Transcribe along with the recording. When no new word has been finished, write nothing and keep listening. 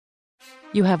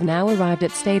You have now arrived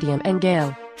at Stadium and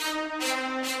Gale.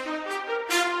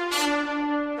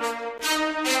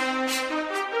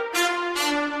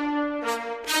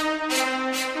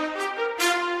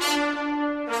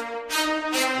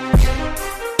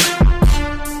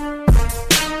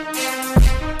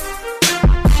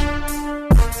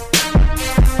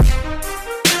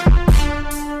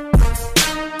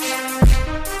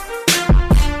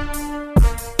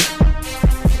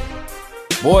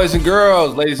 Boys and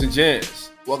girls, ladies and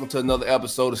gents, welcome to another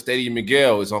episode of Stadium and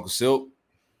Gale. It's Uncle Silk.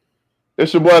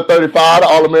 It's your boy 35, the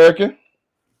All-American.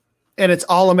 And it's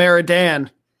All-American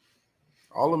Dan.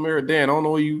 All-American Dan. I don't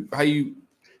know how you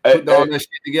put all that shit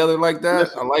together like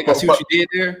that. I see what you did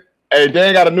there. Hey,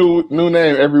 Dan got a new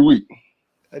name every week.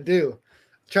 I do.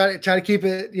 Try to keep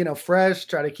it, fresh.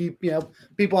 Try to keep,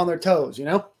 people on their toes,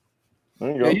 You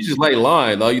just like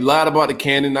lying, though. You lied about the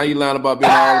Cannon. Now you lying about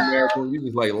being All-American. You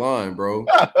just like lying, bro.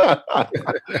 I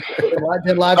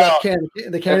did lie about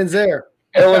the Cannon's there.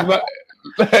 It was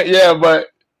yeah, but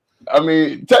I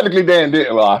mean, technically Dan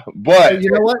didn't lie. But you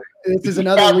know what? This is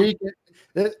another week.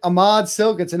 Ahmad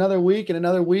Silk, it's another week and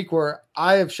another week where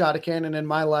I have shot a cannon in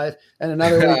my lilife, and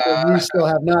another week where you still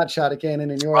have not shot a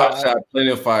cannon in your life. I've shot plenty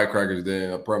of firecrackers,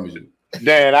 Dan. I promise you.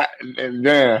 Dan, I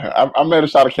made a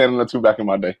shot a cannon or two back in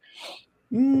my day.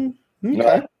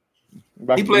 Okay.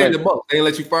 He played the Bucks. They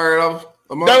let you fire it off.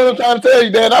 That's what I'm trying to tell you,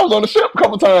 Dan. I was on the ship a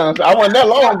couple times. I wasn't that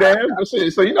long, Dan. But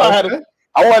shit, so I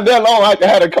wasn't that long. I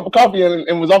had a cup of coffee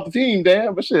and was off the team,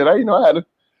 Dan. But shit, I had to.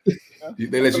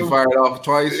 They let you fire it off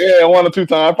twice? Yeah, one or two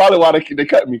times. Probably why they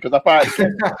cut me, because I fired.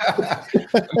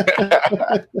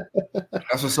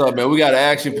 That's what's up, man. We got an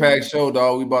action-packed show,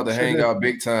 dog. We about to hang out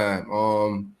big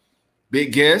time.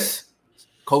 Big guests,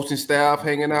 coaching staff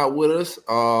hanging out with us.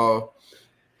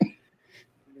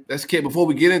 Let's get before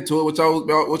we get into it. What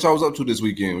y'all was up to this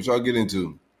weekend? What y'all get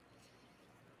into?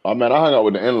 Oh man, I hung out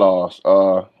with the in-laws.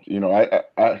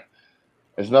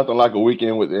 It's nothing like a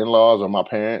weekend with the in-laws or my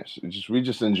parents. We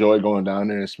just enjoy going down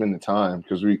there and spending time,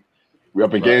 because we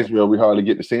up in Gainesville. We hardly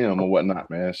get to see them and whatnot,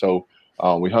 man. So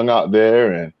we hung out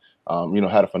there and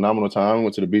had a phenomenal time.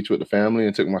 Went to the beach with the family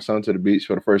and took my son to the beach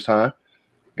for the first time.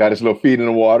 Got his little feet in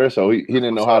the water, so he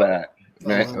didn't know how to act.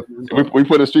 Man, we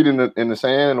put his feet in the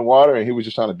sand and the water, and he was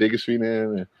just trying to dig his feet in.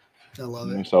 And, I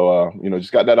love it. And so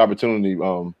just got that opportunity.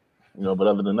 But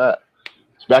other than that,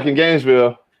 it's back in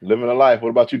Gainesville, living a life. What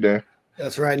about you, Dan?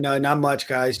 That's right. No, not much,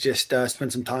 guys. Just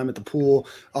spent some time at the pool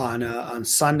on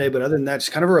Sunday. But other than that,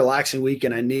 just kind of a relaxing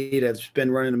weekend. I've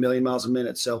been running 1,000,000 miles a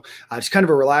minute, so just kind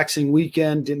of a relaxing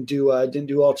weekend. Didn't do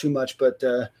all too much, but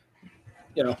I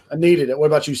needed it. What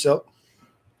about you, Silk?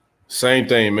 Same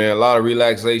thing, man. A lot of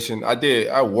relaxation.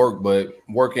 I work, but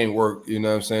work ain't work. You know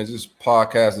what I'm saying? Just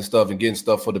podcasting stuff and getting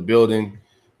stuff for the building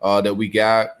that we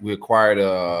got. We acquired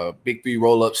a Big 3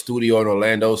 roll-up studio in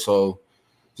Orlando. So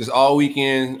just all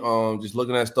weekend, just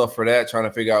looking at stuff for that, trying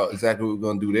to figure out exactly what we're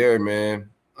going to do there, man.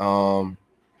 And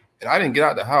I didn't get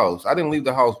out the house. I didn't leave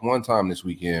the house one time this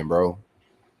weekend, bro.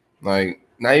 Like,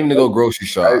 not even to go grocery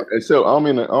shop. Hey, so I don't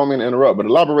mean to interrupt, but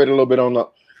elaborate a little bit on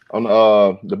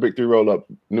the Big 3 roll-up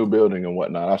new building and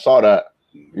whatnot. I saw that.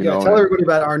 Tell everybody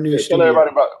about our new studio.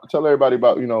 Tell everybody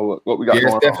about what we got going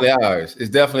on. It's definitely ours. It's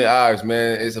definitely ours,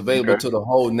 man. It's available to the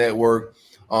whole network.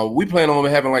 We plan on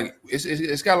having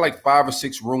it's got like 5 or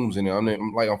 6 rooms in there.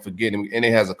 I'm forgetting, and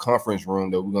it has a conference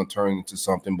room that we're gonna turn into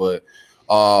something. But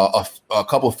a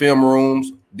couple film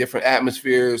rooms, different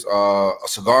atmospheres, a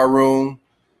cigar room,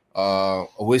 a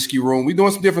whiskey room. We're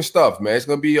doing some different stuff, man. It's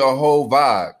gonna be a whole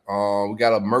vibe. We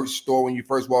got a merch store when you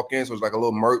first walk in, so it's like a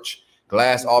little merch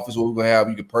glass office where we're gonna have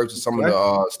you can purchase some of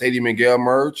the Stadium and Gale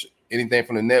merch, anything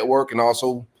from the network, and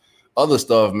also other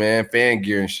stuff, man, fan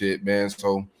gear and shit, man.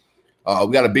 So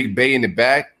we got a big bay in the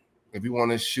back. If you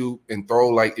want to shoot and throw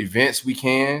like events, we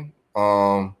can.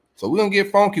 So we're gonna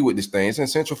get funky with this thing. It's in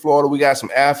Central Florida. We got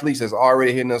some athletes that's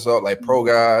already hitting us up, like pro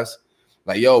guys.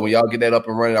 Like, yo, when y'all get that up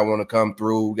and running, I want to come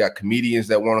through. We got comedians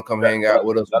that want to come hang out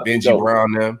with us, Benji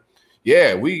Brown, them.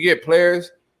 Yeah, we get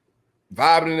players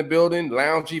vibing in the building,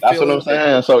 loungy. That's what I'm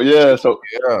saying. So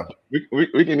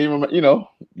we can even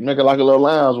make it like a little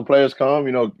lounge when players come.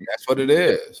 That's what it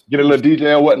is. Get a little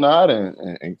DJ and whatnot, and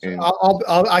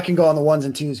I can go on the ones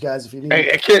and twos, guys, if you need.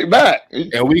 And kick back.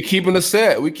 And we keeping a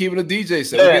set. We keeping a DJ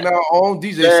set. We're getting our own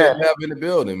DJ set to have in the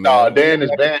building, man. No,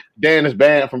 Dan is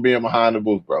banned from being behind the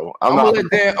booth, bro. I'm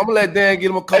gonna let Dan get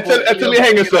him a couple until he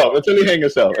hang himself. You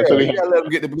gotta let him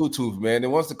get the Bluetooth, man.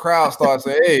 And once the crowd starts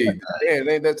saying, "Hey, Dan,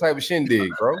 ain't that type of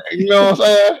shindig, bro?" You know what I'm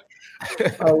saying?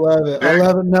 I love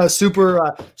it. No,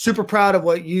 super proud of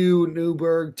what you,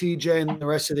 Newberg, TJ, and the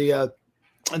rest of the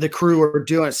the crew are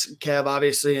doing, Kev,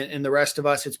 obviously, and the rest of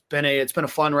us. It's been a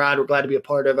fun ride. We're glad to be a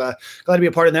part of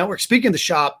the network. Speaking of the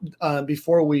shop,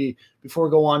 before we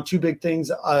go on, two big things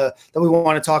that we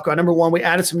want to talk about. Number one, we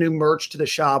added some new merch to the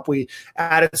shop. We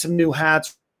added some new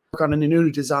hats. On a new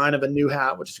design of a new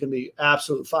hat, which is going to be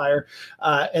absolute fire.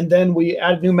 And then we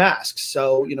added new masks.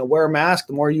 So, wear a mask.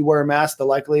 The more you wear a mask, the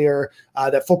likelier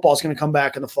that football is going to come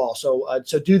back in the fall. So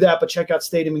do that, but check out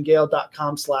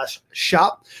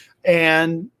stadiumandgale.com/shop.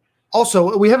 And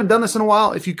also, we haven't done this in a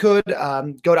while. If you could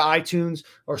go to iTunes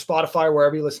or Spotify,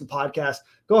 wherever you listen to podcasts,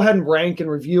 go ahead and rank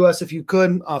and review us if you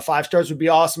could. 5 stars would be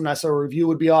awesome. Nice little review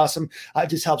would be awesome. It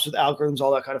just helps with algorithms,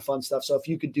 all that kind of fun stuff. So if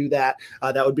you could do that,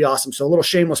 that would be awesome. So a little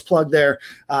shameless plug there.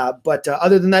 But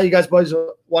other than that, you guys boys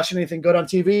watching anything good on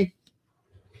TV?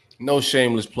 No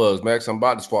shameless plugs, Max. I'm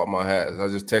about to swap my hats. I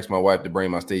just text my wife to bring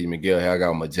my Stadium and Gale hat. I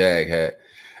got my Jag hat.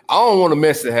 I don't want to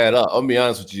mess the hat up. I'll be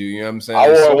honest with you. You know what I'm saying? I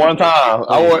wore it one time.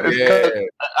 I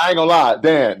ain't gonna lie,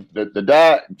 Dan. The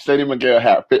dad Stadium and Gale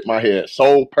hat fit my head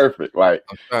so perfect. Like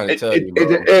I'm trying to tell you, bro.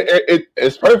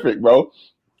 It's perfect, bro.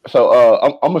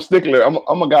 So I'm a stickler.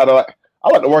 I'm a guy that I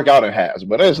like to work out in hats,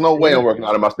 but there's no way I'm working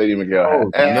out in my Stadium and Gale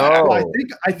hat. No,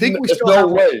 I think we still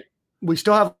have way. We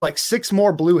still have like 6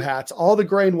 more blue hats. All the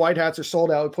gray and white hats are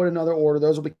sold out. We put another order.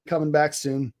 Those will be coming back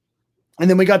soon. And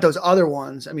then we got those other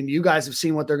ones. I mean, you guys have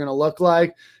seen what they're going to look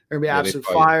like. They're going to be absolute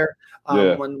fire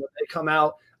when they come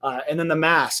out. And then the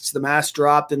masks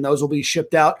dropped, and those will be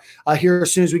shipped out here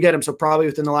as soon as we get them. So probably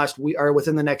within the last week or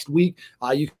within the next week,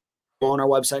 you can go on our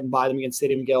website and buy them again,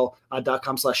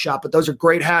 stadiumandgale.com/shop. But those are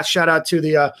great hats. Shout out to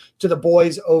the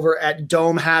boys over at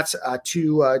Dome Hats,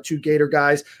 two Gator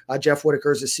guys. Jeff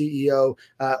Whitaker is the CEO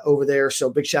over there.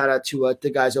 So big shout out to the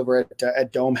guys over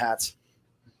at Dome Hats.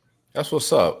 That's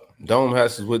what's up. Dome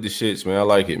Hats is with the shits, man. I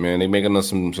like it, man. They making us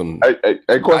some. Hey,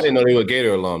 I didn't know they were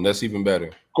Gator alum. That's even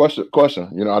better. Question.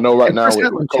 I know right now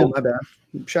with COVID, my bad.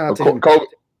 Shout out to him.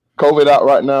 COVID out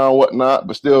right now and whatnot,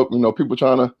 but still, people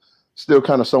trying to still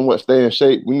kind of somewhat stay in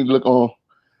shape. We need to look on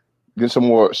get some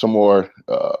more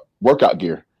workout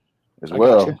gear as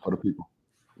well for the people.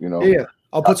 Yeah.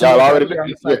 I'll put y'all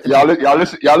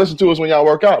listen to us when y'all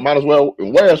work out. Might as well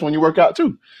wear us when you work out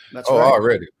too. That's right.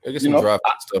 Already. I get some dry fit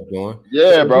stuff going.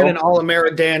 Yeah, bro. Get an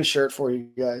All-American Dan shirt for you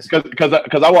guys. Because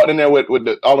I walked in there with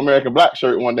the All-American black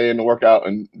shirt one day in the workout,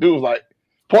 and dude was like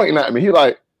pointing at me. He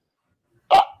like,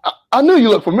 I knew you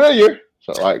look familiar.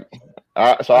 So like,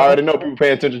 I already know people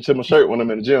pay attention to my shirt when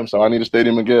I'm in the gym. So I need a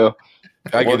Stadium and Gale.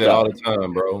 I get that all the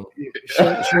time, bro.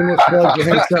 Shameless plug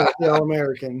your headset with the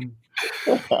All-American.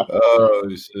 Oh,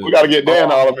 shit. We got to get Dan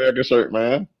the All-American shirt,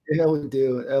 man. Yeah, we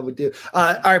do.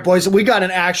 All right, boys. So we got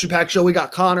an action-packed show. We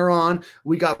got Connor on.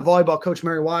 We got volleyball coach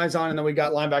Mary Wise on, and then we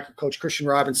got linebacker coach Christian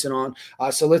Robinson on.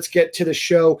 So let's get to the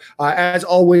show. As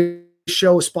always,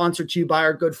 show is sponsored to you by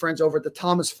our good friends over at the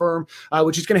Thomas Firm,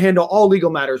 which is going to handle all legal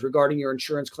matters regarding your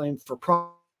insurance claim for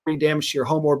property damage to your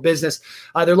home or business.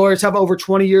 Their lawyers have over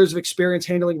 20 years of experience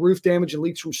handling roof damage and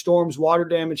leaks from storms, water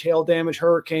damage, hail damage,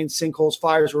 hurricanes, sinkholes,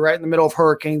 fires. We're right in the middle of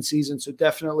hurricane season, so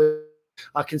definitely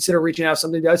consider reaching out if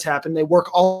something does happen. They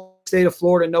work all state of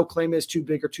Florida. No claim is too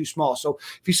big or too small. So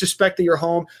if you suspect that your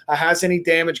home has any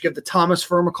damage, give the Thomas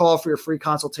Firm a call for your free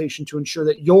consultation to ensure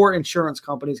that your insurance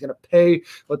company is going to pay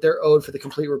what they're owed for the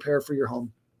complete repair for your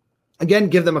home. Again,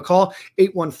 give them a call,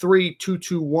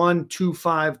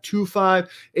 813-221-2525,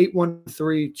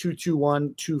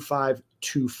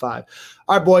 813-221-2525. All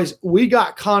right, boys, we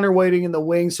got Connor waiting in the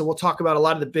wings, so we'll talk about a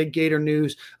lot of the big Gator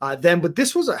news then. But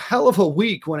this was a hell of a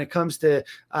week when it comes to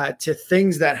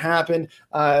things that happened.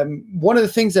 One of the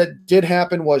things that did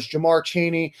happen was Jamar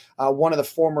Chaney, one of the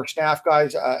former staff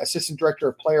guys, assistant director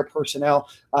of player personnel,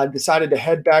 decided to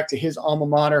head back to his alma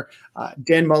mater.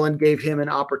 Dan Mullen gave him an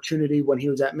opportunity when he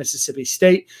was at Mississippi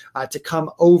State to come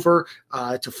over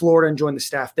to Florida and join the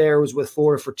staff there. Was with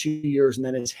Florida for 2 years and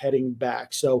then is heading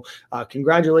back. So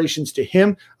congratulations to him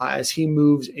as he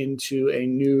moves into a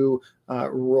new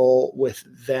role with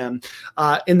them.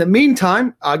 In the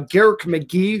meantime, Garrick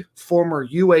McGee, former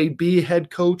UAB head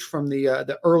coach from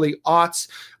the early aughts,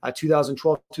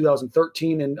 2012,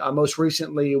 2013, and most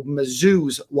recently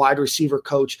Mizzou's wide receiver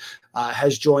coach,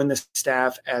 has joined the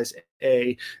staff as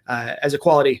a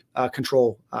quality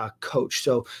control coach.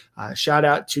 So shout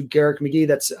out to Garrick McGee.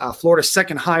 That's Florida's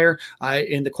second hire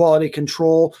in the quality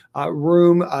control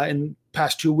room in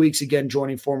past 2 weeks, again,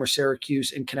 joining former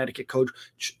Syracuse and Connecticut coach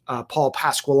Paul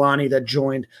Pasqualani that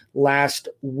joined last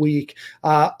week.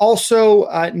 Also,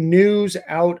 news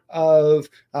out of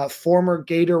former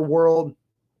Gator world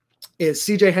is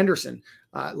CJ Henderson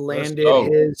landed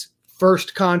his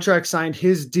first contract, signed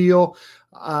his deal.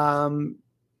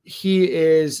 he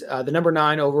is the number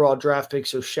 9 overall draft pick.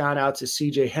 So shout out to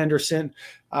CJ Henderson.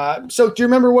 So do you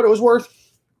remember what it was worth?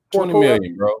 20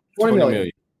 million, bro. 20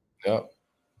 million. Yep.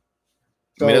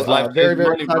 So, I mean, it's like very, very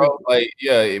money, bro. Like,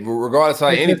 yeah, regardless of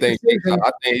how anything, decision.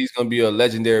 I think he's gonna be a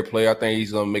legendary player. I think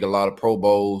he's gonna make a lot of Pro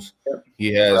Bowls. Yep.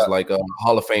 He has like a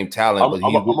Hall of Fame talent.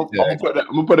 I'm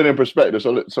gonna put it in perspective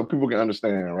so people can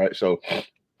understand, right? So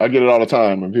I get it all the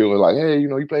time, and people are like, "Hey, you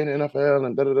played in the NFL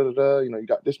and da da da da. You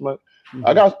got this much." Mm-hmm.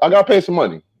 I got paid some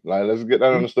money. Like, let's get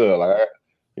that understood. Like,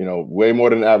 way more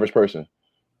than the average person.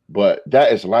 But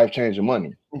that is life changing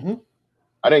money. Mm-hmm.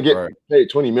 I didn't get paid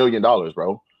 $20 million,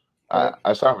 bro.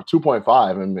 I signed for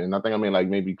 2.5, and I think I made like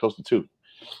maybe close to 2.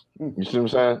 You see what I'm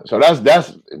saying? So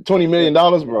that's $20 million,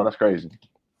 bro. That's crazy.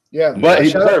 Yeah, but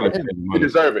he deserves it. He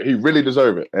deserves it. He really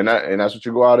deserves it, and that's what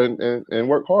you go out and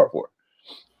work hard for.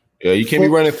 Yeah, you can't be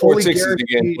running 4.6 to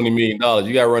get $20 million.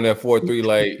 You got to run that 4.3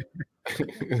 like.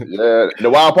 Yeah, the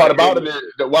wild part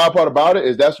about it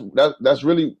is that's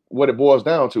really what it boils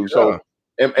down to. So,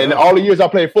 and all the years I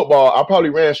played football, I probably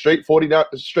ran 40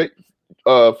 straight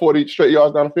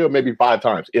yards down the field, maybe 5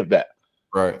 times, if that.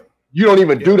 Right. You don't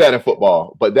even do that in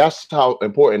football, but that's how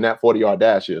important that 40-yard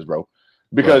dash is, bro.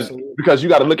 Because you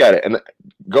got to look at it and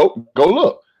go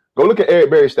look at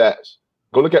Eric Berry's stats,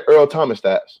 go look at Earl Thomas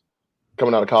stats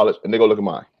coming out of college, and they go look at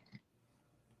mine.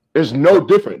 It's no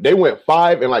different. They went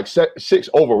 5 and like 6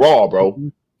 overall, bro. Mm-hmm.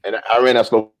 And I ran that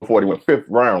slow 40, went 5th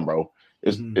round, bro.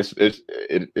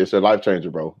 It's a life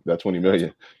changer, bro. That $20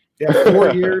 million. Yeah,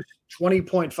 4 years,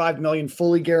 $20.5 million,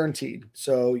 fully guaranteed.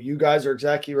 So you guys are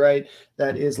exactly right.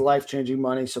 That is life changing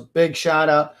money. So big shout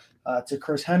out to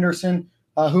Chris Henderson,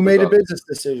 who made a business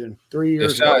decision 3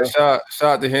 years ago. Shout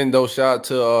out to Hendo. Shout out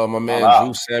to my man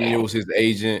Drew Samuels, his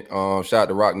agent. Shout out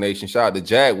to Rock Nation. Shout out to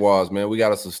Jaguars, man. We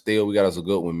got us a steal. We got us a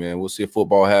good one, man. We'll see if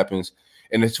football happens.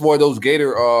 And as for those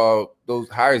Gator, those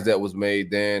hires that was made,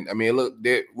 then I mean, look,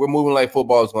 we're moving like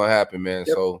football is going to happen, man.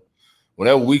 Yep. So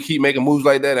whenever we keep making moves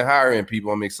like that and hiring people,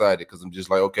 I'm excited because I'm just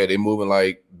like, okay, they're moving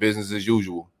like business as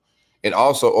usual. And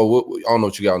also, I don't know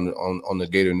what you got on the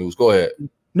Gator news. Go ahead.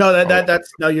 No,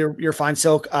 that's no, you're fine,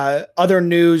 Silk. Other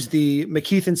news: the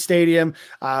McKethan Stadium.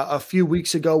 A few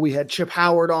weeks ago, we had Chip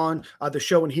Howard on the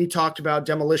show, and he talked about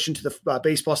demolition to the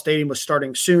baseball stadium was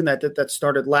starting soon. That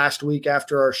started last week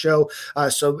after our show.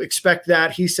 So expect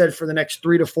that. He said for the next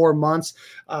 3 to 4 months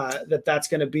that's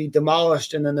going to be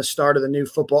demolished, and then the start of the new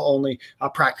football only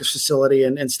practice facility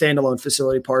and standalone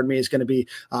facility, pardon me, is going to be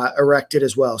erected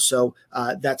as well. So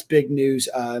that's big news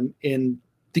in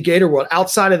the Gator world.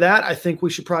 Outside of that, I think we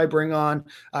should probably bring on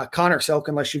Connor Selk,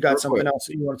 unless you got something else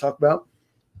that you want to talk about.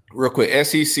 Real quick,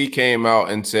 SEC came out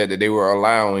and said that they were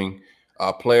allowing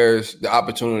players the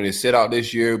opportunity to sit out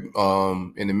this year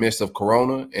in the midst of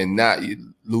Corona and not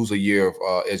lose a year of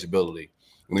eligibility,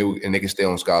 and they can stay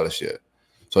on scholarship.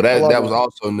 So that was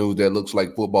also news that looks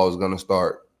like football is going to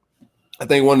start. I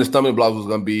think one of the stumbling blocks was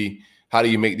going to be how do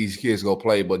you make these kids go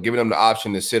play, but giving them the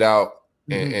option to sit out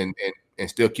and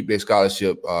still keep their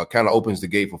scholarship kind of opens the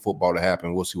gate for football to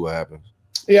happen. We'll see what happens.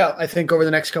 Yeah, I think over the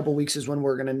next couple of weeks is when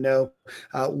we're going to know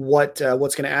what's going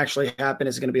to actually happen.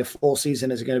 Is it going to be a full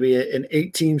season? Is it going to be an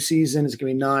 8-team season? Is it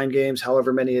going to be 9 games,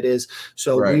 however many it is?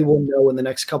 So we will know in the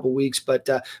next couple of weeks. But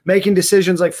making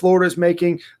decisions like Florida's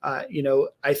making,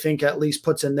 I think at least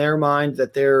puts in their mind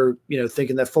that they're,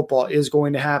 thinking that football is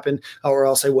going to happen, or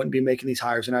else they wouldn't be making these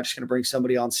hires. They're not just going to bring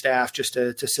somebody on staff just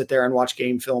to sit there and watch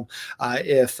game film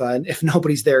if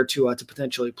nobody's there to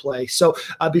potentially play. So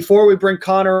before we bring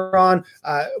Connor on,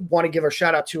 want to give a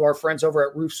shout out to our friends over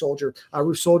at Roof Soldier.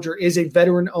 Roof Soldier is a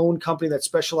veteran-owned company that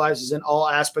specializes in all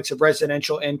aspects of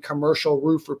residential and commercial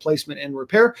roof replacement and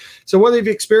repair. So whether you've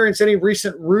experienced any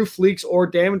recent roof leaks or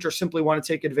damage, or simply want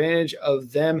to take advantage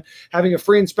of them having a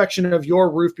free inspection of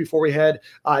your roof before we head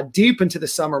deep into the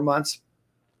summer months,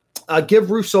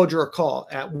 give Roof Soldier a call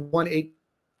at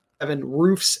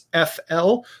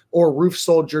 1-877-ROOFS-FL or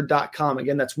roofsoldier.com.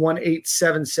 Again, that's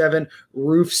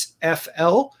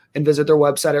 1-877-ROOFS-FL. And visit their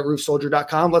website at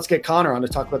roofsoldier.com. Let's get Connor on to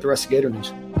talk about the rest of Gator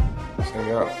news.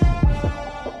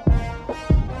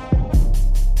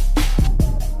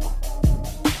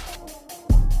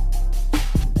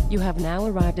 You have now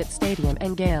arrived at Stadium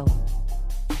and Gale.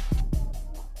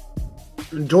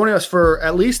 Joining us for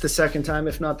at least the second time,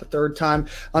 if not the third time,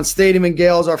 on Stadium and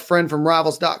Gale is our friend from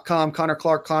Rivals.com, Connor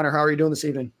Clark. Connor, how are you doing this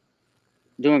evening?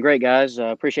 Doing great, guys.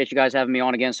 Appreciate you guys having me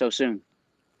on again so soon.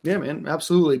 Yeah, man,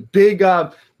 absolutely. Big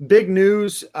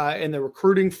news in the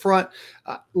recruiting front.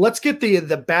 Let's get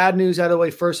the bad news out of the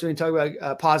way first, and we can talk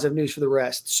about positive news for the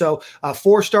rest. So,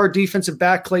 4-star defensive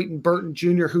back Clayton Burton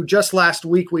Jr., who just last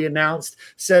week we announced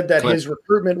said that his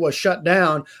recruitment was shut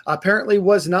down, apparently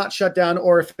was not shut down,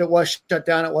 or if it was shut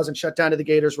down, it wasn't shut down to the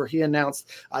Gators, where he announced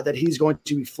that he's going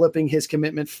to be flipping his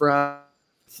commitment from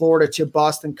Florida to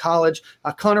Boston College.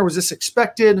 Connor, was this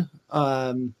expected?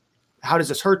 How does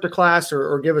this hurt the class,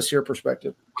 or give us your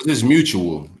perspective? Is this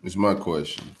mutual? Is my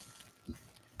question.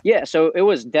 Yeah, so it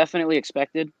was definitely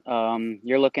expected.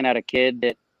 You're looking at a kid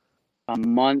that a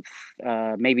month,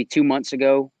 maybe 2 months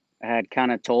ago, had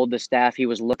kind of told the staff he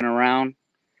was looking around.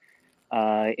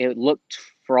 It looked,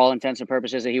 for all intents and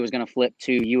purposes, that he was going to flip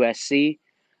to USC.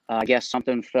 I guess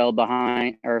something fell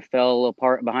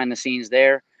apart behind the scenes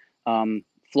there.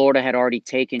 Florida had already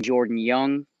taken Jordan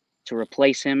Young to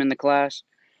replace him in the class.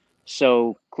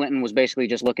 So Clinton was basically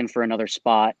just looking for another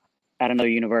spot at another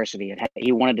university.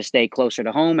 He wanted to stay closer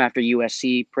to home after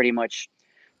USC pretty much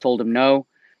told him no.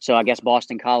 So I guess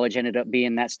Boston College ended up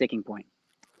being that sticking point.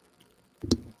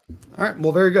 All right.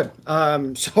 Well, very good.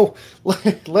 So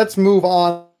let's move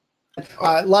on.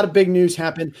 A lot of big news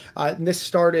happened. And this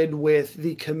started with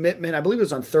the commitment, I believe it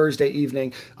was on Thursday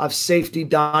evening, of safety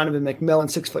Donovan McMillan,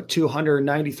 6'2",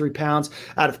 193 pounds,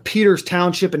 out of Peters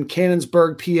Township in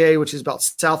Canonsburg, PA, which is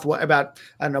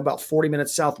about 40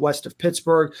 minutes southwest of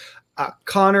Pittsburgh.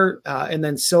 Connor, and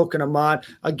then Silk and Ahmad,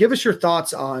 give us your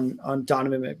thoughts on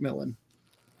Donovan McMillan.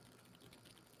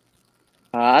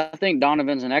 I think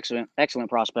Donovan's an excellent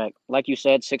prospect. Like you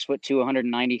said, 6'2",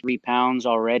 193 pounds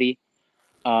already.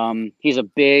 He's a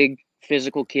big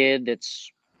physical kid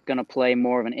that's going to play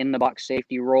more of an in-the-box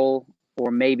safety role,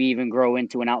 or maybe even grow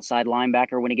into an outside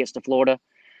linebacker when he gets to Florida.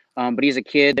 But he's a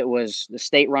kid that was the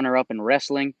state runner-up in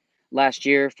wrestling last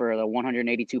year for the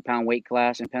 182-pound weight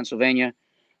class in Pennsylvania.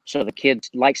 So the kid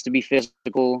likes to be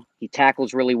physical. He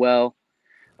tackles really well.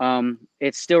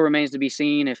 It still remains to be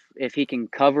seen if he can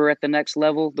cover at the next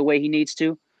level the way he needs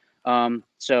to.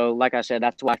 So like I said,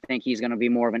 that's why I think he's going to be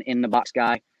more of an in-the-box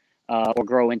guy. Or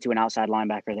grow into an outside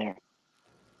linebacker there.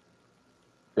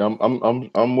 Yeah,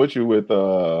 I'm with you with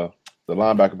the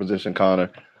linebacker position, Connor.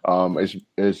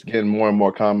 It's getting more and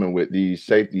more common with these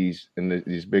safeties and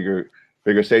these bigger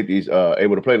safeties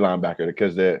able to play linebacker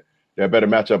because they're a better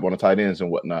matchup on the tight ends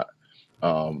and whatnot.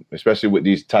 Especially with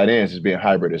these tight ends as being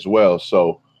hybrid as well.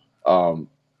 So I'm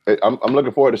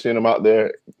looking forward to seeing him out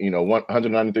there.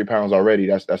 193 pounds already.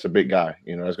 That's a big guy.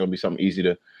 That's going to be something easy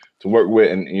to work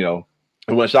with, and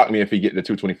it wouldn't shock me if he get to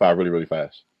 225 really, really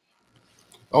fast.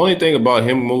 Only thing about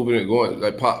him moving and going,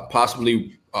 like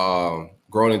possibly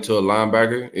growing into a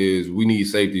linebacker, is we need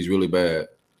safeties really bad.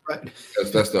 Right.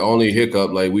 That's the only hiccup.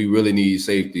 Like, we really need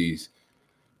safeties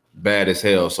bad as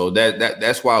hell. So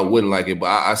that's why I wouldn't like it. But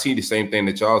I see the same thing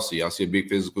that y'all see. I see a big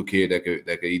physical kid that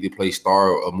could either play star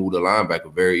or move to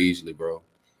linebacker very easily, bro.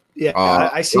 Yeah,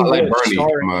 I see. Like Bernie,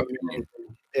 in my opinion.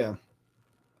 Yeah.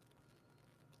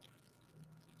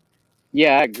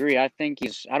 Yeah, I agree. I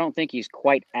don't think he's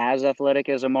quite as athletic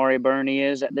as Amari Burney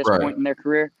is at this point in their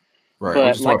career. Right.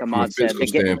 But like Ahmad said,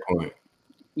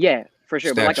 yeah, for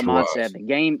sure. But like Ahmad said,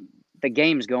 the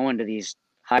game's going to these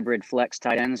hybrid flex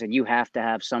tight ends, and you have to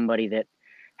have somebody that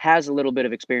has a little bit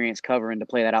of experience covering to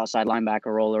play that outside linebacker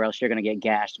role, or else you're going to get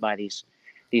gashed by these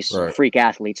freak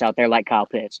athletes out there like Kyle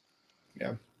Pitts.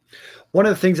 Yeah. One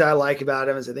of the things I like about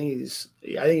him is I think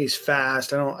he's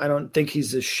fast. I don't think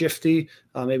he's as shifty,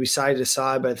 maybe side to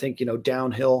side, but I think,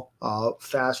 downhill,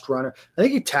 fast runner. I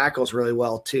think he tackles really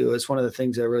well too. It's one of the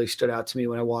things that really stood out to me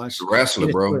when I watched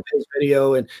wrestler, bro. His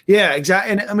video. And yeah,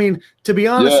 exactly. And I mean, to be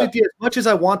honest with you, as much as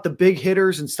I want the big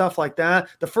hitters and stuff like that,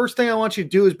 the first thing I want you to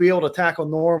do is be able to tackle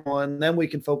normal, and then we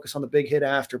can focus on the big hit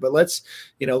after. But let's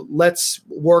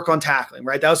work on tackling,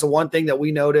 right? That was the one thing that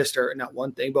we noticed, or not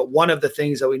one thing, but one of the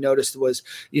things that we noticed was,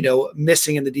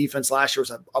 missing in the defense last year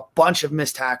was a bunch of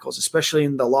missed tackles, especially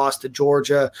in the loss to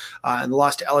Georgia and the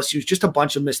loss to LSU, just a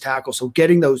bunch of missed tackles. So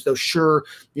getting those sure,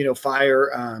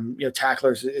 fire,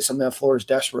 tacklers is something that Florida's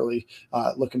desperately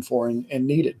looking for and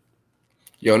needed.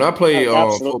 Yo, and I played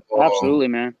football. Absolutely,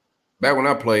 man. Back when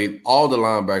I played, all the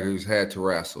linebackers had to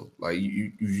wrestle. Like,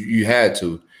 you had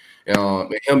to.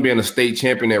 Him being a state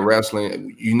champion at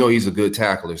wrestling, he's a good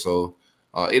tackler. So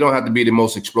it don't have to be the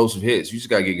most explosive hits. You just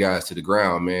gotta get guys to the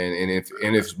ground, man. And if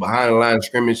it's behind the line of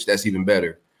scrimmage, that's even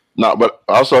better. No, but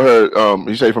I also heard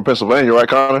you say from Pennsylvania, right,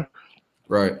 Connor?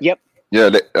 Right. Yep. Yeah,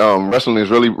 wrestling is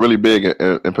really, really big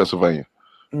in Pennsylvania.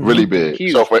 Mm-hmm. Really big.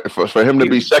 Huge. So for him to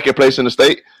be second place in the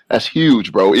state, that's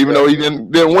huge, bro. Even though he didn't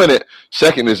win it,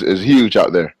 second is huge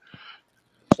out there.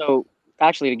 So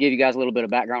actually, to give you guys a little bit of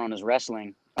background on his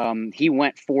wrestling, He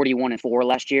went 41-4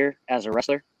 last year as a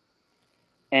wrestler,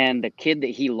 and the kid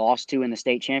that he lost to in the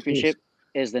state championship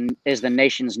is the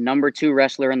nation's number 2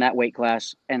 wrestler in that weight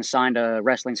class, and signed a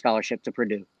wrestling scholarship to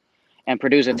Purdue. And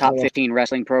Purdue's a top 15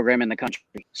 wrestling program in the country,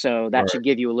 so that should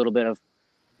give you a little bit of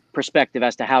perspective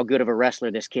as to how good of a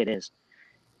wrestler this kid is.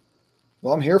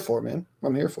 Well, I'm here for it, man.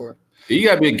 I'm here for it. You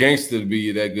gotta be a gangster to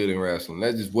be that good in wrestling.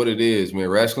 That's just what it is, man.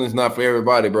 Wrestling's not for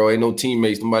everybody, bro. Ain't no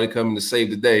teammates, nobody coming to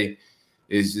save the day.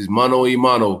 It's just mano y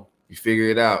mano. You figure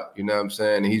it out. You know what I'm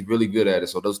saying? And he's really good at it.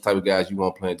 So those type of guys you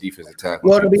want playing defensive tackle.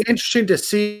 Well, it'll be interesting to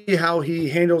see how he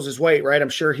handles his weight, right? I'm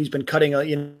sure he's been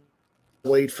cutting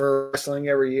weight for wrestling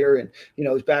every year, and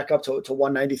he's back up to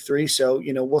 193. So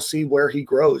we'll see where he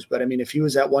grows. But I mean, if he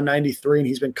was at 193 and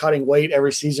he's been cutting weight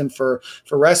every season for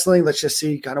wrestling, let's just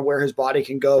see kind of where his body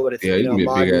can go. But if he can be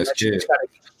a big ass kid.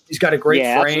 He's got a great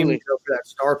frame for that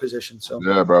star position. So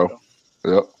yeah, bro.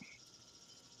 Yep.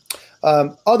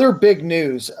 Other big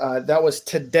news that was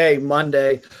today,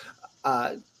 Monday.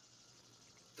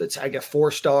 That's I got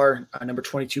 4-star number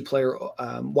 22 player,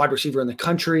 wide receiver in the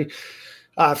country.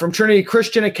 From Trinity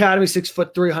Christian Academy,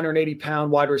 6'3", 180-pound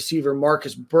wide receiver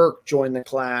Marcus Burke joined the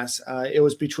class. It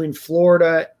was between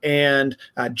Florida and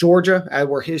Georgia,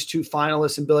 were his 2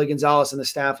 finalists, and Billy Gonzalez and the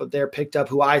staff up there picked up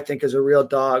who I think is a real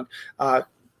dog. What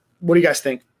do you guys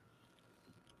think?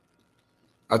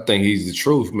 I think he's the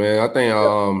truth, man. I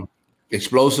think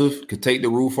explosive, could take the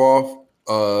roof off.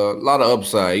 A lot of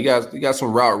upside. He got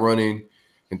some route running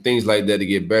and things like that to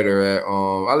get better at.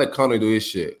 I let Connor do his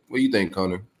shit. What do you think,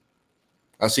 Connor?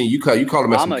 I seen you call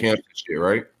him at some camp and shit,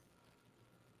 right?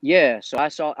 Yeah,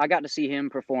 so I got to see him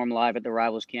perform live at the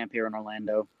Rivals camp here in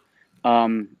Orlando.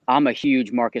 I'm a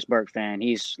huge Marcus Burke fan.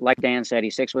 He's, like Dan said,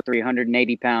 he's 6'3",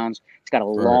 180 pounds. He's got a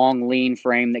long, lean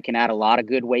frame that can add a lot of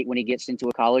good weight when he gets into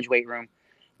a college weight room.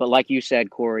 But like you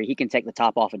said, Corey, he can take the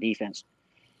top off of defense.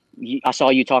 I saw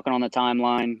you talking on the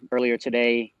timeline earlier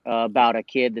today about a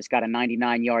kid that's got a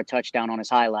 99-yard touchdown on his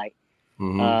highlight.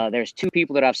 Mm-hmm. There's 2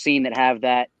 people that I've seen that have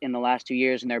that in the last 2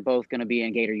 years, and they're both going to be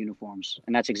in Gator uniforms,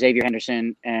 and that's Xavier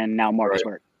Henderson and now Marcus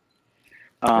Burke.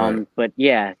 But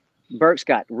yeah, Burke's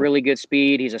got really good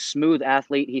speed. He's a smooth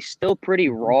athlete. He's still pretty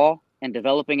raw and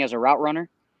developing as a route runner,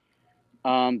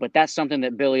 but that's something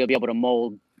that Billy will be able to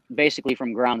mold basically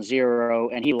from ground zero,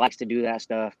 and he likes to do that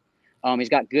stuff. He's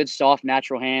got good, soft,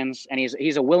 natural hands, and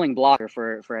he's a willing blocker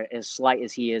for as slight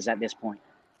as he is at this point.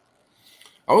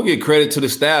 I want to give credit to the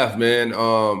staff, man.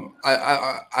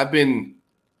 I've been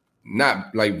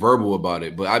not like verbal about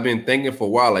it, but I've been thinking for a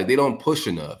while, like they don't push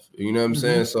enough. You know what I'm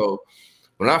saying? So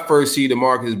when I first see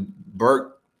DeMarcus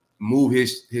Burke move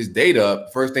his date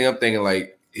up, first thing I'm thinking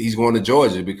like he's going to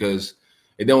Georgia, because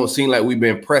it don't seem like we've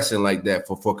been pressing like that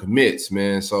for commits,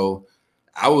 man. So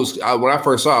when I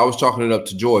first saw it, I was chalking it up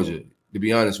to Georgia, to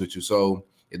be honest with you. So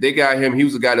if they got him, he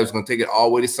was the guy that was going to take it all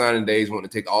the way to signing days, wanting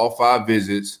to take all 5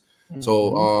 visits.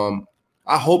 So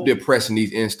I hope they're pressing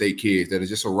these in-state kids that are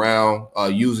just around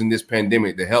using this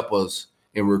pandemic to help us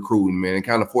in recruiting, man, and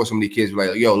kind of force some of these kids to be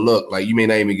like, yo, look, like you may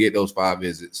not even get those 5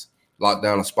 visits, lock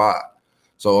down a spot.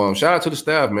 So shout out to the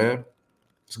staff, man.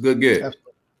 It's a good get.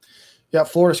 Absolutely. Yeah,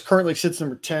 Florida currently sits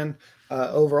number 10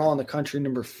 overall in the country,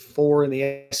 number 4 in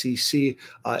the SEC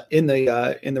in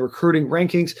the recruiting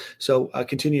rankings. So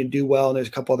continue to do well. And there's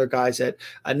a couple other guys that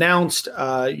announced,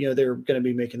 they're going to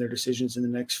be making their decisions in the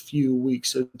next few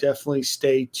weeks. So definitely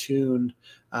stay tuned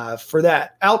for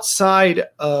that. Outside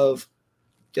of,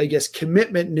 I guess,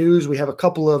 commitment news, we have a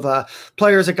couple of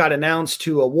players that got announced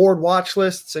to award watch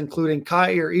lists, including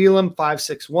Kaiir Elam,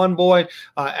 5'6" boy,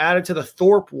 added to the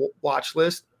Thorpe watch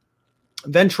list.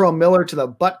 Ventrell Miller to the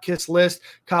Butkus list,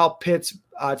 Kyle Pitts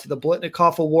to the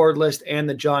Blitnikoff Award list, and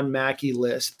the John Mackey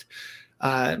list.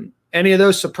 Any of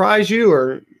those surprise you,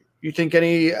 or you think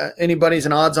anybody's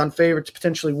an odds-on favorite to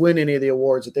potentially win any of the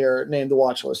awards that they're named the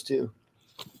watch list to?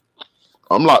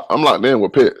 I'm locked in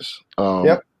with Pitts.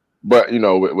 Yep. But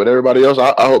with everybody else,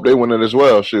 I hope they win it as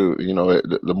well. Shoot,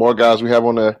 the more guys we have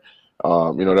on there,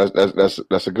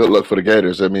 that's a good look for the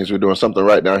Gators. That means we're doing something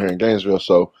right down here in Gainesville.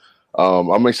 So.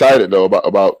 I'm excited though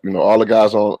about all the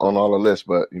guys on all the lists,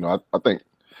 but I think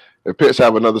if Pitts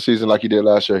have another season like he did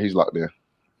last year, he's locked in.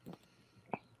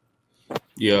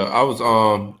 Yeah,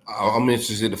 I'm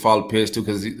interested to follow Pitts too,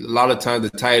 because a lot of times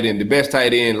the best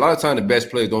tight end, a lot of times the best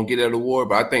players don't get that award,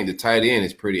 but I think the tight end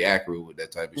is pretty accurate with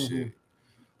that type of shit.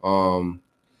 I'm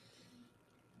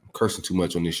cursing too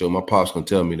much on this show. My pop's gonna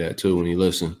tell me that too when he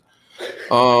listens.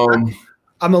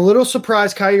 I'm a little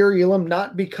surprised, Kaiir Elam,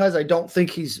 not because I don't think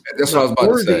he's that's what I was about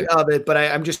to say of it, but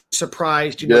I'm just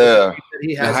surprised. That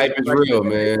he has the hype is real,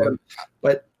 man.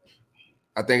 But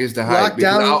I think it's the Locked hype.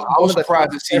 Because down I one was of the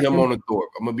surprised to see him freshmen. on the Thorpe.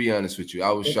 I'm gonna be honest with you.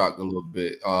 I was shocked a little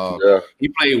bit. Yeah. He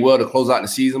played well to close out the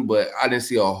season, but I didn't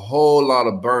see a whole lot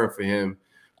of burn for him.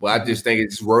 But I just think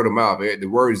it's just word of mouth. The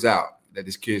word is out that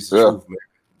this kid's the truth, man.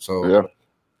 So Yeah.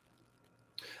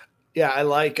 Yeah, I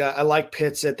like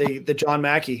Pitts at the John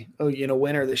Mackey,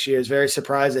 winner this year. Is very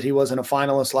surprised that he wasn't a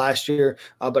finalist last year,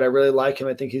 but I really like him.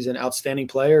 I think he's an outstanding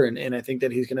player, and I think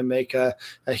that he's going to make a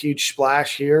huge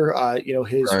splash here.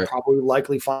 His probably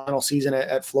likely final season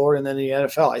at Florida and then the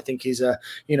NFL. I think he's an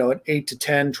 8 to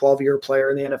 10, 12-year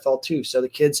player in the NFL too. So the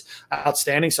kid's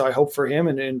outstanding. So I hope for him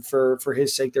and for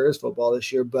his sake there is football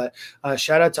this year. But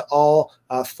shout out to all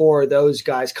four of those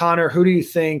guys. Connor, who do you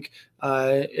think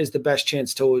is the best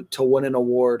chance to win an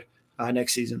award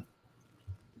next season?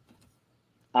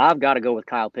 I've got to go with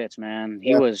Kyle Pitts, man.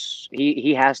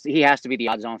 He has to be the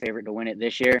odds-on favorite to win it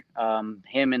this year.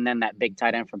 Him and then that big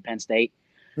tight end from Penn State,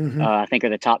 I think are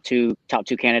the top two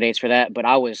candidates for that. But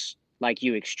I was, like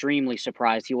you, extremely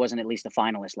surprised he wasn't at least a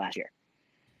finalist last year.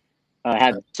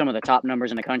 Had some of the top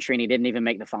numbers in the country, and he didn't even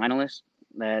make the finalists.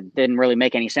 That didn't really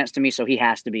make any sense to me. So he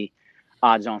has to be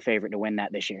odds-on favorite to win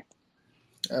that this year.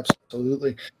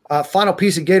 Absolutely. Final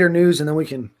piece of Gator news, and then we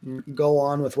can go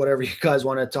on with whatever you guys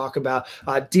want to talk about.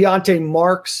 Deontay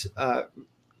Marks,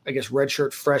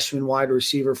 redshirt freshman wide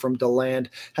receiver from DeLand,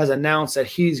 has announced that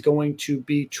he's going to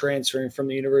be transferring from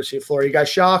the University of Florida. You guys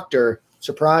shocked or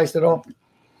surprised at all?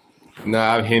 No,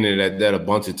 I've hinted at that a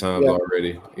bunch of times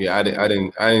already. Yeah, I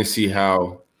didn't see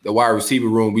how the wide receiver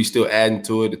room, we still adding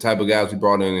to it, the type of guys we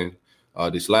brought in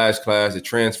this last class, the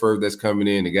transfer that's coming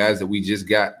in, the guys that we just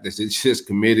got that's just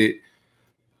committed.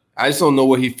 I just don't know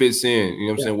where he fits in. You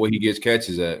know what I'm saying? Where he gets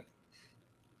catches at.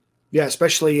 Yeah,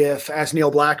 especially if, as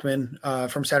Neil Blackman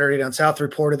from Saturday Down South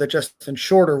reported, that Justin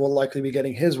Shorter will likely be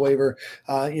getting his waiver.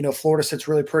 Florida sits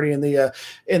really pretty in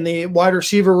the wide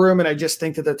receiver room, and I just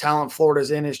think that the talent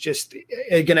Florida's in is just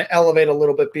going to elevate a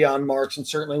little bit beyond Marks, and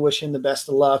certainly wish him the best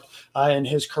of luck in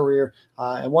his career.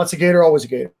 And once a Gator, always a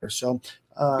Gator. So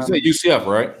you said UCF,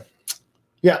 right?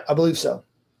 Yeah, I believe so.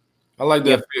 I like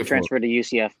that fit. Transfer to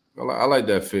UCF. I like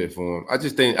that fit for him. I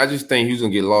just think he's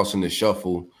gonna get lost in the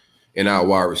shuffle in our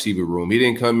wide receiver room. He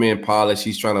didn't come in polished.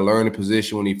 He's trying to learn the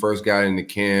position when he first got into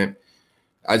camp.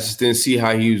 I just didn't see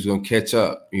how he was gonna catch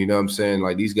up. You know what I'm saying?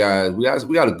 Like these guys, we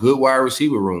got a good wide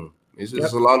receiver room. There's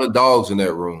a lot of dogs in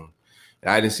that room.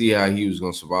 And I didn't see how he was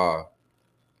gonna survive.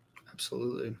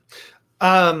 Absolutely.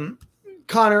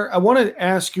 Connor, I want to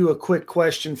ask you a quick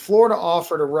question. Florida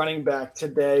offered a running back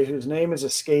today whose name is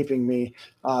escaping me,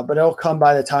 but it'll come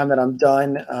by the time that I'm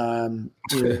done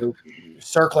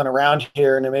circling around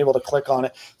here and I'm able to click on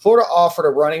it. Florida offered a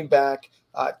running back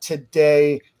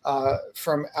today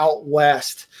from out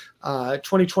west,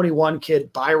 2021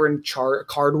 kid Byron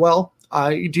Cardwell.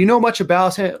 Do you know much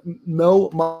about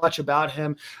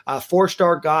him?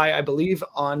 Four-star guy, I believe,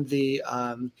 on the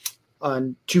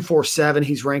on 247.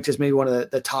 He's ranked as maybe one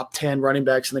of the top 10 running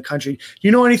backs in the country. Do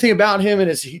you know anything about him? And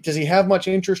does he have much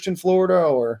interest in Florida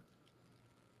or?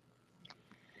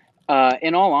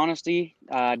 In all honesty,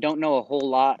 I don't know a whole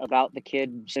lot about the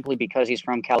kid simply because he's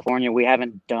from California. We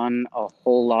haven't done a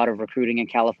whole lot of recruiting in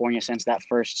California since that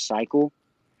first cycle.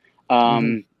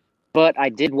 But I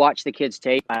did watch the kid's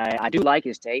tape. I do like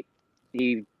his tape.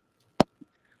 He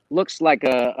looks like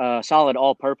a solid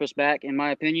all-purpose back, in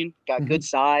my opinion. Got good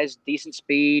size, decent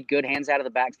speed, good hands out of the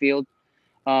backfield.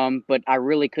 But I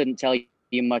really couldn't tell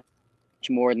you much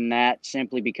more than that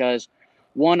simply because,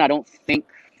 one, I don't think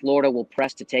Florida will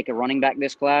press to take a running back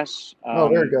this class.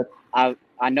 Very good.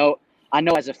 I know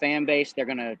as a fan base they're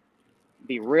going to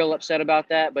be real upset about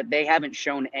that, but they haven't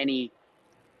shown any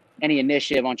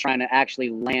initiative on trying to actually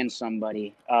land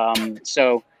somebody.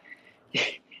 So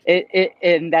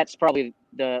and that's probably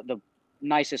the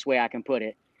nicest way I can put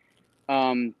it.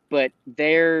 But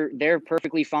they're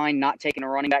perfectly fine not taking a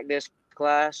running back this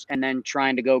class and then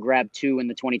trying to go grab two in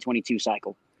the 2022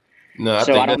 cycle. No,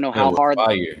 I don't know how hard.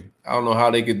 I don't know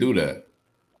how they could do that.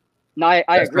 No, I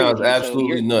agree. Sounds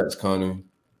absolutely nuts, Connor.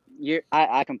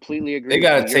 I completely agree. They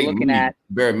gotta take looking me at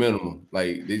bare minimum.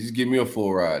 Like they just give me a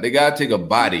full ride. They gotta take a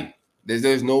body.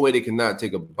 There's no way they cannot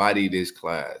take a body this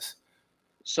class.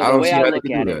 So the way I look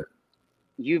at it,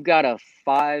 you've got a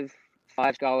five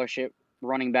scholarship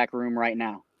running back room right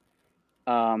now.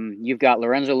 You've got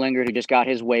Lorenzo Lingard, who just got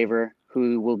his waiver,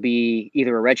 who will be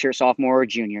either a redshirt sophomore or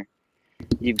junior.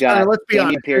 You've got let's be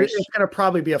honest, Pierce. It's going to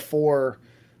probably be a 4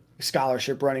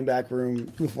 scholarship running back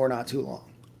room before not too long.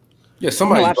 Yeah,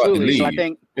 somebody's about to leave. So I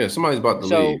think, somebody's about to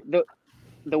leave. So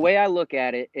the way I look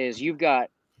at it is you've got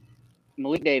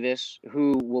Malik Davis,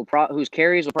 whose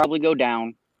carries will probably go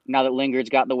down now that Lingard's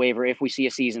got the waiver if we see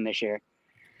a season this year.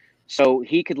 So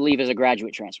he could leave as a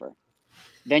graduate transfer.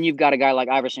 Then you've got a guy like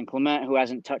Iverson Clement who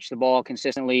hasn't touched the ball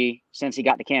consistently since he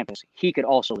got to campus. He could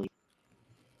also leave.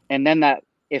 And then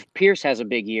if Pierce has a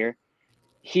big year,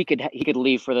 he could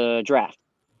leave for the draft.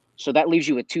 So that leaves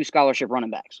you with 2 scholarship running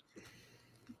backs.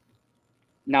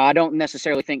 Now, I don't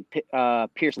necessarily think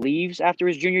Pierce leaves after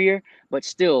his junior year, but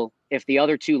still, if the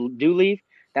other 2 do leave,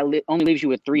 that only leaves you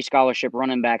with 3 scholarship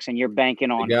running backs, and you're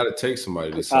banking on You got to take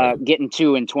somebody this getting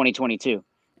 2 in 2022.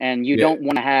 And you don't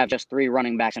want to have just 3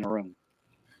 running backs in a room.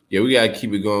 Yeah, we got to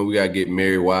keep it going. We got to get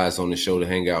Mary Wise on the show to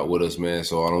hang out with us, man.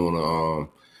 So I don't want to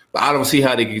but I don't see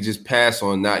how they could just pass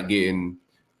on not getting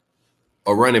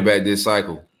a running back this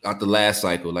cycle, not the last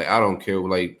cycle. Like, I don't care,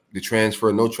 like, the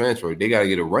transfer, no transfer. They got to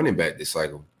get a running back this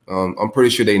cycle. I'm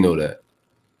pretty sure they know that.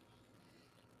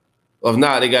 If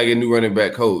not, they got to get a new running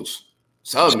back coach.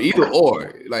 Something, either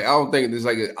or. Like, I don't think there's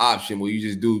like an option where you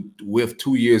just do with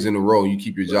 2 years in a row and you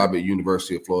keep your job at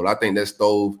University of Florida. I think that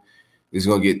stove is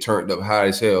going to get turned up high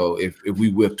as hell if we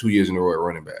whiff 2 years in a row at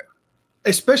running back.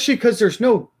 Especially because there's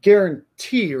no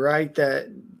guarantee, right,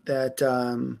 that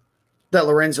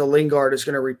Lorenzo Lingard is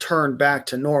going to return back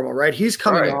to normal, right? He's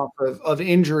coming off of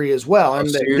injury as well. And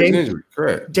injury,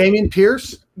 correct. Dameon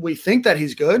Pierce, we think that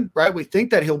he's good, right? We think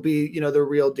that he'll be, the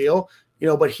real deal.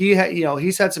 But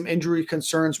he's had some injury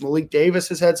concerns. Malik Davis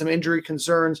has had some injury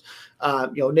concerns.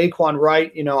 Naquan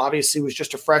Wright, obviously was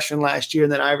just a freshman last year,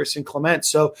 and then Iverson Clement.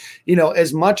 So,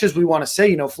 as much as we want to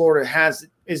say, Florida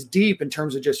is deep in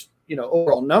terms of just,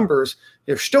 overall numbers,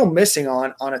 they're still missing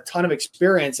on a ton of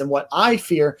experience. And what I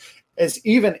fear is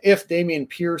even if Dameon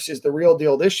Pierce is the real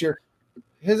deal this year,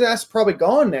 his ass is probably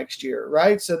gone next year,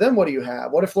 right? So then what do you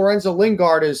have? What if Lorenzo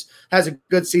Lingard has a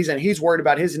good season? He's worried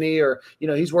about his knee or,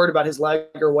 he's worried about his leg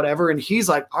or whatever. And he's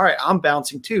like, all right, I'm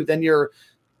bouncing too. Then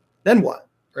what?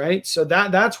 Right. So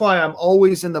that's why I'm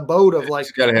always in the boat of like,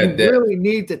 you really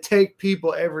need to take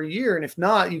people every year. And if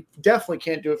not, you definitely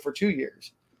can't do it for 2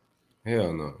 years.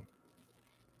 Hell no.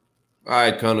 All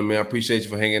right, Connor, man. I appreciate you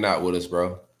for hanging out with us,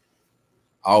 bro.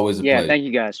 Always a pleasure. Yeah, thank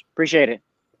you guys. Appreciate it.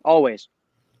 Always.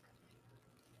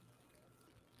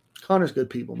 Connor's good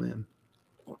people, man.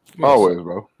 Always,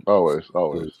 bro. Always.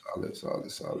 Solid.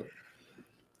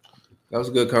 That was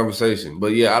a good conversation.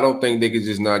 But, yeah, I don't think they could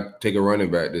just not take a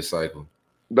running back this cycle.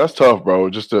 That's tough,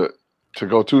 bro. Just to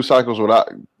go 2 cycles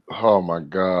without – oh, my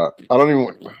God. I don't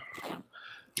even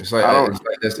 – It's like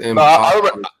that's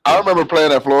impossible. I remember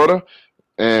playing at Florida,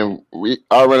 and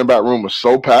our running back room was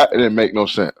so packed, it didn't make no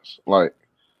sense. Like,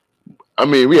 I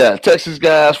mean, we had Texas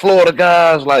guys, Florida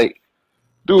guys, like,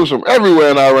 dudes from everywhere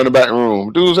in our running back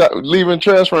room. Dudes leaving,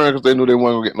 transferring because they knew they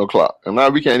weren't going to get no clock. And now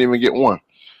we can't even get one.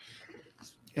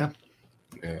 Yeah.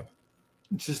 Yeah.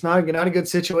 It's just not a good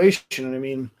situation. And I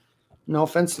mean, no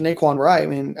offense to Naquan Wright. I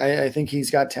mean, I think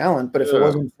he's got talent, but if it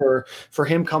wasn't for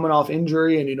him coming off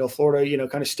injury and, Florida,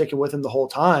 kind of sticking with him the whole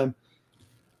time,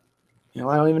 I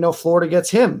don't even know if Florida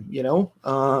gets him,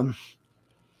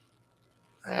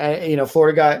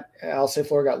 Florida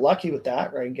got lucky with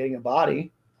that, right? Getting a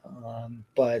body.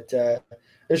 But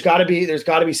there's got to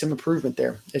be some improvement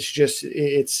there.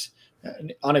 It's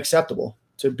unacceptable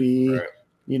to be,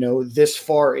 this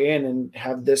far in and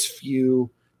have this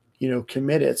few,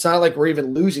 committed. It's not like we're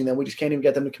even losing them. We just can't even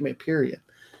get them to commit, period.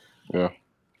 Yeah.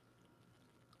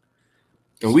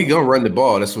 And we gonna run the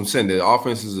ball. That's what I'm saying. The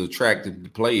offense is attractive to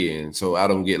play in. So I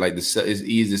don't get like it's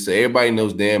easy to say. Everybody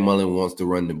knows Dan Mullen wants to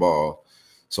run the ball.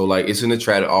 So like it's an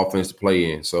attractive offense to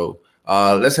play in. So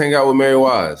let's hang out with Mary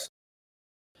Wise.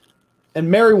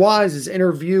 And Mary Wise's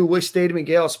interview with Stadium and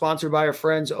Gale is sponsored by our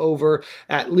friends over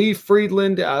at Lee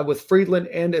Friedland with Friedland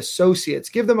and Associates.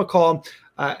 Give them a call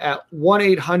at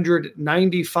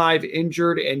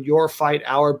 1-800-95-INJURED and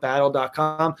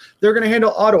yourfightOurbattle.com. They're going to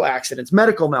handle auto accidents,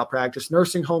 medical malpractice,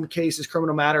 nursing home cases,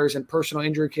 criminal matters, and personal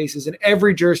injury cases in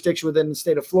every jurisdiction within the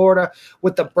state of Florida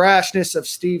with the brashness of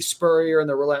Steve Spurrier and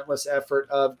the relentless effort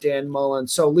of Dan Mullen.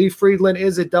 So Lee Friedland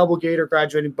is a double Gator,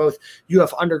 graduating both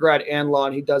UF undergrad and law,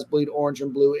 and he does bleed orange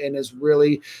and blue and is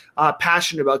really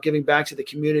passionate about giving back to the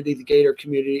community, the Gator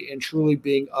community, and truly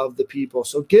being of the people.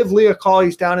 So give Lee a call.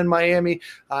 He's down in Miami.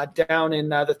 Down in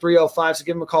the 305. So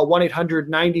give him a call,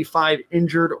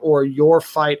 1-800-95-INJURED or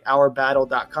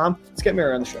yourfightOurbattle.com. Let's get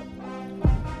Mary on the show.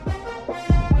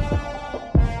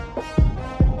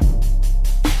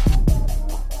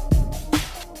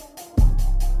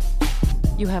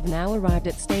 You have now arrived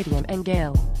at Stadium and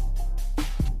Gale.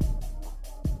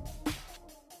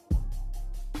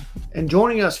 And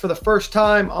joining us for the first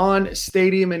time on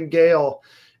Stadium and Gale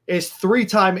is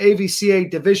 3-time AVCA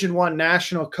Division I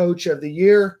National Coach of the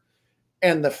Year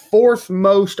and the 4th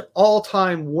most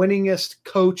all-time winningest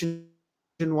coach in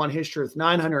I history with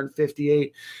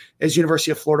 958 is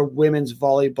University of Florida women's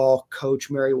volleyball coach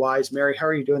Mary Wise. Mary, how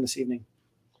are you doing this evening?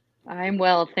 I'm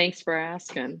well. Thanks for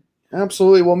asking.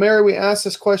 Absolutely. Well, Mary, we ask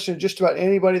this question to just about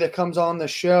anybody that comes on the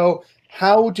show.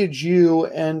 How did you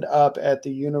end up at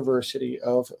the University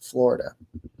of Florida?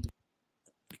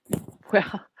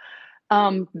 Well,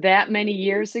 that many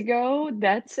years ago,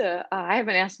 I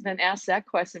haven't been asked that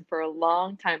question for a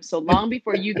long time. So long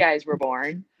before you guys were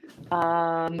born.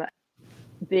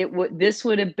 This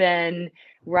would have been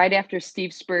right after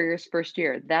Steve Spurrier's first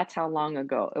year. That's how long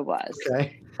ago it was.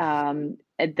 Okay.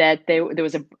 There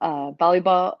was a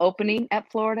volleyball opening at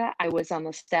Florida. I was on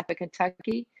the staff of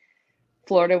Kentucky.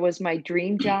 Florida was my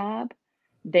dream job.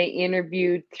 They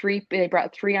interviewed they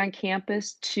brought 3 on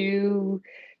campus, two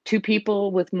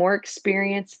people with more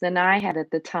experience than I had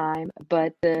at the time.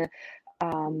 But the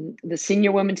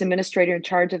senior women's administrator in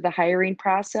charge of the hiring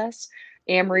process,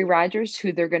 Anne-Marie Rogers,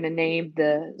 who they're going to name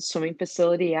the swimming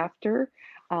facility after.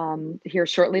 Here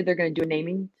shortly, they're going to do a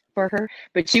naming for her.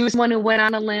 But she was one who went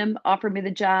on a limb, offered me the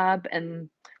job, and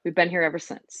we've been here ever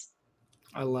since.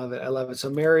 I love it. I love it. So,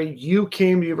 Mary, you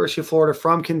came to University of Florida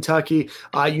from Kentucky.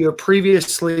 You were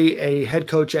previously a head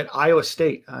coach at Iowa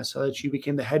State, so that you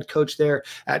became the head coach there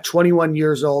at 21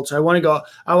 years old. So I want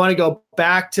to go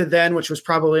back to then, which was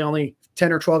probably only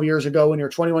 10 or 12 years ago when you're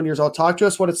 21 years old. Talk to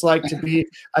us what it's like to be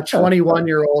a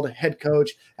 21-year-old head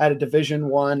coach at a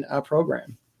Division I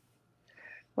program.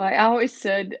 Well, I always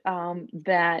said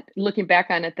that looking back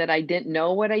on it, that I didn't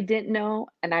know what I didn't know.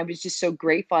 And I was just so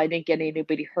grateful I didn't get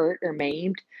anybody hurt or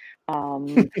maimed.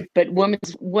 But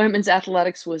women's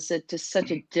athletics was at just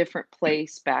such a different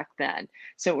place back then.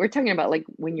 So we're talking about like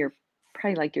when you're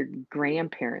probably like your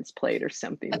grandparents played or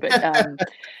something, but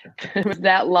it was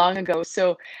that long ago.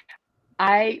 So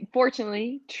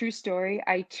fortunately, true story,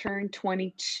 I turned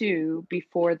 22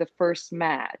 before the first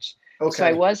match. Okay. So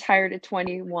I was hired at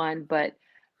 21, but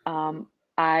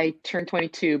I turned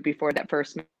 22 before that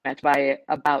first match by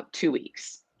about 2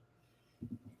 weeks.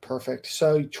 Perfect.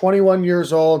 So 21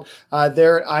 years old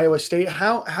there at Iowa State.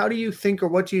 How do you think, or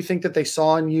what do you think that they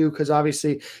saw in you? Because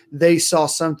obviously they saw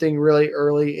something really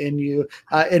early in you.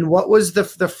 And what was the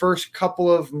first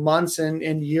couple of months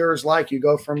and years like? You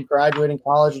go from graduating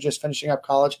college or just finishing up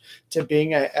college to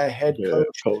being a head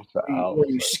coach. Were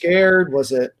you scared?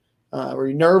 Was it? Were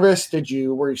you nervous?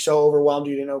 Were you so overwhelmed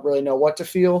you didn't really know what to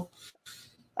feel?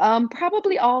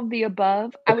 Probably all of the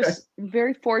above. Okay. I was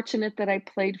very fortunate that I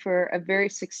played for a very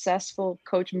successful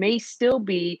coach, may still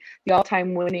be the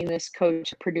all-time winningest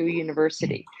coach at Purdue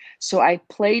University. So I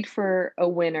played for a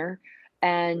winner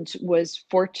and was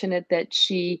fortunate that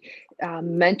she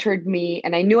mentored me.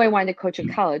 And I knew I wanted to coach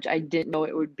in college. I didn't know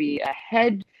it would be a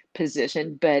head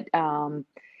position, but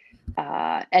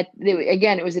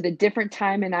again, it was at a different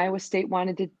time, and Iowa State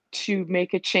wanted to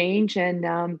make a change.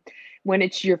 And when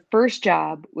it's your first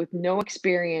job with no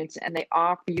experience and they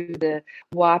offer you the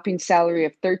whopping salary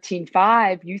of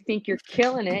 $13,500, you think you're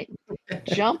killing it,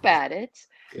 jump at it.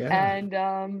 Yeah.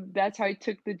 And that's how I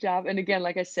took the job. And again,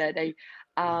 like I said,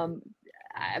 I'm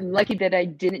lucky that I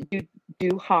didn't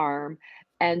do harm.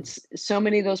 And so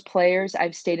many of those players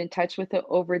I've stayed in touch with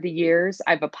over the years.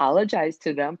 I've apologized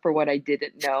to them for what I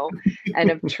didn't know and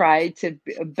have tried to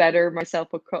better myself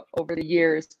over the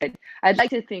years. But I'd like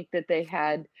to think that they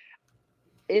had,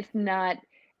 if not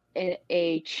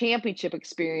a championship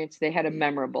experience, they had a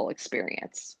memorable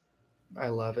experience. I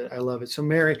love it. I love it. So,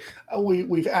 Mary,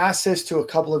 we've asked this to a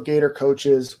couple of Gator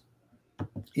coaches,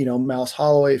 Mouse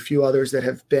Holloway, a few others that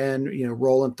have been,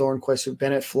 Roland Thornquist, who've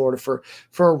been at Florida for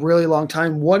a really long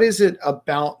time. What is it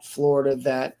about Florida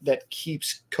that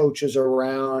keeps coaches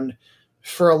around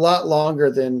for a lot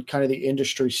longer than kind of the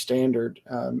industry standard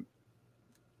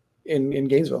in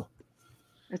Gainesville?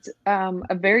 It's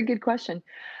a very good question.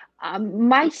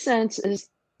 My sense is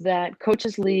that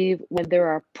coaches leave when there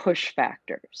are push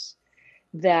factors.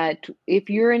 That if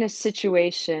you're in a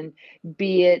situation,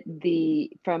 be it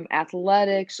from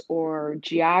athletics or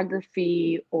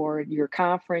geography or your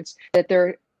conference, that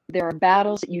there are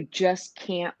battles that you just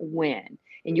can't win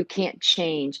and you can't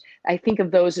change. I think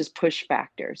of those as push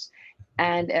factors.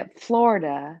 And at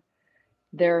Florida,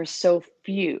 there are so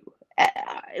few.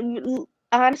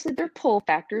 Honestly, they're pull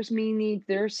factors, meaning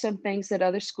there's some things that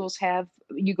other schools have.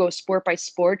 You go sport by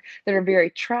sport that are very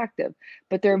attractive,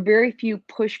 but there are very few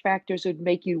push factors that would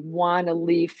make you want to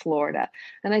leave Florida.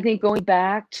 And I think going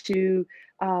back to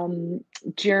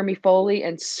Jeremy Foley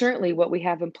and certainly what we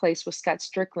have in place with Scott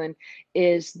Strickland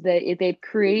is that they've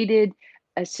created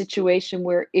a situation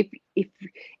where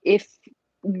if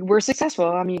we're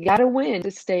successful, you got to win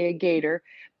to stay a Gator,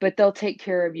 but they'll take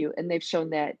care of you. And they've shown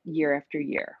that year after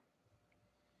year.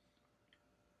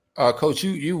 Coach,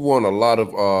 you won a lot of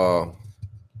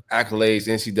accolades,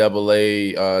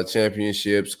 NCAA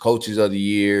championships, coaches of the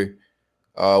year.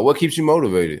 What keeps you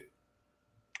motivated?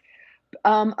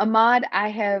 Ahmad, I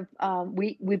have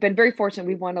we've been very fortunate.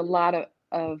 We've won a lot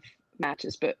of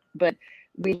matches, but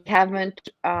we haven't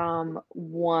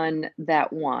won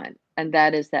that one, and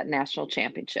that is that national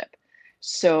championship.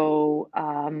 So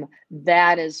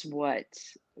that is what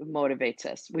motivates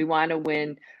us. We want to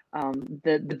win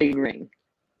the big ring,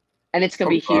 and it's going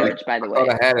to be huge. By the way,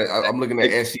 I had it. I'm looking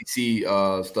at SEC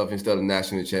stuff instead of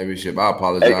national championship. I Hey,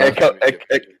 apologize.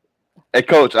 hey,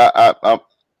 Coach,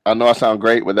 I know I sound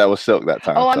great, but that was Silk that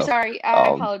time. oh, I'm so, sorry. I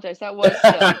apologize. That was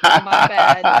silly. My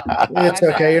bad. It's My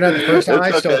okay. You're bad. not the first time. I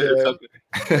It's still okay. do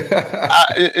It's it.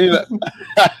 okay. You know,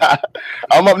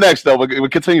 I'm up next though. We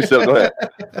continue, Silk. Go ahead.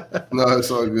 No, it's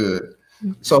all good.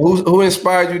 So who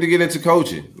inspired you to get into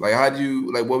coaching? Like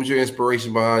what was your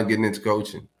inspiration behind getting into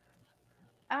coaching?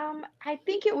 I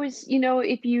think it was,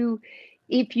 if you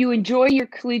enjoy your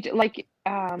collegiate, like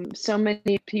so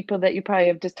many people that you probably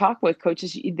have just talked with,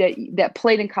 coaches that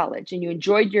played in college, and you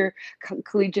enjoyed your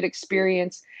collegiate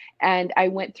experience. And I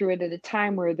went through it at a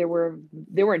time where there were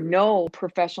no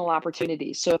professional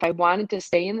opportunities. So if I wanted to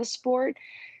stay in the sport,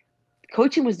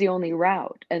 coaching was the only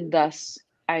route, and thus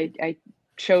I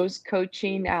chose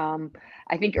coaching.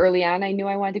 I think early on I knew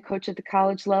I wanted to coach at the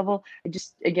college level. I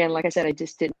just, again, like I said, I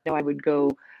just didn't know I would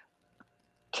go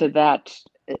to that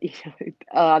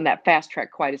on that fast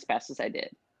track quite as fast as I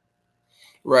did.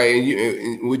 Right,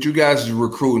 and with you guys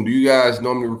recruiting, do you guys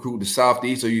normally recruit the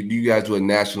Southeast, or do you guys do a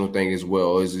national thing as well,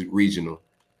 or is it regional?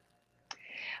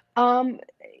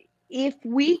 If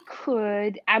we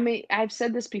could, I mean, I've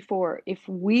said this before, if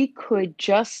we could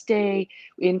just stay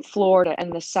in Florida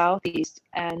and the Southeast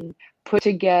and put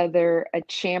together a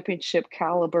championship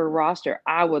caliber roster,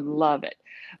 I would love it.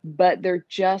 But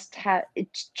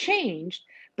it's changed,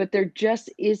 but there just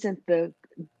isn't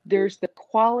there's the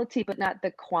quality, but not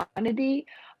the quantity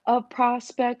of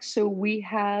prospects. So we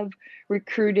have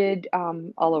recruited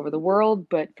all over the world,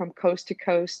 but from coast to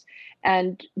coast.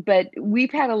 But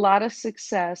we've had a lot of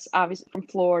success, obviously from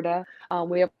Florida.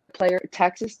 We have a player,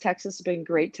 Texas. Texas has been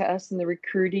great to us in the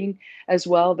recruiting as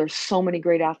well. There's so many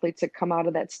great athletes that come out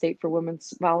of that state for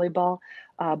women's volleyball.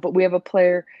 But we have a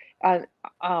player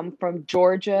from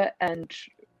Georgia and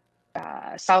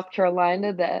South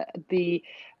Carolina. The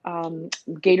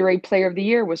Gatorade Player of the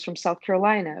Year was from South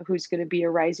Carolina, who's going to be a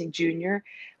rising junior.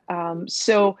 Yes,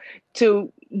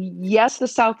 the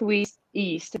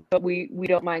Southeast, but we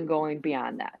don't mind going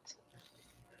beyond that.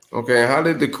 Okay, how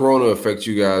did the corona affect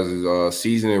you guys'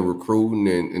 season and recruiting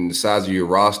and the size of your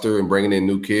roster and bringing in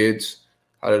new kids?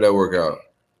 How did that work out?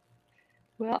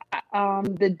 Well,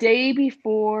 the day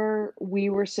before we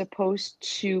were supposed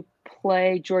to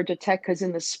play Georgia Tech, because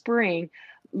in the spring,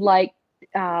 like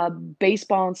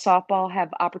baseball and softball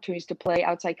have opportunities to play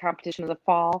outside competition in the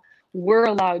fall, we're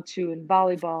allowed to, in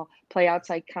volleyball, play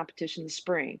outside competition in the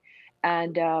spring.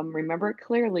 And remember it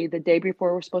clearly, the day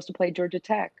before we're supposed to play Georgia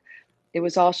Tech, it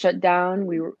was all shut down.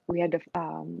 We were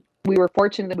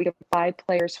fortunate that we could fly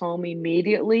players home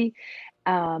immediately.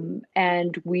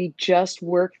 And we just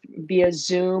worked via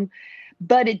Zoom,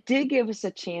 but it did give us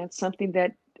a chance, something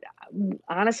that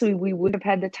honestly we would have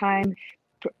had the time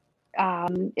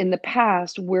in the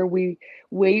past, where we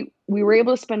were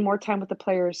able to spend more time with the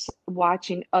players,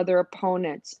 watching other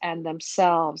opponents and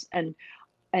themselves, and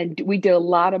we did a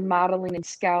lot of modeling and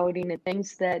scouting and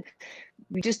things that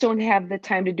we just don't have the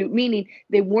time to do, meaning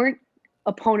they weren't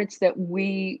opponents that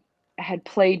we had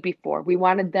played before. We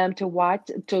wanted them to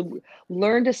watch, to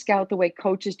learn to scout the way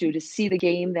coaches do, to see the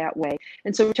game that way.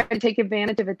 And so we try to take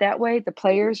advantage of it that way. The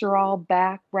players are all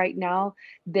back right now.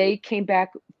 They came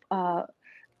back.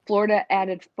 Florida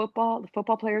added football. The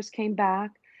football players came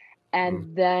back.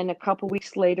 And then a couple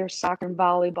weeks later, soccer and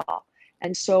volleyball.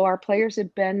 And so our players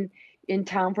have been in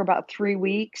town for about 3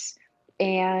 weeks.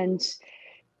 And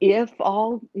if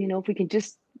we can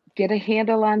just get a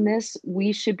handle on this,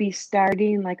 we should be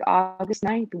starting like August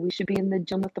 9th. We should be in the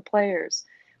gym with the players.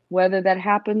 Whether that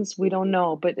happens, we don't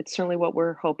know, but it's certainly what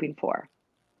we're hoping for.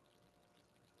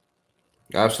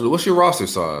 Absolutely. What's your roster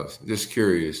size? Just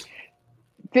curious.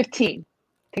 15.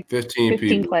 15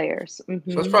 people. Players.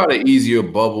 Mm-hmm. So it's probably an easier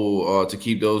bubble to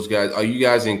keep those guys. Are you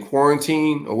guys in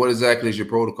quarantine, or what exactly is your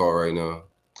protocol right now?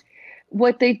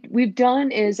 What we've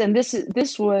done is, and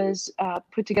this was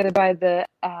put together by the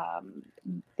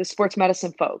sports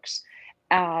medicine folks,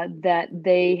 that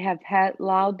they have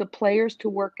allowed the players to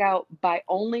work out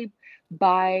only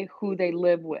by who they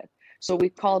live with. So we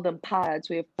call them pods.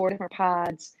 We have 4 different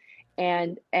pods,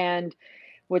 and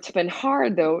What's been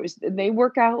hard though is they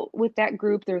work out with that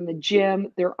group. They're in the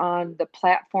gym, they're on the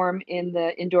platform in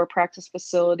the indoor practice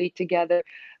facility together.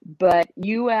 But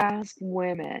you ask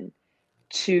women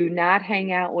to not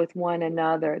hang out with one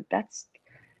another, that's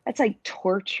like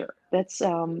torture. That's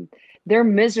they're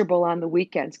miserable on the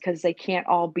weekends because they can't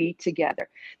all be together.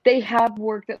 They have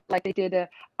worked like they did a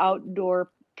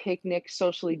outdoor picnic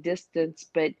socially distanced,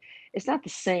 but it's not the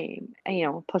same.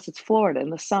 And, plus it's Florida in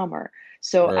the summer.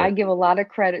 So I Right. give a lot of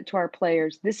credit to our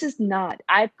players. This is not,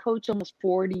 I've coached almost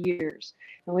 40 years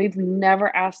and we've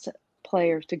never asked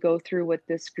players to go through what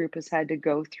this group has had to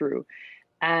go through.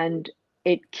 And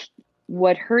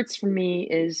what hurts for me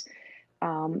is,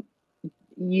 in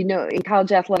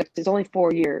college athletics, it's only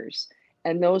 4 years,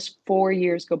 and those 4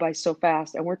 years go by so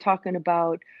fast. And we're talking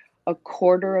about a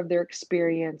quarter of their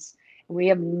experience, and we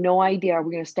have no idea. Are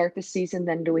we going to start the season?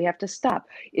 Then do we have to stop?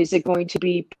 Is it going to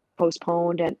be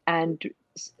postponed and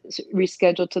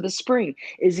rescheduled to the spring?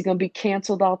 Is it going to be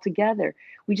canceled altogether?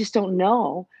 We just don't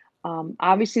know.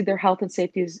 Obviously, their health and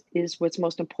safety is what's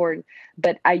most important.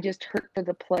 But I just hurt for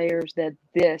the players that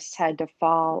this had to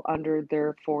fall under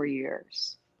their 4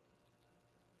 years.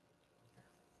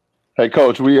 Hey,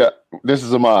 Coach, this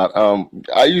is Ahmad.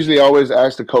 I usually always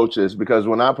ask the coaches because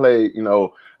when I play,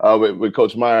 with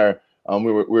Coach Meyer,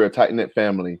 we're a tight knit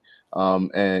family,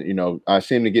 and I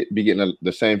seem to be getting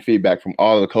the same feedback from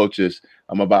all of the coaches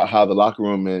about how the locker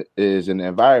room is and the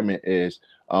environment is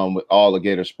with all the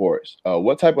Gator sports.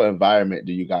 What type of environment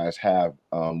do you guys have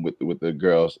with the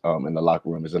girls in the locker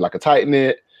room? Is it like a tight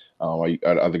knit? Are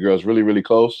the girls really, really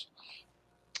close?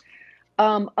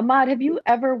 Ahmad, have you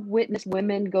ever witnessed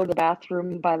women go to the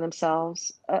bathroom by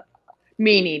themselves?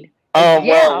 Meaning, Well,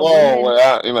 women.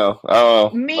 I don't know.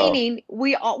 Meaning,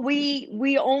 we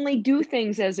only do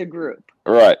things as a group.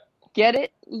 Right. Get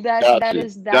it? Got you.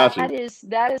 Is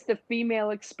the female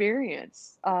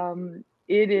experience.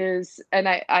 It is, and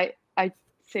I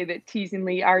say that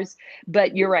teasingly ours,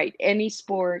 but you're right. Any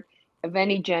sport of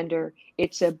any gender,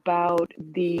 it's about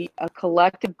a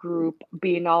collective group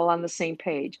being all on the same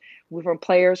page. We're from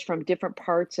players from different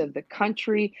parts of the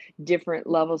country, different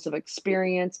levels of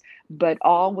experience, but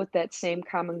all with that same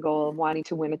common goal of wanting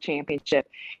to win a championship.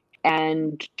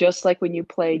 And just like when you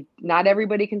play, not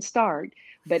everybody can start,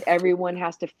 but everyone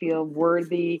has to feel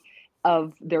worthy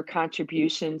of their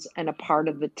contributions and a part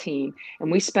of the team.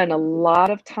 And we spend a lot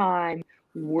of time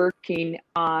working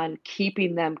on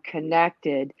keeping them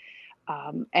connected.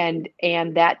 And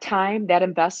that time, that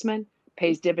investment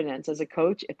pays dividends. As a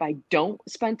coach, if I don't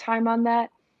spend time on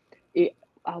that, it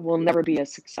will never be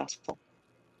as successful.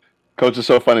 Coach, it's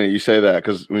so funny that you say that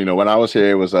because when I was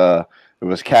here, it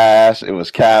was Cash, it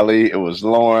was Callie, it was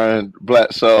Lauren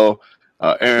Bledsoe,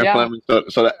 Aaron Fleming.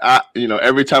 So that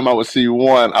every time I would see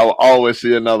one, I would always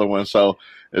see another one. So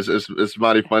it's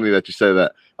mighty funny that you say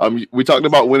that. We talked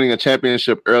about winning a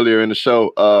championship earlier in the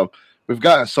show. We've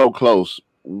gotten so close.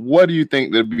 What do you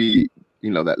think there'd be,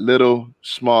 that little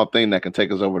small thing that can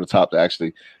take us over the top to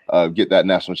actually get that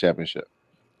national championship?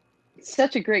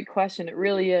 Such a great question. It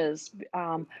really is.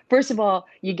 First of all,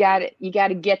 you got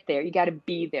to get there. You got to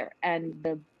be there. And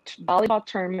the volleyball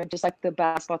tournament, just like the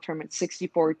basketball tournament,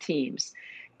 64 teams.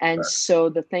 And right. So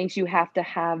the things you have to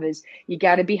have is you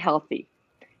got to be healthy.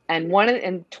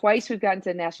 And twice we've gotten to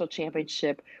the national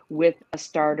championship with a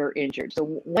starter injured.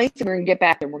 So once we're going to get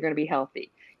back there, we're going to be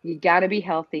healthy. You got to be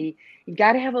healthy. You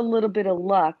got to have a little bit of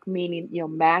luck, meaning,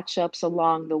 matchups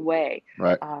along the way.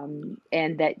 Right.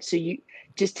 And that, so you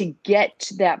just to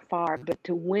get that far, but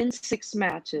to win 6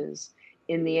 matches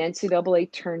in the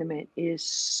NCAA tournament is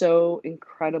so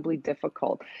incredibly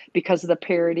difficult because of the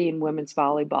parity in women's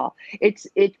volleyball. It's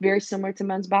very similar to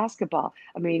men's basketball.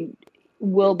 I mean,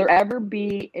 will there ever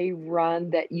be a run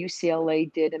that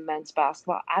UCLA did in men's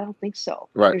basketball? I don't think so.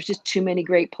 Right. There's just too many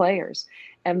great players.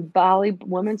 And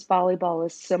women's volleyball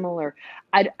is similar.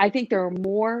 I think there are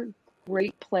more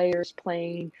great players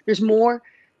playing. There's more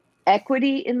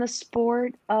equity in the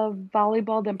sport of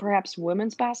volleyball than perhaps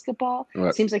women's basketball. Right.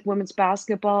 It seems like women's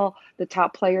basketball, the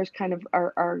top players kind of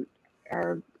are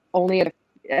only at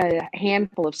a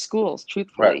handful of schools,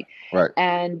 truthfully. Right.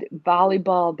 And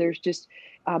volleyball, there's just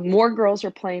more girls are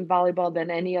playing volleyball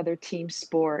than any other team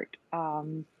sport.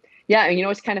 And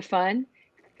it's kind of fun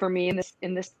for me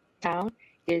in this town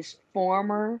is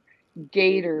former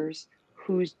Gators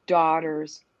whose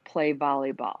daughters play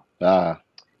volleyball.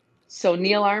 So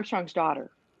Neil Armstrong's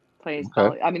daughter plays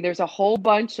volleyball. I mean, there's a whole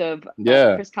bunch of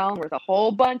Chris Collinworth, a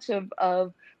whole bunch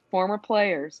of former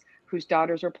players whose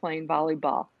daughters are playing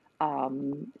volleyball.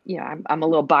 I'm a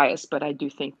little biased, but I do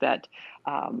think that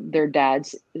their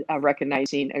dads are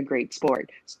recognizing a great sport.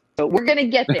 So we're going to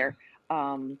get there.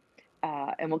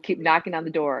 and we'll keep knocking on the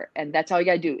door. And that's all you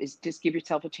got to do is just give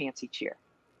yourself a chance each year.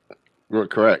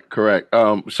 Correct.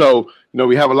 So,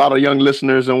 we have a lot of young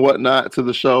listeners and whatnot to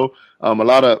the show. A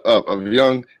lot of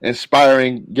young,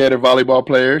 inspiring Gator volleyball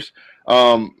players.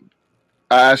 I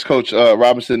asked Coach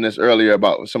Robinson this earlier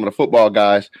about some of the football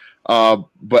guys.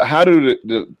 But how does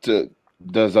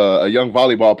a young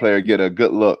volleyball player get a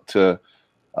good look to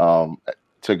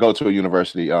go to a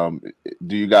university?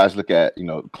 Do you guys look at,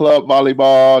 club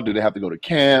volleyball? Do they have to go to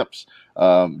camps?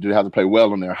 Do they have to play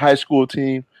well on their high school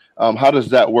team? How does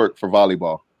that work for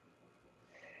volleyball?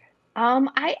 I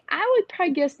would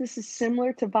probably guess this is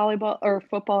similar to volleyball or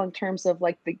football in terms of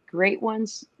like the great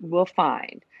ones we'll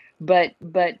find, but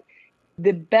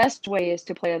the best way is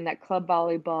to play on that club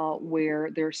volleyball where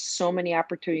there's so many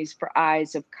opportunities for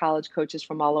eyes of college coaches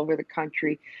from all over the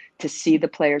country to see the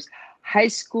players.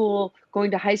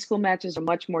 Going to high school matches are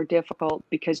much more difficult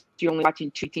because you're only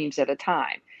watching 2 teams at a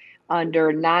time.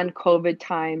 Under non-COVID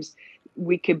times,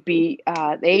 we could be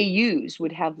the AUs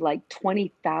would have like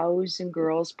 20,000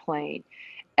 girls playing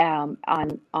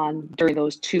on during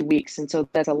those 2 weeks, and so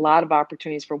that's a lot of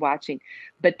opportunities for watching.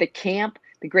 But the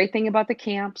great thing about the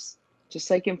camps, just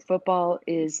like in football,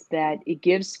 is that it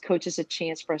gives coaches a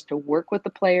chance for us to work with the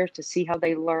players to see how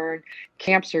they learn.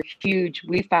 Camps are huge.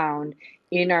 We found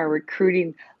in our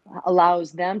recruiting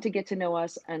allows them to get to know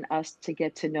us and us to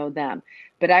get to know them.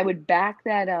 But I would back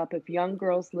that up if young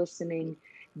girls listening,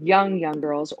 young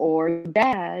girls or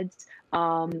dads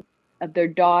of their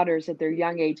daughters at their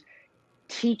young age,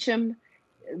 teach them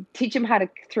how to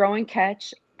throw and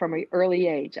catch from an early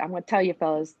age. I'm going to tell you,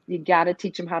 fellas, you got to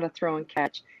teach them how to throw and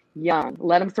catch young.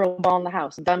 Let them throw a ball in the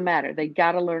house. It doesn't matter. They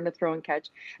got to learn to throw and catch,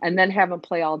 and then have them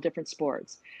play all different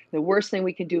sports. The worst thing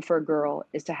we can do for a girl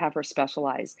is to have her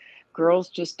specialize. Girls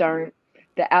just aren't.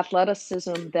 The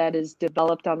athleticism that is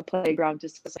developed on the playground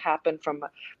just doesn't happen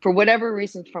for whatever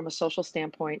reason from a social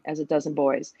standpoint as it does in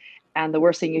boys. And the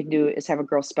worst thing you can do is have a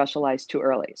girl specialize too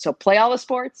early. So play all the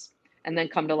sports and then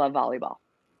come to love volleyball.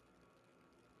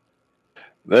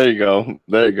 There you go.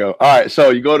 All right.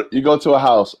 So you go to a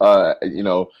house,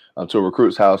 to a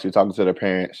recruit's house. You're talking to their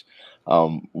parents.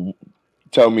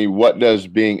 Tell me, what does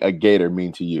being a Gator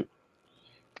mean to you?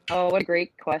 Oh, what a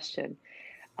great question.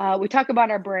 We talk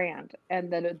about our brand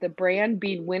and the brand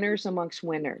being winners amongst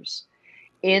winners.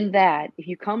 In that, if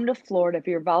you come to Florida, if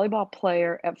you're a volleyball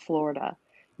player at Florida,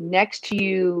 next to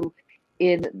you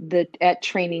at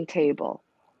training table,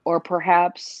 or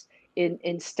perhaps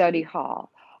in study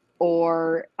hall,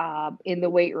 or in the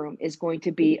weight room is going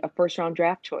to be a first-round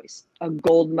draft choice, a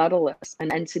gold medalist, an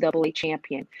NCAA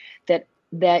champion,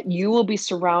 that you will be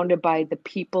surrounded by the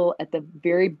people at the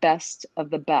very best of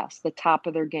the best, the top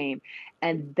of their game.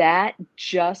 And that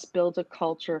just builds a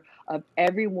culture of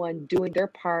everyone doing their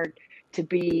part to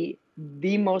be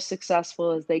the most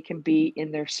successful as they can be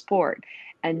in their sport.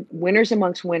 And winners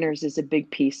amongst winners is a big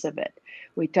piece of it.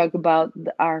 We talk about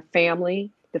our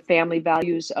family, the family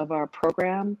values of our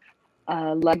program,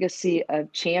 legacy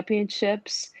of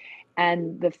championships,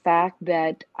 and the fact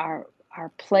that our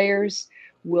players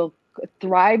will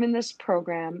thrive in this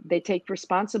program. They take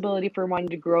responsibility for wanting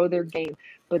to grow their game,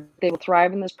 but they will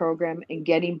thrive in this program and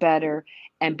getting better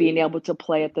and being able to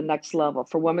play at the next level.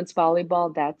 For women's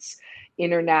volleyball, that's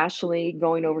internationally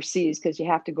going overseas, because you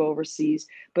have to go overseas,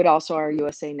 but also our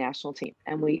USA national team.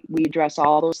 And we address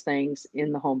all those things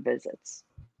in the home visits.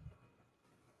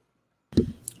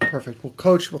 Perfect. Well,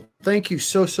 Coach, thank you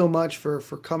so much for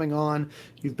coming on.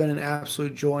 You've been an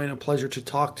absolute joy and a pleasure to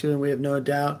talk to, and we have no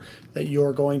doubt that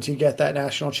you're going to get that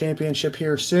national championship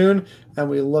here soon, and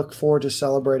we look forward to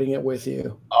celebrating it with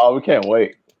you. Oh, we can't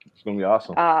wait. It's going to be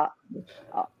awesome.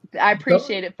 I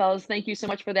appreciate it, fellas. Thank you so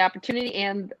much for the opportunity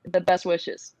and the best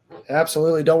wishes.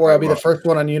 Absolutely. Don't worry. I'll be the first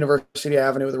one on University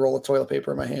Avenue with a roll of toilet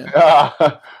paper in my hand.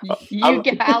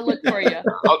 I'll look for you.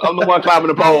 I'm the one climbing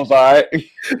the poles, all right?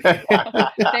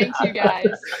 Thanks, you guys.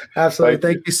 Absolutely.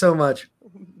 Thank you so much.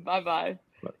 Bye-bye.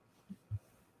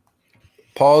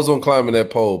 Pause on climbing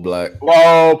that pole, Black.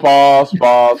 Whoa,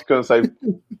 pause. Couldn't say.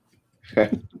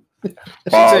 She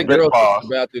said girls go to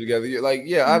the bathroom together. You're like,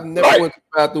 yeah, I've never went to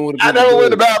the bathroom with a girl. I never went to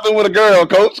the bathroom with a girl,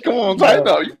 Coach. Come on, tighten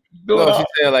up. No, she's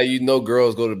saying like,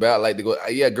 girls go to the bathroom, like to go.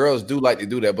 Yeah, girls do like to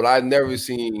do that, but I've never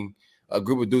seen a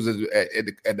group of dudes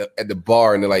at the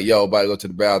bar and they're like, yo, about to go to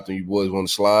the bathroom. You boys want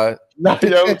to slide? No,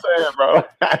 you know what I'm saying, bro.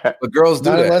 But girls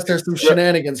do that. Unless there's some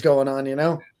shenanigans going on, you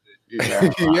know?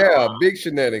 Yeah, big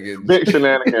shenanigans.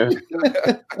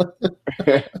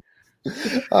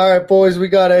 All right, boys, we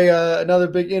got another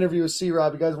big interview with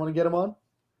C-Rob. You guys want to get him on?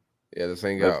 Yeah, let's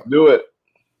hang Let's out. do it.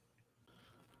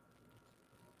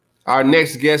 Our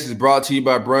next guest is brought to you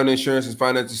by Brown Insurance and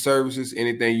Financial Services.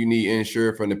 Anything you need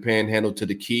insured from the Panhandle to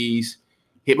the Keys.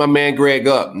 Hit my man Greg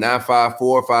up,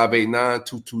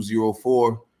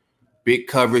 954-589-2204. Big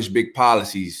coverage, big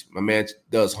policies. My man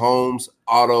does homes,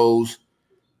 autos,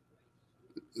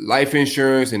 life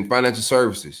insurance, and financial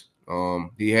services.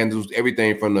 He handles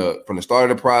everything from the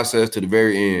start of the process to the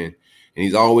very end. And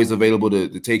he's always available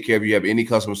to take care of you. Have any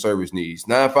customer service needs.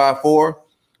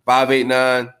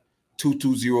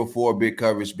 954-589-2204. Big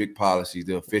coverage, big policies.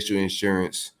 The official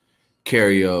insurance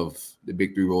carrier of the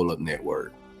Big Three Roll Up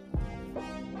Network.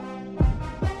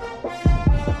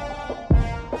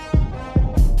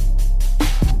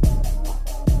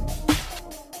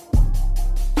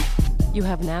 You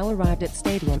have now arrived at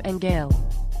Stadium and Gale.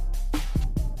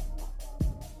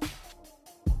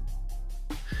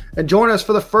 And joining us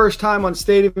for the first time on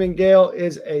Stadium and Gale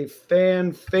is a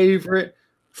fan favorite,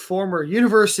 former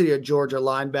University of Georgia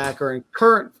linebacker and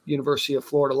current University of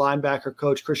Florida linebacker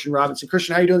coach, Christian Robinson.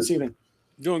 Christian, how you doing this evening?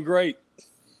 Doing great.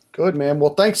 Good, man.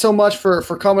 Well, thanks so much for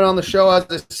coming on the show. As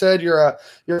I said, you're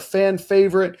a fan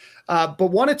favorite,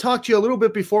 but want to talk to you a little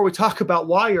bit before we talk about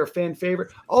why you're a fan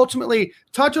favorite. Ultimately,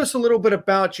 talk to us a little bit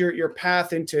about your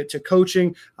path into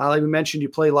coaching. Like we mentioned, you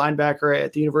play linebacker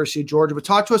at the University of Georgia, but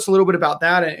talk to us a little bit about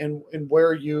that and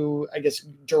where you, I guess,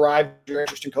 derived your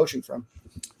interest in coaching from.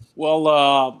 Well,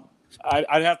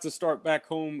 I'd have to start back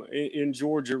home in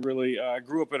Georgia, really. I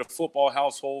grew up in a football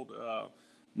household.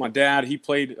 My dad, he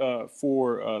played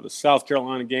for the South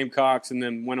Carolina Gamecocks and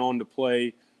then went on to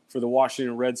play for the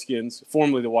Washington Redskins,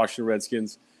 formerly the Washington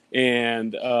Redskins.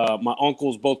 And my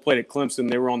uncles both played at Clemson.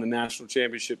 They were on the national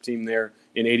championship team there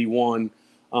in '81.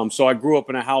 So I grew up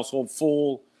in a household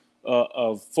full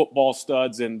of football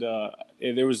studs, and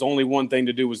there was only one thing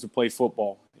to do was to play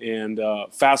football. And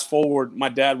fast forward, my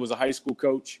dad was a high school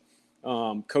coach,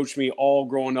 coached me all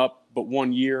growing up but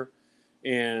 1 year.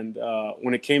 And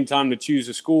when it came time to choose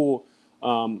a school,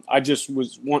 I just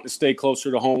was wanting to stay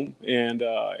closer to home, and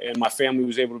my family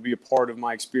was able to be a part of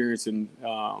my experience, and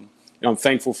I'm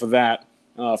thankful for that.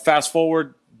 Fast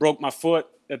forward, broke my foot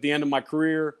at the end of my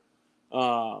career,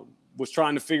 was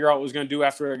trying to figure out what I was going to do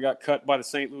after I got cut by the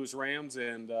St. Louis Rams,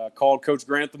 and called Coach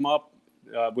Grantham up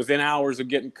within hours of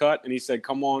getting cut, and he said,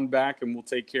 "Come on back, and we'll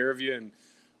take care of you." And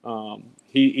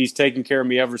he's taken care of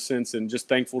me ever since, and just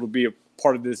thankful to be a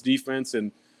part of this defense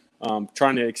and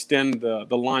trying to extend the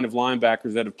line of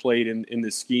linebackers that have played in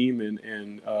this scheme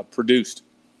and produced.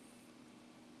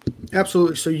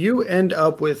 Absolutely. So you end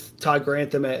up with Todd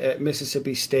Grantham at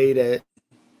Mississippi State as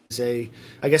a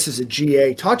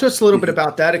GA. Talk to us a little bit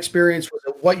about that experience. Was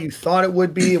it what you thought it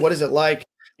would be? What is it like,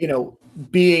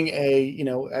 being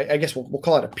I guess we'll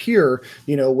call it a peer,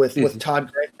 with Todd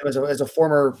Grantham as a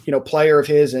former, player of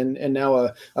his and now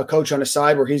a coach on his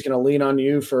side where he's going to lean on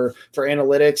you for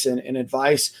analytics and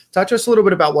advice. Talk to us a little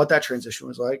bit about what that transition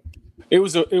was like. It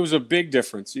was a big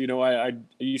difference. I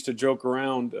used to joke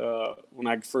around when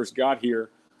I first got here.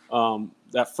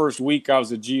 That first week I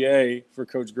was a GA for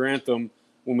Coach Grantham.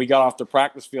 When we got off the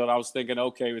practice field, I was thinking,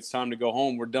 okay, it's time to go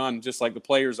home. We're done, just like the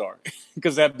players are,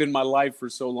 because that's been my life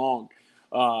for so long.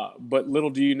 But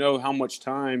little do you know how much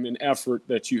time and effort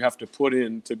that you have to put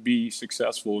in to be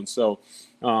successful. And so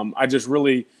I just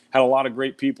really had a lot of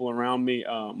great people around me.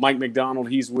 Mike McDonald,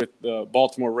 he's with the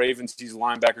Baltimore Ravens. He's a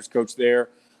linebackers coach there.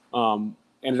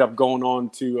 Ended up going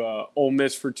on to Ole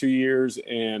Miss for 2 years.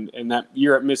 And that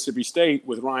year at Mississippi State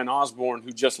with Ryan Osborne,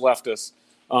 who just left us,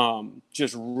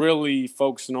 just really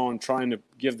focusing on trying to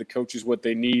give the coaches what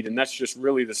they need. And that's just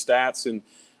really the stats and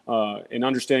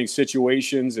understanding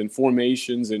situations and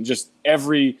formations and just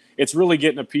it's really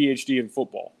getting a PhD in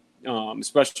football,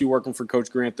 especially working for Coach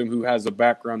Grantham, who has the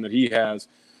background that he has.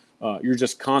 You're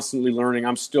just constantly learning.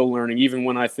 I'm still learning. Even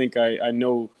when I think I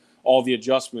know all the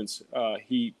adjustments,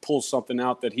 he pulls something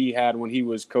out that he had when he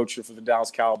was coaching for the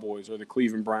Dallas Cowboys or the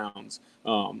Cleveland Browns.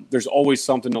 There's always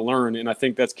something to learn, and I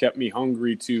think that's kept me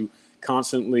hungry to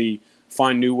constantly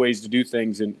find new ways to do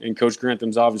things. And Coach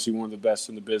Grantham's obviously one of the best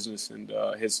in the business, and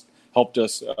has helped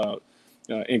us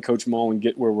and Coach Mullen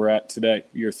get where we're at today,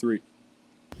 year 3.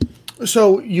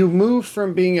 So you moved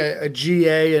from being a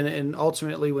GA and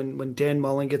ultimately when Dan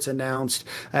Mullen gets announced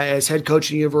as head coach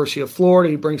at the University of Florida,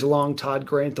 he brings along Todd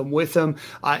Grantham with him.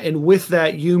 And with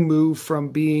that, you move from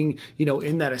being,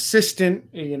 in that assistant,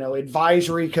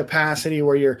 advisory capacity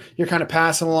where you're kind of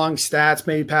passing along stats,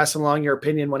 maybe passing along your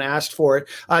opinion when asked for it,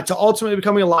 to ultimately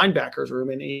becoming a linebackers room.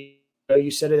 And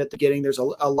you said it at the beginning, there's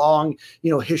a long,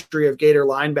 history of Gator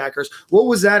linebackers. What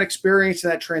was that experience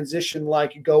and that transition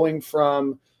like, going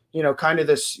from kind of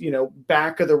this,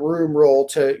 back of the room role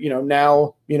to,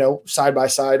 now, side by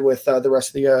side with the rest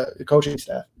of the coaching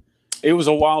staff? It was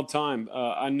a wild time.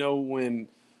 I know when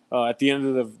at the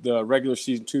end of the regular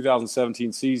season,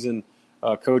 2017 season,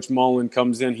 Coach Mullen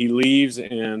comes in, he leaves,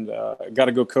 and got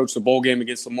to go coach the bowl game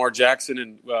against Lamar Jackson,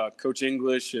 and Coach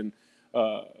English and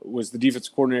was the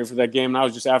defensive coordinator for that game. And I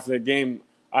was just after that game,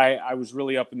 I was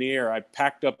really up in the air. I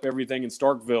packed up everything in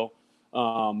Starkville,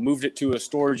 moved it to a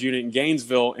storage unit in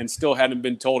Gainesville, and still hadn't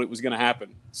been told it was going to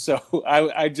happen. So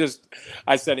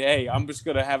I said, hey, I'm just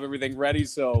going to have everything ready.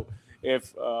 So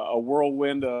if a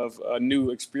whirlwind of a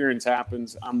new experience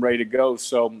happens, I'm ready to go.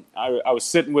 So I was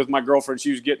sitting with my girlfriend.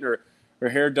 She was getting her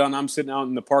hair done. I'm sitting out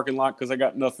in the parking lot because I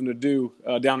got nothing to do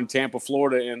down in Tampa,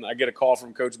 Florida. And I get a call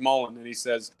from Coach Mullen, and he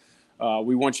says,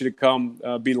 we want you to come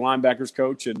be the linebackers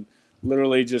coach. And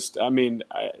literally just,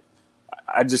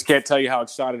 I just can't tell you how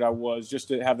excited I was just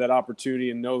to have that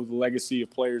opportunity and know the legacy of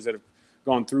players that have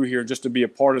gone through here, just to be a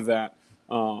part of that.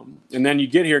 And then you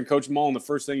get here, and Coach Mullen, the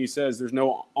first thing he says, there's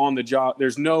no on the job,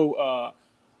 there's no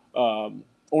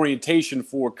orientation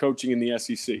for coaching in the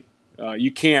SEC.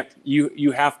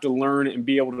 You have to learn and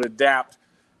be able to adapt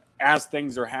as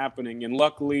things are happening. And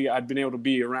luckily, I'd been able to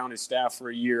be around his staff for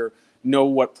a year, know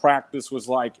what practice was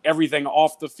like, everything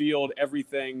off the field,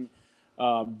 everything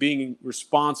being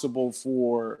responsible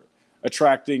for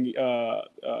attracting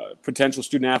potential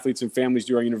student athletes and families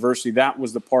to our university. That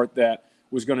was the part that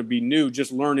was going to be new,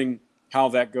 just learning how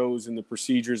that goes and the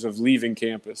procedures of leaving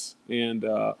campus. And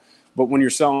but when you're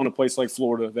selling a place like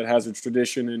Florida that has a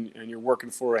tradition, and you're working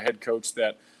for a head coach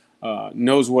that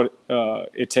knows what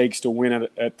it takes to win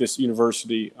at this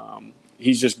university,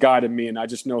 he's just guided me. And I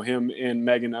just know him and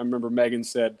Megan. I remember Megan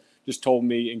told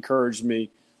me, encouraged me,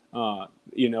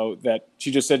 that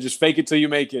she just said, just fake it till you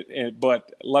make it.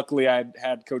 But luckily I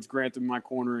had Coach Grant in my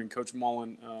corner, and Coach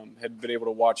Mullen had been able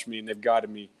to watch me, and they've guided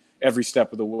me every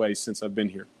step of the way since I've been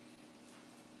here.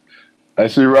 Hey,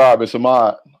 see, Rob, it's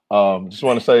Ahmad. Just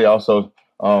want to say also,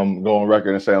 go on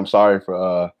record and say I'm sorry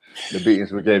for the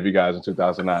beatings we gave you guys in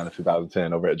 2009 and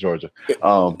 2010 over at Georgia.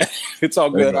 It's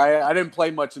all good. I didn't play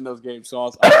much in those games, so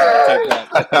I'll take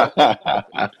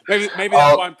that. maybe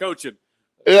that's why I'm coaching.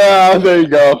 Yeah, there you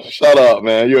go. Shut up,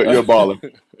 man. You're a baller.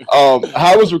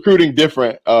 How is recruiting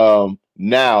different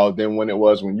now than when it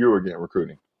was when you were getting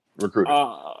recruited?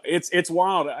 It's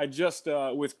wild. I just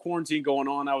with quarantine going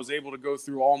on, I was able to go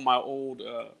through all my old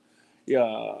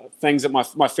things that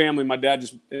my family, my dad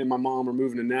and my mom are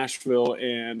moving to Nashville,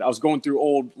 and I was going through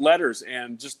old letters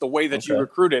and just the way that you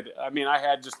recruited. I mean, I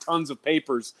had just tons of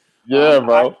papers. Yeah,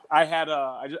 bro.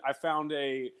 I found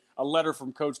a letter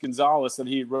from Coach Gonzalez that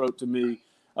he wrote to me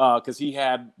because he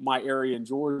had my area in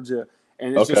Georgia.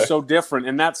 And it's just so different.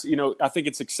 And that's, I think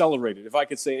it's accelerated. If I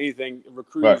could say anything,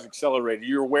 recruiting is accelerated.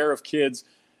 You're aware of kids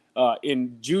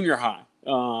in junior high.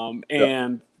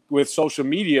 And with social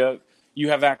media, you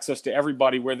have access to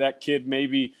everybody, where that kid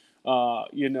maybe,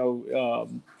 in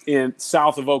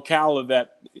south of Ocala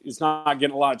that is not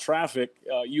getting a lot of traffic,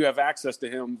 you have access to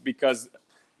him because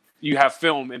you have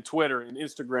film and Twitter and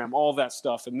Instagram, all that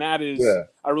stuff. And that is,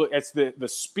 it's the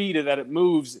speed that it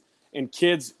moves. And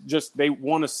kids they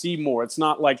want to see more. It's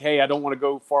not like, hey, I don't want to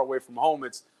go far away from home.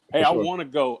 It's, hey, I want to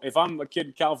go. If I'm a kid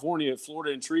in California,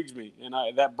 Florida intrigues me, and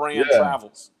that brand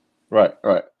travels. Right.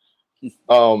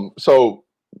 So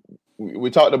we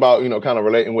talked about, kind of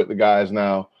relating with the guys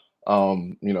now,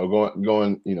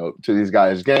 going, to these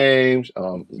guys' games,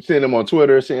 seeing them on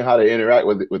Twitter, seeing how they interact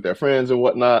with their friends and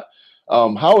whatnot.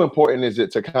 How important is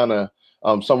it to kind of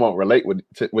somewhat relate with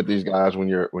these guys when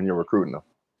you're recruiting them?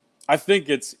 I think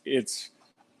I'd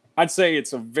say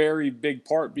it's a very big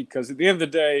part, because at the end of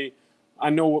the day, I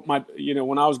know what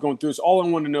when I was going through this, all I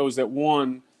wanted to know is that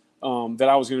one, that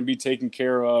I was going to be taken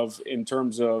care of in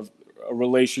terms of a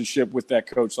relationship with that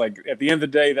coach. Like, at the end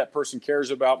of the day, that person cares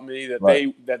about me, that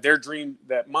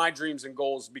my dreams and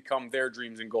goals become their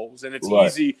dreams and goals. And it's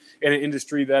easy in an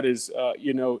industry that is,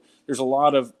 there's a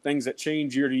lot of things that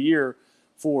change year to year,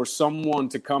 for someone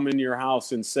to come into your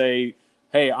house and say,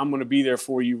 hey, I'm going to be there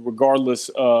for you regardless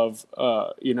of,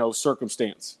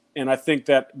 circumstance. And I think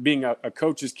that being a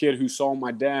coach's kid who saw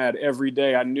my dad every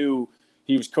day, I knew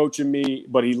he was coaching me,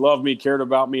 but he loved me, cared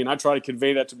about me. And I try to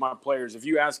convey that to my players. If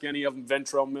you ask any of them,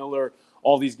 Ventrell Miller,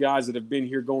 all these guys that have been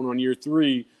here going on year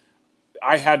 3,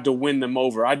 I had to win them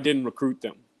over. I didn't recruit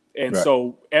them. And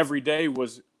so every day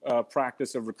was a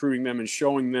practice of recruiting them and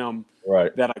showing them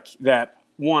that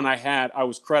one, I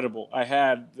was credible. I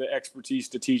had the expertise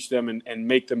to teach them and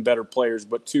make them better players.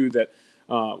 But two, that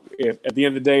if at the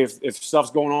end of the day, if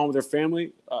stuff's going on with their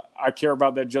family, I care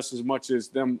about that just as much as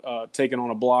them taking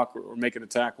on a block or making a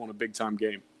tackle in a big time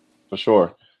game. For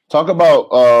sure. Talk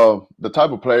about the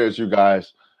type of players you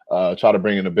guys try to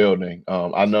bring in the building.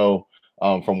 I know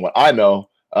from what I know,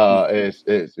 is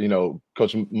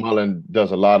Coach Mullen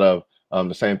does a lot of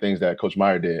the same things that Coach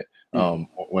Meyer did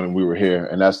when we were here,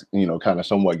 and that's kind of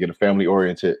somewhat get a family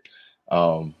oriented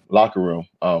locker room,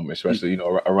 especially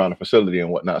around the facility and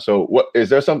whatnot. So, what is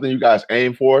there something you guys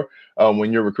aim for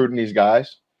when you're recruiting these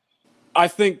guys? I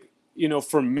think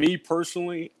for me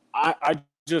personally, I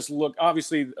just look,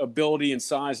 obviously ability and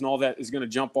size and all that is going to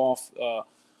jump off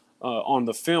on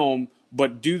the film,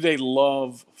 but do they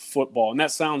love football? And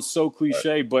that sounds so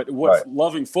cliche, but what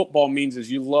loving football means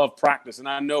is you love practice. And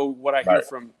I know what I hear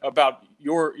from about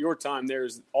your time there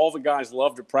is all the guys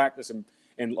love to practice,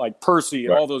 and like Percy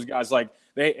and all those guys, like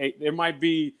they might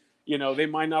be, they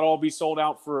might not all be sold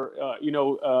out for,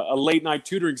 a late night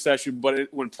tutoring session, but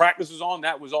when practice was on,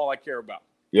 that was all I care about.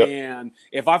 Yep. And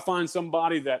if I find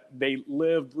somebody that they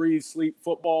live, breathe, sleep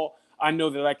football, I know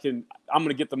that I'm going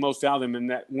to get the most out of them. And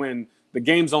that when the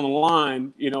game's on the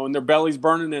line, and their belly's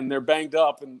burning and they're banged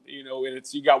up and,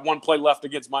 and you got one play left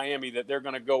against Miami, that they're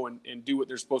going to go and do what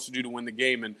they're supposed to do to win the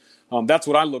game. And that's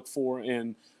what I look for.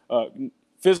 And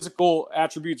physical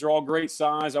attributes are all great.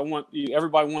 Size.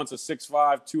 Everybody wants a 6'5",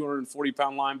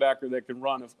 240-pound linebacker that can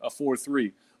run a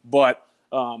 4.3. But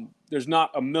there's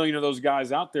not a million of those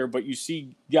guys out there, but you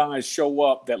see guys show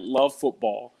up that love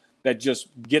football, that just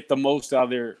get the most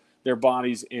out of their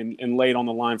bodies and lay it on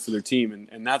the line for their team.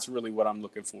 And that's really what I'm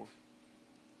looking for.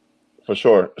 For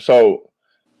sure. So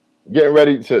getting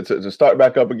ready to start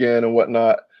back up again and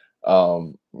whatnot,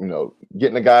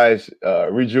 getting the guys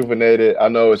rejuvenated. I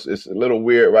know it's a little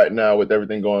weird right now with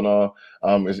everything going on.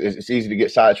 It's easy to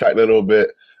get sidetracked a little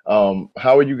bit.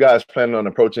 How are you guys planning on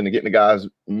approaching and getting the guys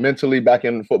mentally back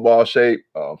in football shape,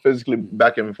 physically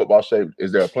back in football shape?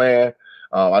 Is there a plan?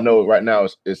 I know right now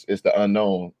it's the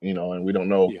unknown, and we don't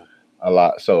know a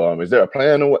lot. So is there a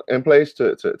plan in place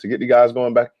to get the guys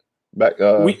going back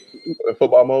in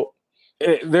football mode?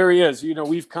 There he is.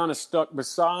 We've kind of stuck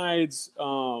besides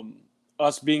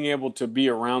us being able to be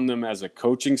around them as a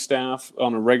coaching staff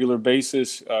on a regular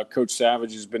basis. Coach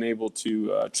Savage has been able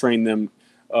to train them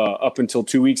up until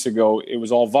 2 weeks ago. It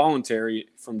was all voluntary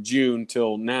from June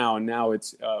till now, and now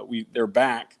they're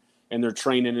back and they're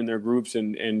training in their groups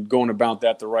and going about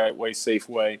that the right way, safe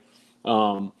way.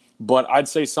 But I'd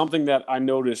say something that I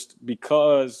noticed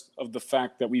because of the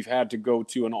fact that we've had to go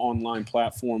to an online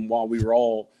platform while we were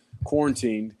all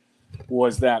quarantined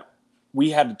was that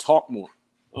we had to talk more.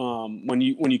 When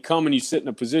you come and you sit in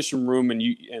a position room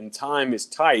and time is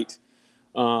tight,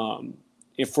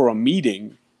 if for a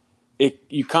meeting,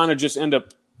 you kind of just end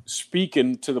up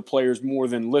speaking to the players more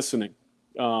than listening.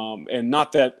 And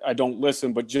not that I don't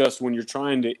listen, but just when you're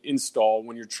trying to install,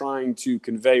 when you're trying to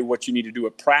convey what you need to do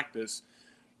at practice,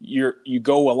 you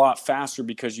go a lot faster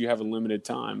because you have a limited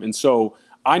time. And so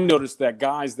I noticed that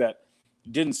guys that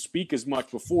didn't speak as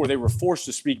much before, they were forced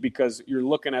to speak because you're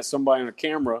looking at somebody on a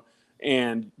camera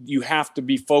and you have to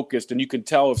be focused and you can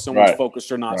tell if someone's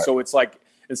focused or not. So it's like,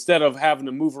 instead of having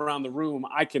to move around the room,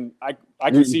 I can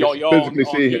see all y'all physically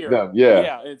on see here. them.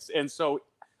 Yeah. And so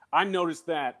I noticed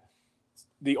that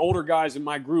the older guys in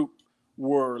my group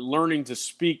were learning to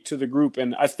speak to the group.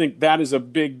 And I think that is a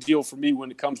big deal for me when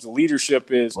it comes to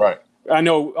leadership is I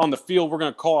know on the field, we're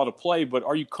going to call out a play, but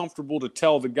are you comfortable to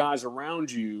tell the guys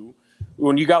around you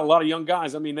when you got a lot of young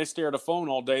guys? I mean, they stare at a phone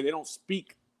all day. They don't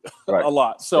speak a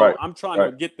lot. So I'm trying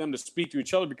to get them to speak to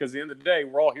each other because at the end of the day,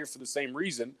 we're all here for the same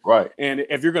reason. And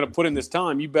if you're going to put in this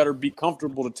time, you better be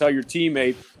comfortable to tell your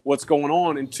teammate what's going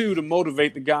on. And two, to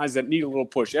motivate the guys that need a little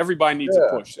push. Everybody needs a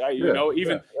push.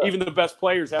 Even the best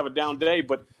players have a down day,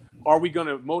 but are we going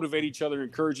to motivate each other,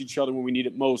 encourage each other when we need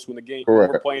it most when the game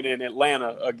we're playing in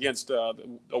Atlanta against a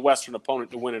Western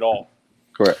opponent to win it all?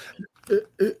 Correct.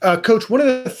 Coach, one of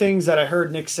the things that I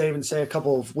heard Nick Saban say a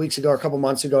couple of weeks ago or a couple of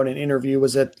months ago in an interview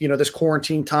was that, this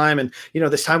quarantine time and,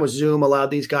 this time with Zoom allowed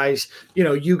these guys,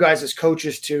 you guys as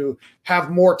coaches to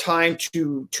have more time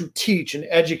to teach and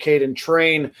educate and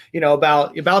train,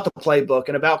 about the playbook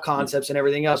and about concepts and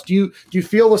everything else. Do you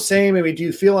feel the same? I mean, do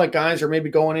you feel like guys are maybe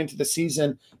going into the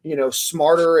season,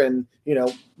 smarter and,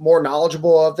 more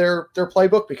knowledgeable of their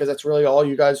playbook because that's really all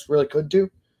you guys really could do?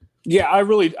 Yeah,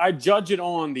 I judge it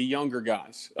on the younger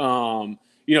guys.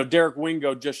 Derek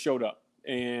Wingo just showed up,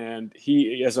 and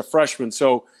he as a freshman,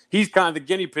 so he's kind of the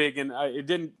guinea pig. And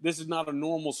this is not a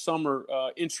normal summer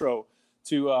intro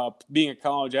to being a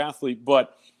college athlete.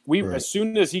 But as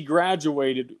soon as he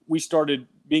graduated, we started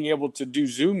being able to do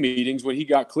Zoom meetings when he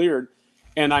got cleared,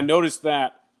 and I noticed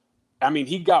that. I mean,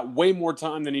 he got way more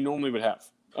time than he normally would have,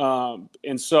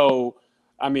 and so.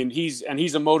 I mean, he's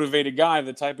a motivated guy,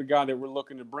 the type of guy that we're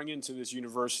looking to bring into this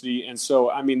university. And so,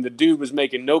 I mean, the dude was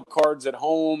making note cards at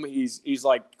home. He's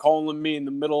like calling me in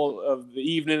the middle of the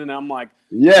evening, and I'm like,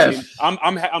 yes, I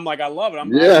mean, I'm like, I love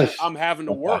it. I'm having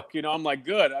to work, you know. I'm like,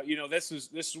 good, you know, this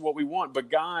is what we want. But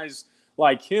guys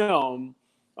like him,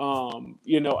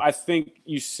 you know, I think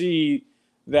you see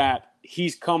that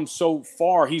he's come so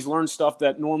far. He's learned stuff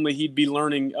that normally he'd be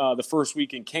learning the first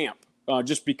week in camp.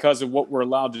 Just because of what we're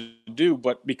allowed to do.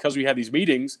 But because we had these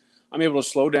meetings, I'm able to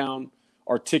slow down,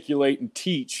 articulate, and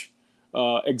teach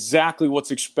exactly what's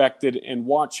expected and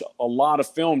watch a lot of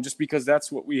film just because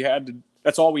that's what we had to,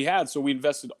 that's all we had. So we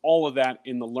invested all of that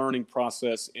in the learning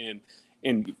process and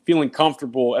feeling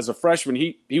comfortable as a freshman.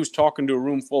 He was talking to a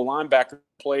room full of linebackers,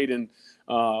 played in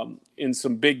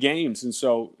some big games. And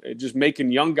so just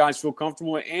making young guys feel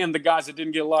comfortable, and the guys that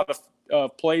didn't get a lot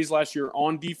of plays last year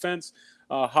on defense,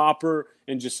 Hopper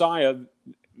and Josiah,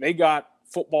 they got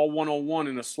football 101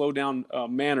 in a slow down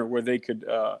manner where they could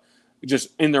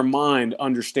just in their mind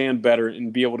understand better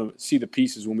and be able to see the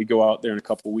pieces when we go out there in a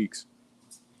couple of weeks.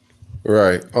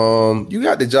 Right. You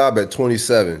got the job at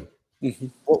 27. Mm-hmm.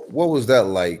 What was that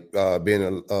like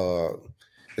being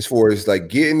as far as like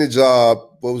getting the job?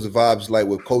 What was the vibes like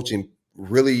with coaching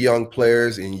really young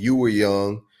players and you were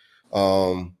young?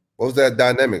 What was that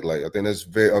dynamic like? I think that's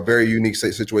a very unique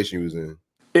situation you was in.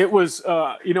 It was,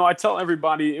 you know, I tell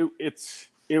everybody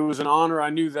it was an honor.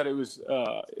 I knew that it was,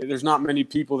 there's not many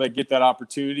people that get that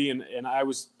opportunity. And I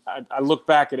look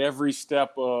back at every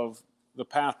step of the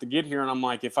path to get here. And I'm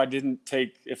like, if I didn't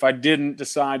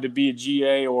decide to be a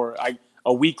GA or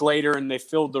a week later and they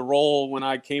filled the role when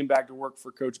I came back to work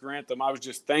for Coach Grantham, I was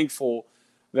just thankful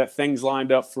that things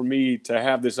lined up for me to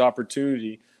have this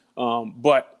opportunity.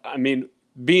 But I mean,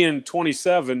 being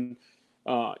 27,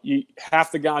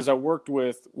 half the guys I worked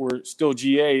with were still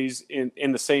GAs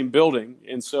in the same building.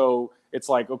 And so it's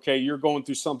like, okay, you're going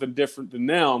through something different than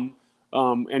them.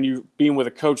 And you being with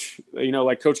a coach, you know,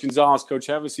 like Coach Gonzalez, Coach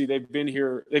Hevesy, they've been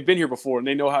here before, and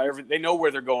they know they know where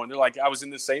they're going. They're like, I was in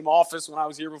the same office when I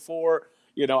was here before.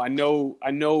 You know, I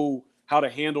know how to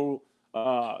handle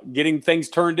getting things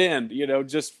turned in, you know,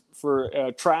 just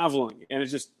for traveling. And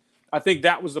it's just, I think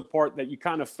that was the part that you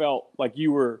kind of felt like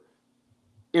you were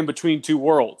in between two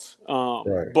worlds.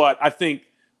 Right. But I think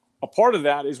a part of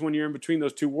that is when you're in between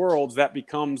those two worlds, that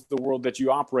becomes the world that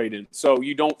you operate in. So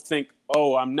you don't think,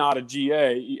 oh, I'm not a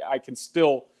GA.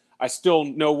 I still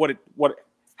know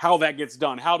how that gets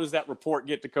done. How does that report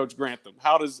get to Coach Grantham?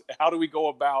 How do we go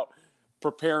about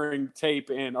preparing tape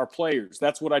and our players?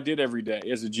 That's what I did every day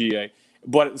as a GA.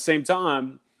 But at the same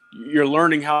time, you're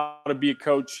learning how to be a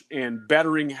coach and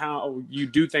bettering how you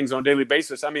do things on a daily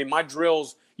basis. I mean, my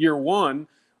drills year one,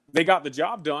 they got the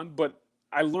job done, but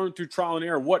I learned through trial and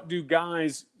error. What do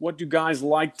guys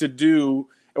like to do?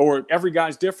 Or every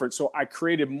guy's different. So I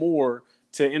created more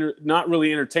to not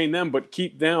really entertain them, but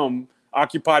keep them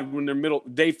occupied when they're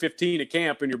day 15 at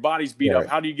camp and your body's beat up.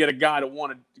 How do you get a guy to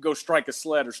want to go strike a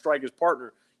sled or strike his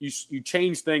partner? You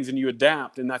change things and you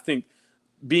adapt. And I think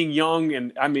being young,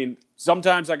 and I mean,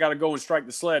 sometimes I got to go and strike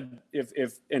the sled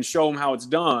and show them how it's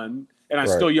done. And I'm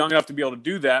still young enough to be able to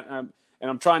do that. And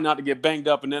I'm trying not to get banged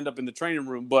up and end up in the training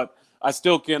room, but I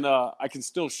still can. I can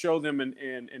still show them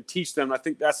and teach them. I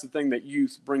think that's the thing that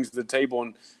youth brings to the table,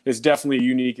 and it's definitely a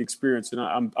unique experience.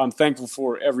 And I'm thankful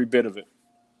for every bit of it.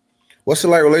 What's it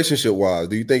like relationship wise?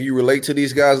 Do you think you relate to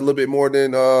these guys a little bit more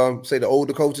than say the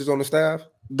older coaches on the staff?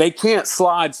 They can't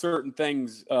slide certain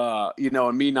things, you know,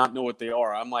 and me not know what they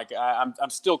are. I'm like,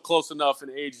 I'm still close enough in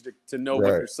age to know what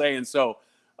they're saying. So,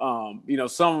 you know,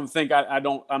 some of them think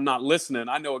I'm not listening.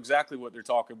 I know exactly what they're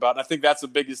talking about. And I think that's the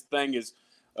biggest thing is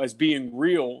being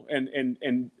real and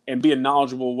being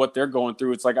knowledgeable of what they're going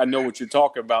through. It's like, I know what you're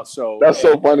talking about. So that's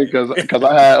so funny because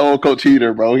I had old Coach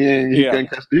Heater, bro. He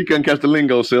couldn't catch the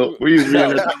lingo, Silk. We used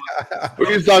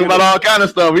to talk about all kind of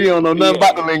stuff. He don't know nothing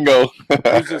about the lingo.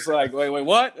 He's just like, wait,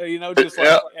 what? You know, just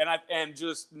like, and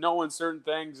just knowing certain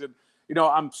things. And, you know,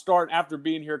 I'm starting after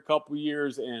being here a couple of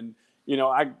years, and, you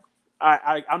know,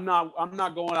 I'm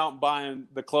not going out and buying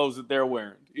the clothes that they're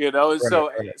wearing, you know. And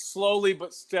so slowly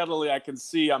but steadily, I can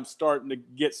see I'm starting to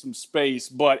get some space.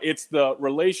 But it's the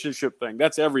relationship thing.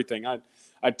 That's everything.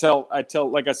 I tell,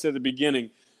 like I said at the beginning,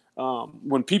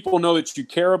 when people know that you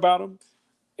care about them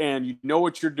and you know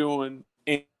what you're doing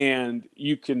and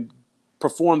you can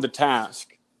perform the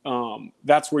task,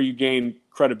 that's where you gain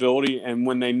credibility. And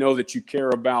when they know that you care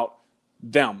about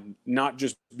them, not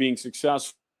just being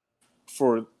successful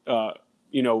for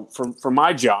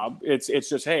my job, it's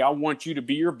just, hey, I want you to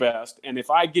be your best, and if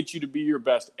I get you to be your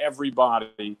best,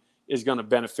 everybody is going to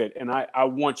benefit. And I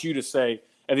want you to say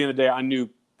at the end of the day, I knew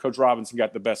Coach Robinson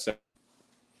got the best say.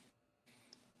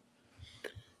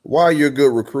 Why are you a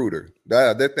good recruiter?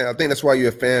 I think that's why you're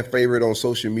a fan favorite on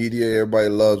social media. Everybody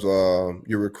loves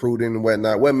your recruiting and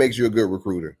whatnot. What makes you a good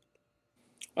recruiter?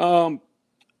 Being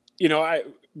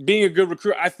a good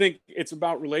recruiter, I think it's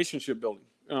about relationship building.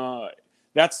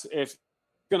 That's if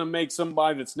going to make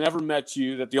somebody that's never met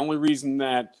you, that the only reason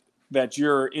that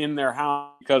you're in their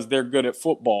house because they're good at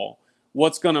football,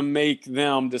 what's going to make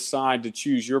them decide to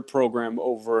choose your program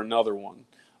over another one?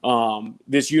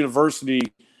 This university,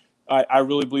 I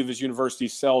really believe this university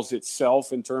sells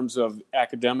itself in terms of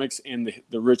academics and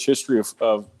the rich history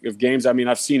of games. I mean,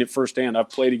 I've seen it firsthand. I've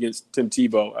played against Tim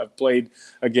Tebow. I've played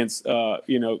against,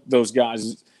 those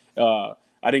guys.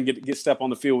 I didn't get step on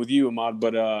the field with you, Ahmad,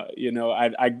 but,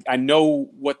 I know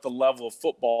what the level of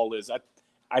football is.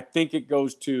 I think it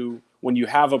goes to when you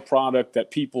have a product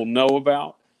that people know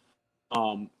about,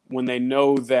 when they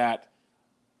know that,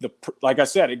 like I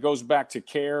said, it goes back to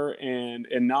care and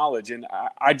knowledge. And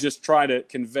I just try to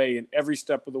convey in every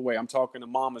step of the way. I'm talking to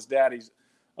mamas, daddies,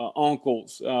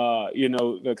 uncles,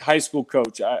 the high school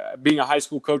coach. Being a high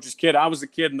school coach's kid, I was the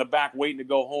kid in the back waiting to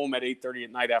go home at 8:30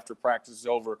 at night after practice is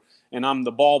over. And I'm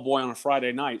the ball boy on a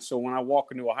Friday night. So when I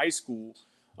walk into a high school,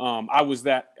 I was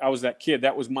that kid.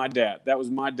 That was my dad. That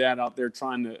was my dad out there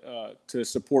trying to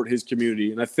support his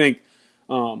community. And I think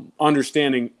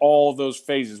understanding all those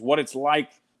phases, what it's like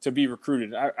to be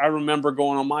recruited. I remember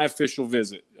going on my official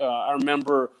visit. I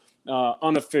remember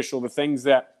unofficial, the things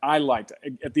that I liked.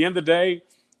 At the end of the day,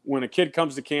 when a kid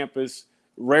comes to campus,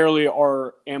 rarely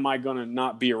am I going to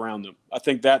not be around them. I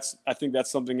think that's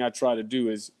something I try to do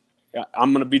is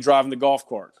I'm going to be driving the golf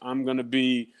cart. I'm going to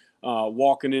be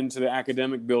walking into the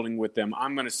academic building with them.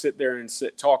 I'm going to sit there and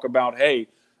talk about, hey,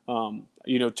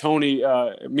 Tony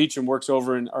Meacham works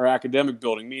over in our academic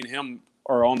building. Me and him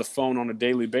are on the phone on a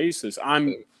daily basis.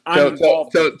 I'm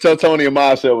involved. Tell Tony and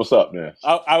Ma said what's up, man.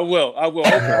 I will.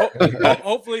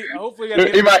 Hopefully, at the end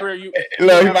of your career, you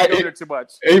don't go there too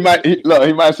much. He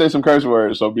might say some curse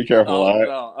words, so be careful.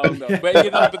 Oh no.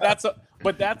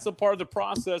 But that's a part of the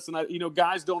process, and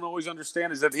guys don't always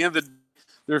understand is at the end of the day,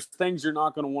 there's things you're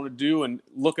not going to want to do. And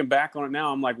looking back on it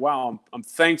now, I'm like, wow, I'm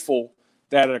thankful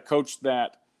that a coach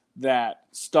that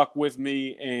stuck with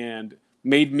me and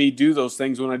made me do those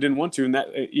things when I didn't want to. And that,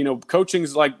 coaching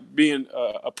is like being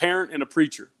a parent and a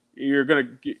preacher. You're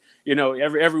going to,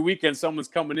 every weekend someone's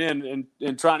coming in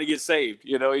and trying to get saved.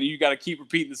 You got to keep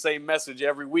repeating the same message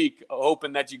every week,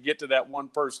 hoping that you get to that one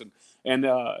person. And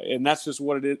that's just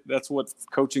what it is. That's what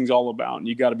coaching's all about. And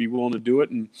you got to be willing to do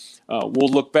it. And we'll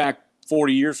look back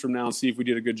 40 years from now and see if we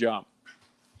did a good job.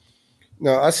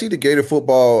 Now, I see the Gator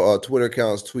football Twitter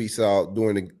accounts tweets out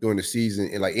during the season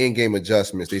and like in-game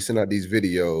adjustments. They send out these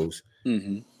videos.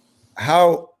 Mm-hmm.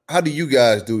 How do you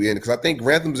guys do it? Because I think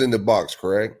Grantham's in the box,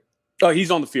 correct? Oh, he's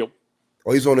on the field.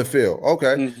 Oh, he's on the field.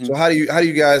 Okay. Mm-hmm. So how do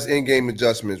you guys in-game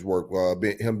adjustments work?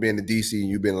 Him being the DC and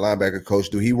you being the linebacker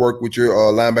coach, do he work with your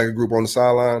linebacker group on the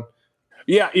sideline?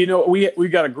 Yeah, we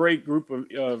got a great group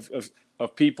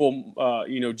of people,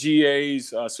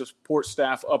 GAs, support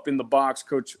staff up in the box.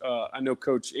 Coach, I know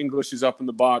Coach English is up in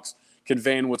the box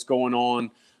conveying what's going on.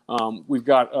 We've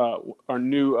got our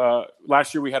new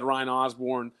last year we had Ryan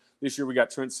Osborne. This year we got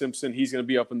Trent Simpson. He's going to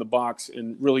be up in the box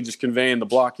and really just conveying the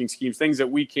blocking schemes, things that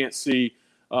we can't see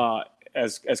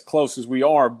as close as we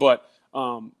are. But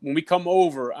when we come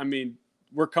over, I mean,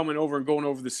 we're coming over and going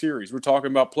over the series. We're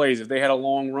talking about plays. If they had a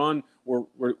long run,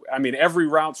 every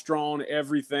route's drawn,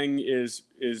 everything is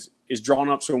drawn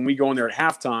up. So when we go in there at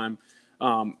halftime,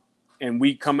 and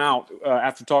we come out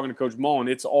after talking to Coach Mullen,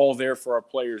 it's all there for our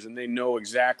players, and they know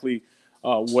exactly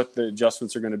what the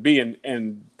adjustments are going to be.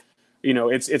 And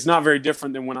it's not very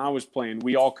different than when I was playing.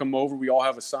 We all come over, we all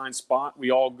have assigned spot,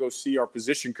 we all go see our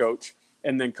position coach,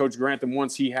 and then Coach Grantham,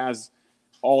 once he has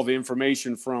all the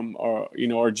information from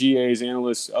our GAs,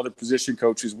 analysts, other position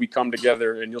coaches, we come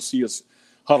together and you'll see us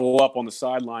huddle up on the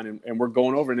sideline and we're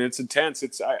going over, and it's intense.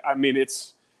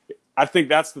 I think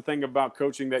that's the thing about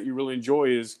coaching that you really enjoy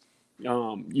is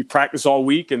you practice all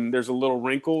week and there's a little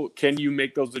wrinkle. Can you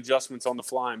make those adjustments on the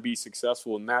fly and be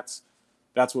successful? And that's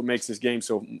what makes this game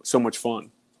so much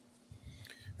fun.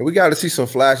 And we got to see some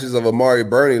flashes of Amari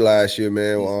Burney last year,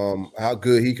 man. How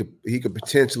good he could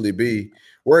potentially be.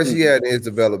 Where is he at in his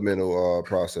developmental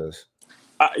process?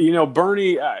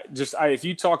 Burney, if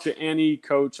you talk to any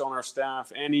coach on our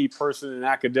staff, any person in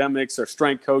academics or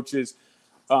strength coaches,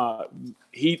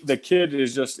 the kid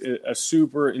is just a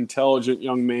super intelligent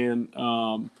young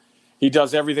man. He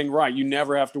does everything right. You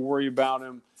never have to worry about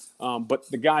him. But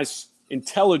the guy's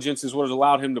intelligence is what has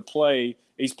allowed him to play.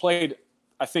 He's played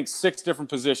I think 6 different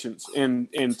positions in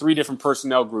 3 different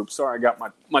personnel groups. Sorry, I got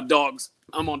my dogs.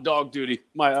 I'm on dog duty.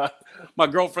 My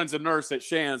girlfriend's a nurse at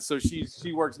Shands, so she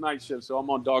works night shift, so I'm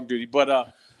on dog duty.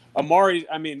 But Amari,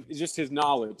 I mean, just his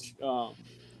knowledge.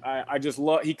 I just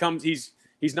love.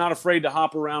 He's not afraid to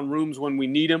hop around rooms when we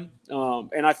need him,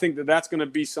 and I think that's going to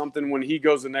be something when he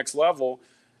goes the next level.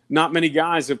 Not many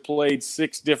guys have played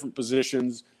 6 different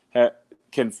positions.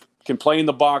 Can play in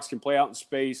the box, can play out in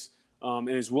space, and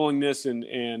his willingness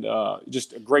and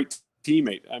just a great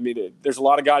teammate. I mean, there's a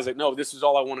lot of guys that know this is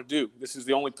all I want to do. This is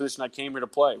the only position I came here to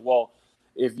play. Well,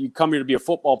 if you come here to be a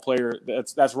football player,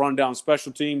 that's run down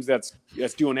special teams, that's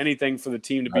doing anything for the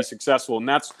team to be successful. And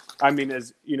that's, I mean,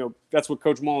 as you know, that's what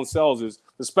Coach Mullen sells is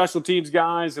the special teams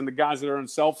guys and the guys that are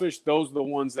unselfish. Those are the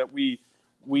ones that we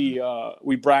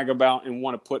brag about and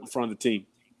want to put in front of the team.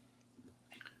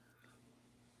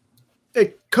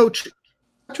 Hey, Coach,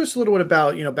 talk to us a little bit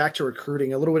about, back to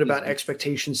recruiting, a little bit about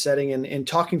expectation setting and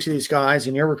talking to these guys.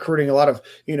 And you're recruiting a lot of,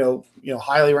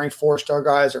 highly ranked 4-star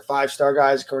guys or 5-star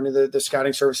guys according to the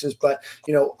scouting services. But,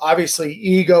 obviously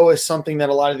ego is something that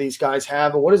a lot of these guys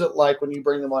have. But what is it like when you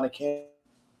bring them on a campus,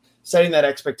 setting that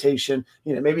expectation,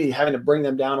 maybe having to bring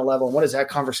them down a level? And what does that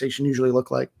conversation usually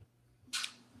look like?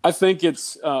 I think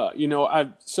it's,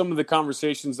 some of the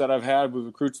conversations that I've had with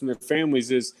recruits and their families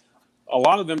is a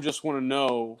lot of them just want to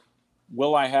know,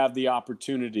 will I have the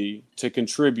opportunity to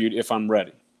contribute if I'm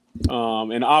ready?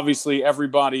 And obviously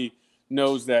everybody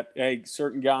knows that, hey,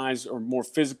 certain guys are more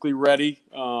physically ready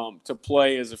to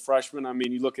play as a freshman. I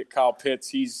mean, you look at Kyle Pitts,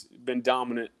 he's been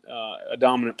a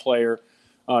dominant player.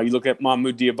 You look at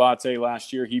Mahmoud Diabate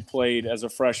last year, he played as a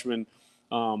freshman.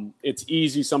 It's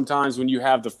easy sometimes when you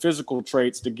have the physical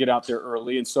traits to get out there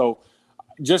early. And so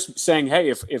just saying, hey,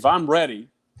 if I'm ready,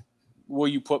 will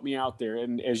you put me out there?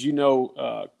 And as you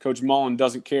know, Coach Mullen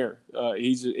doesn't care.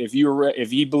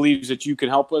 If he believes that you can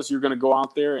help us, you're going to go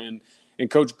out there. And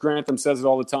Coach Grantham says it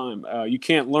all the time. You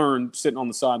can't learn sitting on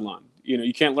the sideline.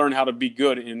 You can't learn how to be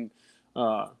good in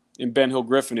Ben Hill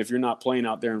Griffin if you're not playing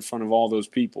out there in front of all those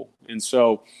people. And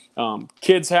so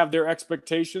kids have their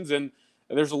expectations, and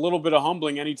there's a little bit of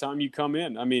humbling anytime you come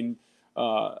in. I mean,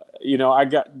 I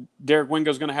got Derek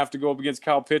Wingo's going to have to go up against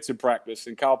Kyle Pitts in practice,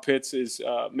 and Kyle Pitts is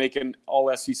making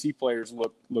all SEC players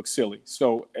look silly.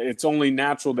 So it's only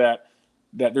natural that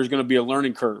there's going to be a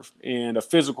learning curve and a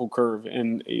physical curve.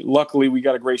 And luckily we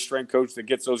got a great strength coach that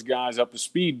gets those guys up to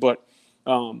speed. But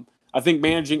I think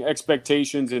managing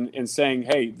expectations and saying,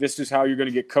 hey, this is how you're going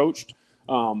to get coached.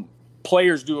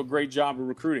 Players do a great job of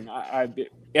recruiting.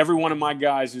 Every one of my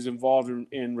guys is involved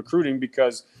in recruiting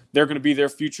because they're going to be their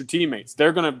future teammates.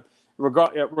 They're going to,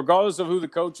 regardless of who the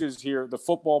coach is here, the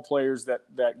football players that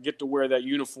get to wear that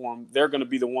uniform, they're going to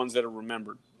be the ones that are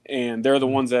remembered. And they're the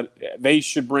ones that they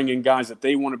should bring in guys that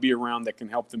they want to be around that can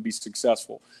help them be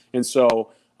successful. And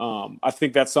so I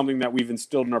think that's something that we've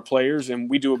instilled in our players, and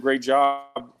we do a great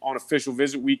job on official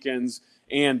visit weekends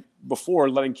and before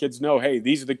letting kids know, hey,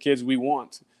 these are the kids we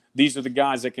want. These are the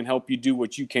guys that can help you do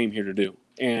what you came here to do.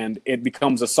 And it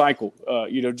becomes a cycle,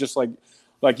 just like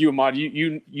you, Ahmad,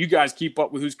 you guys keep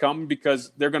up with who's coming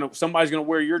because somebody's gonna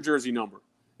wear your jersey number,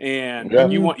 and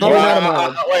you want. Whoa!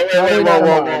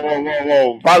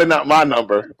 Probably not my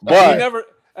number, but you never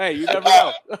know.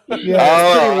 Yeah, it's pretty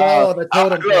low on the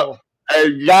totem pole.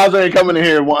 Hey, guys ain't coming in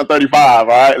here at 135. All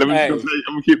right, let me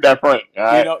keep that frank. All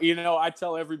right? I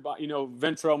tell everybody,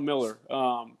 Ventrell Miller.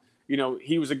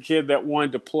 He was a kid that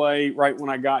wanted to play right when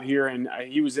I got here, and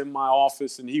he was in my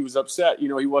office, and he was upset. He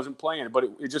wasn't playing, but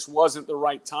it just wasn't the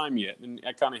right time yet. And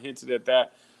I kind of hinted at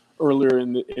that earlier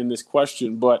in this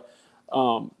question. But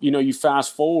you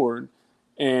fast forward,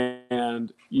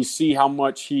 and you see how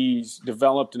much he's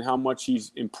developed and how much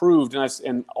he's improved.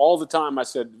 And all the time I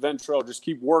said, Ventrell, just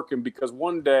keep working, because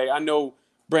one day I know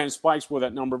Brandon Spikes wore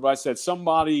that number, but I said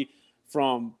somebody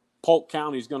from Polk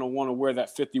County is going to want to wear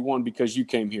that 51 because you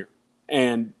came here.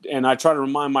 And I try to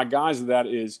remind my guys of that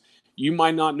is you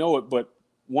might not know it, but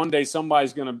one day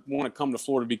somebody's going to want to come to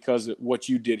Florida because of what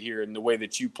you did here and the way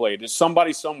that you played. There's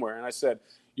somebody somewhere. And I said,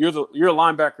 you're a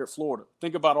linebacker at Florida.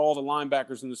 Think about all the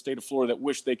linebackers in the state of Florida that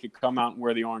wish they could come out and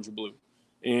wear the orange and blue.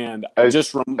 And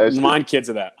just remind kids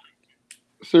of that.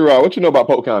 C-Rod, what you know about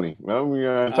Polk County? I've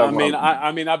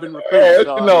been recruiting.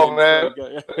 What you know, man?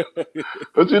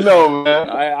 What you know, man?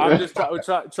 I'm just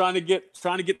trying to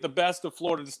get the best of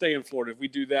Florida to stay in Florida. If we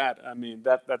do that,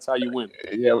 that's how you win.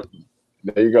 Yeah,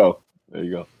 there you go.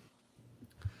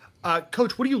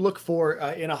 Coach, what do you look for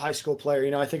in a high school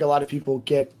player? I think a lot of people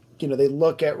get, they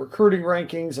look at recruiting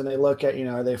rankings and they look at,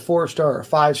 are they 4-star or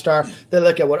 5-star? They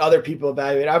look at what other people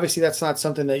evaluate. Obviously, that's not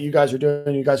something that you guys are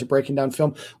doing. You guys are breaking down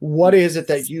film. What is it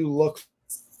that you look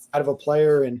of a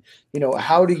player, and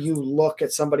how do you look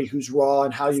at somebody who's raw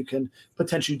and how you can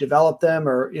potentially develop them,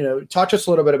 or talk to us a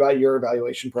little bit about your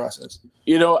evaluation process.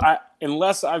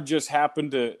 Unless I've just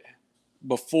happened to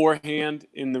beforehand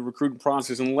in the recruiting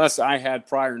process, unless I had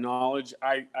prior knowledge,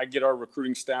 I get our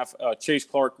recruiting staff. Chase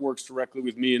Clark works directly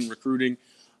with me in recruiting.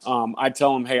 I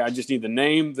tell them, hey, I just need the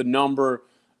name, the number,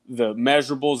 the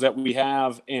measurables that we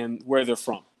have, and where they're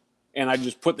from. And I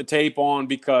just put the tape on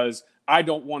because I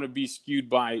don't want to be skewed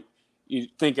by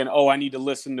thinking, I need to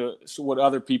listen to what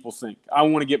other people think. I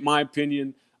want to get my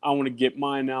opinion. I want to get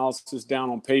my analysis down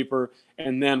on paper.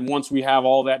 And then once we have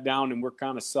all that down and we're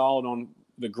kind of solid on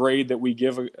the grade that we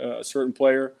give a certain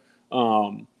player,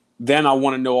 then I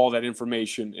want to know all that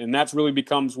information. And that's really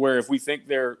becomes where if we think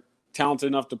they're talented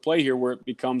enough to play here, where it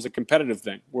becomes a competitive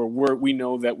thing, where we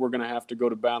know that we're going to have to go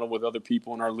to battle with other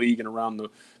people in our league and around the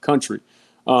country.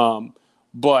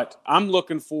 But I'm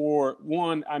looking for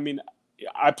one. I mean,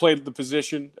 I played the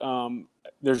position.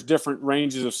 There's different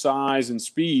ranges of size and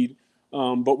speed,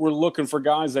 but we're looking for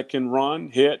guys that can run,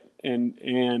 hit,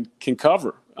 and can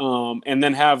cover, and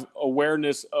then have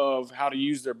awareness of how to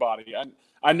use their body.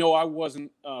 I know I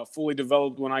wasn't fully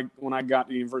developed when I got to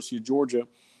the University of Georgia,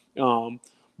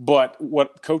 but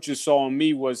what coaches saw in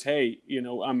me was, hey,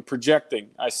 I'm projecting.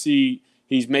 I see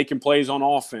he's making plays on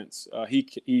offense.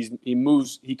 He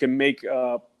moves. He can make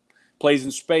plays in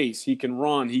space. He can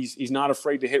run. He's not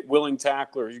afraid to hit willing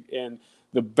tacklers. And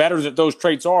the better that those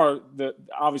traits are,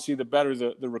 obviously the better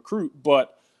the recruit.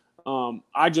 But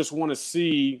I just want to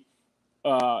see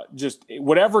just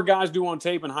whatever guys do on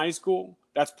tape in high school,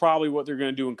 that's probably what they're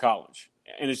going to do in college.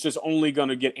 And it's just only going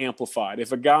to get amplified.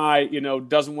 If a guy,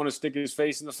 doesn't want to stick his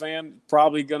face in the fan,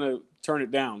 probably going to turn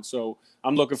it down. So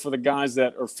I'm looking for the guys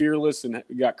that are fearless and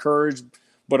got courage,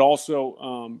 but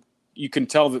also you can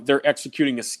tell that they're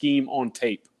executing a scheme on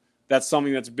tape. That's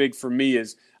something that's big for me.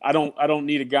 Is I don't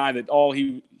need a guy that all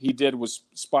he did was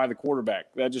spy the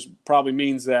quarterback. That just probably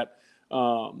means that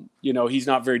he's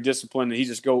not very disciplined and he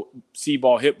just go see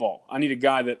ball, hit ball. I need a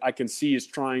guy that I can see is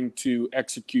trying to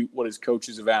execute what his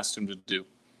coaches have asked him to do.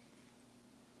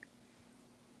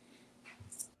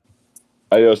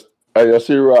 I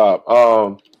see,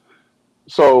 Rob.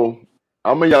 So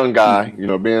I'm a young guy,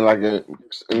 being like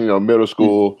in middle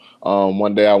school.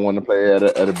 One day I want to play at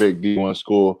a big D1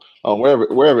 school,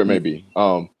 wherever it may be.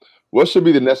 What should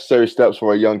be the necessary steps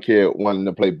for a young kid wanting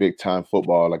to play big time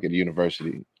football, like at the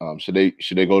university? Should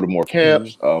they go to more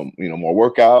camps,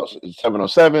 more workouts,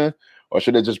 7-on-7, or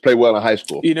should they just play well in high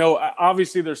school?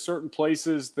 Obviously there's certain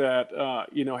places that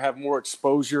have more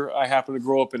exposure. I happen to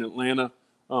grow up in Atlanta,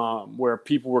 where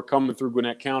people were coming through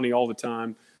Gwinnett County all the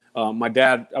time. My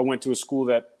dad, I went to a school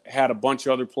that had a bunch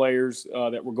of other players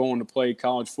that were going to play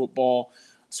college football.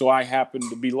 So I happened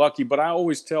to be lucky. But I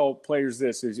always tell players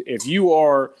this: is if you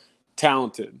are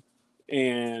talented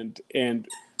and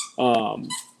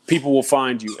people will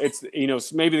find you.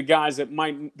 It's maybe the guys that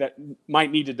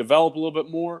might need to develop a little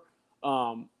bit more.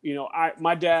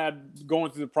 My dad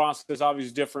going through the process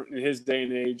obviously different in his day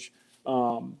and age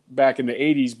back in the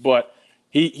 80s, but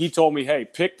he told me, hey,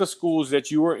 pick the schools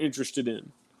that you are interested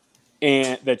in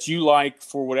and that you like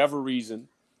for whatever reason,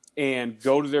 and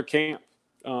go to their camp.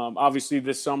 Obviously,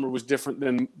 this summer was different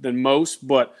than most,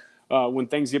 but when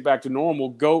things get back to normal,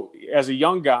 go as a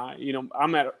young guy.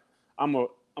 I'm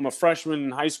a freshman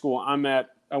in high school. I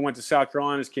went to South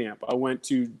Carolina's camp. I went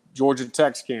to Georgia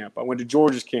Tech's camp. I went to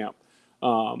Georgia's camp.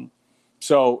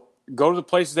 So go to the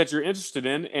places that you're interested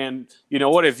in, and you know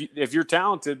what? If you're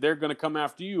talented, they're going to come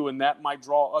after you, and that might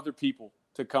draw other people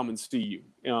to come and see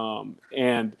you.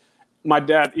 And my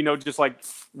dad, just like,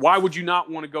 why would you not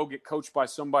want to go get coached by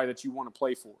somebody that you want to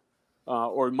play for,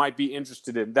 or might be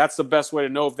interested in? That's the best way to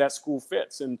know if that school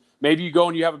fits. And maybe you go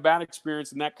and you have a bad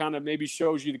experience, and that kind of maybe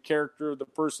shows you the character of the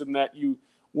person that you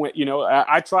went.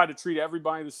 I try to treat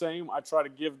everybody the same. I try to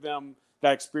give them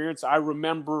that experience. I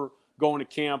remember going to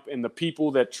camp and the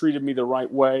people that treated me the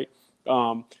right way.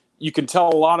 You can tell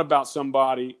a lot about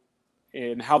somebody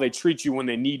and how they treat you when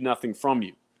they need nothing from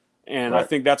you. And right. I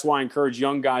think that's why I encourage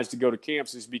young guys to go to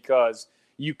camps, is because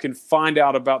you can find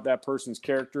out about that person's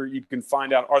character. You can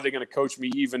find out, are they going to coach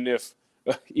me even if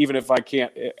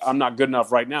I'm not good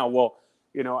enough right now? Well,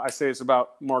 I say this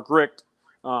about Mark Richt.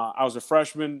 I was a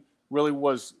freshman, really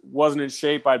wasn't in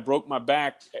shape. I broke my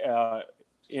back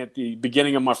at the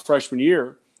beginning of my freshman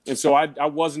year. And so I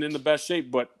wasn't in the best shape,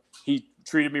 but he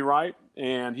treated me right,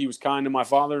 and he was kind to my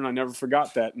father, and I never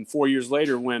forgot that. And 4 years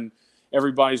later, when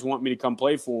everybody's wanting me to come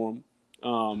play for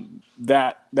him,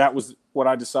 that was what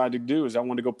I decided to do, is I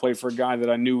wanted to go play for a guy that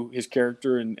I knew his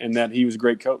character and that he was a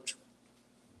great coach.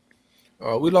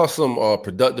 We lost some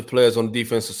productive players on the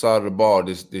defensive side of the ball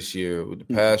this year with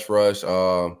the pass rush,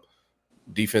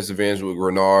 defensive ends with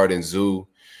Grenard and Zoo,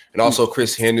 and also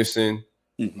Chris Henderson,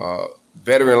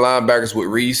 veteran linebackers with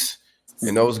Reese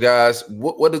and those guys.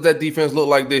 What does that defense look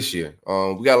like this year?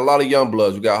 We got a lot of young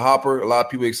bloods. We got Hopper, a lot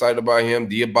of people excited about him,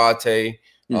 Diabate,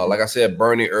 like I said,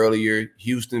 Bernie earlier,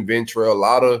 Houston, Ventura, a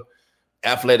lot of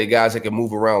athletic guys that can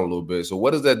move around a little bit. So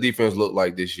what does that defense look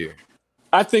like this year?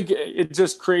 I think it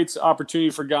just creates opportunity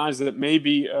for guys that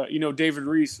maybe, David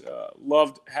Reese,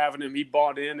 loved having him. He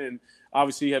bought in and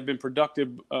obviously had been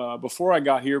productive before I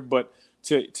got here. But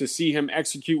to see him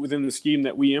execute within the scheme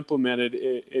that we implemented,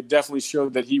 it definitely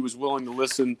showed that he was willing to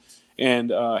listen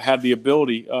and had the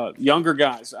ability. Younger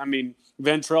guys, I mean,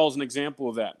 Ventrell is an example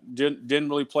of that. Didn't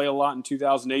really play a lot in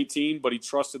 2018, but he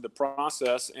trusted the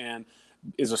process and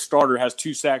is a starter, has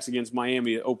 2 sacks against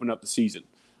Miami to open up the season.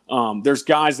 There's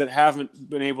guys that haven't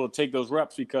been able to take those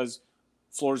reps because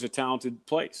Florida's a talented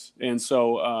place. And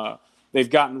so they've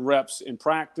gotten reps in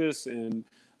practice and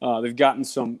they've gotten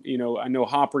some, I know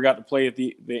Hopper got to play at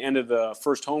the end of the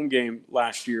first home game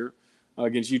last year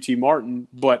against UT Martin,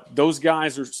 but those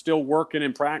guys are still working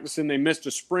and practicing. They missed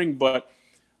a spring, but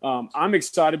I'm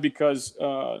excited because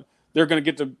they're going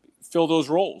to get to fill those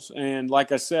roles. And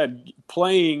like I said,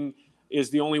 playing is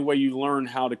the only way you learn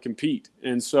how to compete.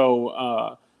 And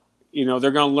so, they're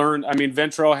going to learn. I mean,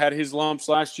 Ventrell had his lumps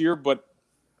last year, but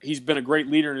he's been a great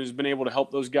leader and has been able to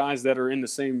help those guys that are in the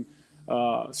same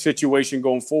situation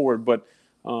going forward. But,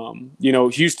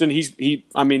 Houston, you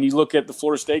look at the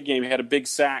Florida State game, he had a big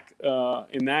sack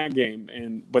in that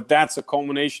game. But that's a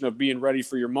culmination of being ready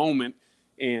for your moment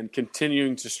and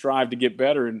continuing to strive to get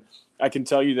better. And I can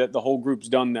tell you that the whole group's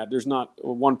done that. There's not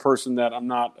one person that I'm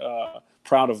not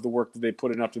proud of the work that they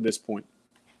put in up to this point.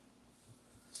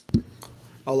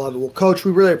 I love it. Well, Coach,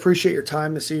 we really appreciate your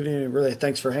time this evening, and really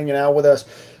thanks for hanging out with us.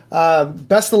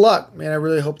 Best of luck, man. I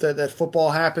really hope that football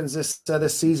happens this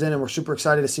season, and we're super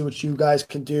excited to see what you guys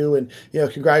can do. And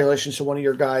congratulations to one of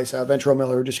your guys, Ventrell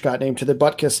Miller, who just got named to the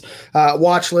Butkus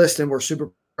watch list, and we're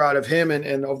super proud of him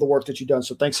and of the work that you've done.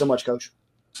 So thanks so much, Coach.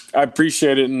 I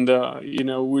appreciate it, and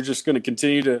we're just going to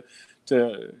continue to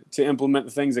implement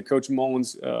the things that Coach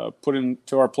Mullins put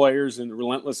into our players and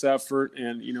relentless effort.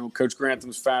 And Coach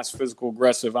Grantham's fast, physical,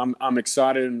 aggressive. I'm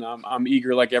excited and I'm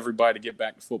eager, like everybody, to get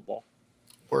back to football.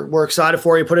 We're excited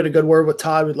for you. Put in a good word with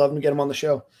Todd. We'd love him to get him on the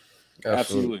show.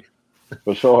 Absolutely.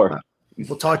 For sure.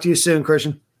 We'll talk to you soon,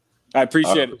 Christian. I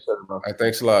appreciate it. All right,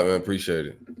 thanks a lot, man. Appreciate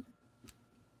it.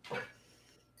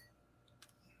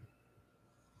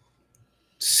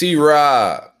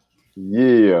 C-Rob.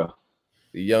 Yeah.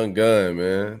 The young gun,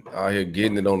 man. Out here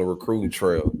getting it on the recruiting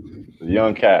trail. The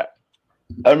young cat.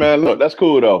 Hey, man, look, that's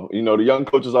cool, though. The young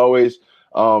coaches always,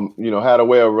 had a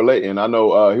way of relating. I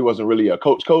know he wasn't really a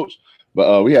coach,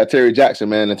 but we had Terry Jackson,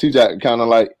 man. And T-Jack kind of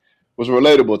was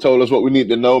relatable, told us what we need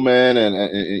to know, man.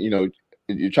 And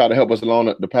you try to help us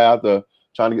along the path of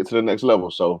trying to get to the next level.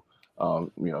 So,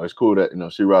 it's cool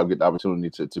that, C-Rob get the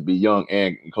opportunity to be young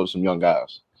and coach some young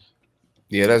guys.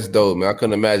 Yeah, that's dope, man. I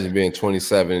couldn't imagine being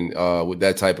 27 with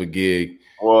that type of gig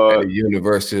at the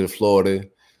University of Florida.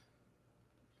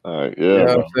 All right, yeah. You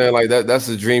know what I'm saying? Like that's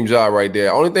a dream job right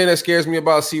there. Only thing that scares me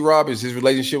about C-Rob is his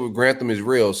relationship with Grantham is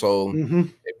real. So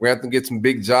if Grantham gets some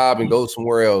big job and goes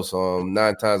somewhere else, 9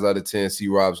 times out of 10,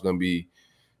 C-Rob's going to be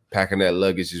packing that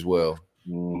luggage as well.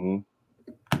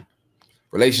 Mm-hmm.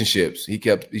 Relationships. He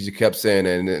just kept saying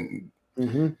that, and then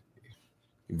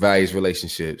he values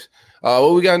relationships.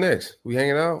 What we got next? We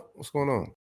hanging out? What's going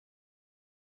on?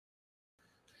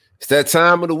 It's that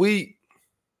time of the week.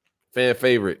 Fan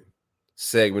favorite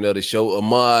segment of the show.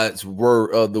 Ahmad's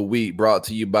Word of the Week, brought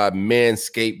to you by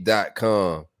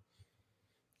Manscaped.com.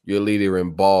 Your leader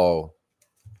in ball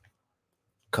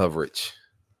coverage.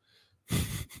 I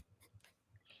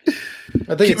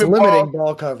think it's limiting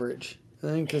ball coverage. I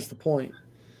think that's the point.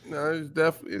 No, it's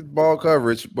definitely ball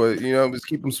coverage, but just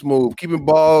keep them smooth. Keeping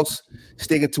balls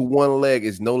sticking to one leg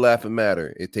is no laughing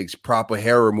matter. It takes proper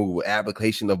hair removal,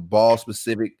 application of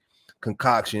ball-specific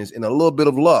concoctions, and a little bit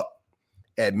of luck.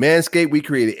 At Manscaped, we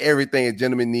created everything a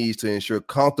gentleman needs to ensure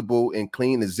comfortable and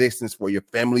clean existence for your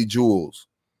family jewels.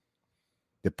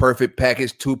 The Perfect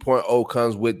Package 2.0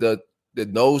 comes with the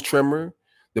nose trimmer,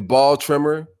 the ball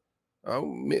trimmer.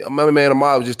 My man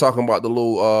Ahmad was just talking about the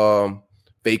little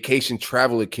vacation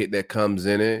traveler kit that comes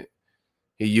in it.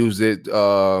 He used it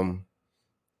to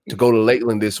go to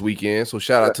Lakeland this weekend. So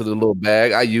shout out to the little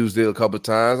bag. I used it a couple of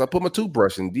times. I put my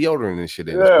toothbrush and deodorant and shit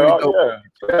in. Yeah.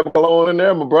 Have a cologne in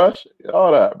there, my brush,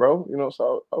 all that, bro.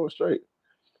 So I was straight.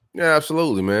 Yeah,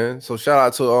 absolutely, man. So shout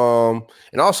out to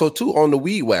and also too on the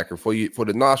weed whacker for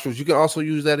the nostrils. You can also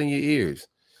use that in your ears.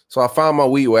 So I found my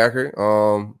weed whacker.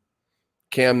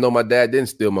 Cam, no, my dad didn't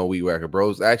steal my weed whacker, bro.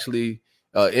 It's actually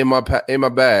in my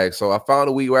bag. So I found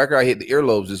a weed whacker. I hit the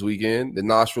earlobes this weekend, the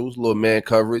nostrils, little man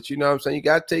coverage. You know what I'm saying? You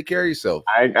gotta take care of yourself.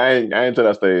 I ain't to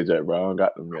that stage yet, bro. I don't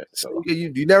got them yet. So.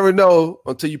 You never know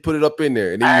until you put it up in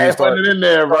there, and then I ain't put it in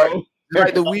there, bro.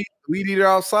 Like the weed eater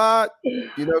outside, you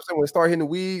know what I'm saying? When it start hitting the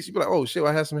weeds, you be like, oh shit,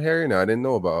 I had some hair in there I didn't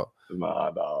know about.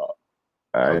 Nah, dog.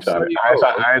 I ain't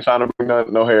trying to bring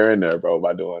no hair in there, bro,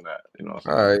 by doing that. You know what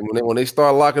I'm saying? All right, when they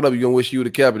start locking up, you're gonna wish you would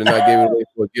have kept it and not gave it away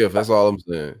for a gift. That's all I'm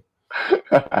saying.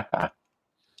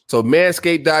 So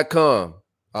manscaped.com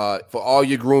for all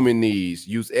your grooming needs.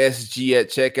 Use SG at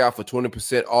checkout for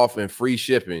 20% off and free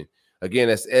shipping. Again,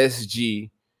 that's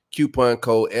SG, coupon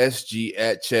code SG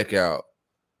at checkout.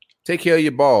 Take care of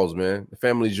your balls, man. The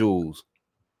family jewels.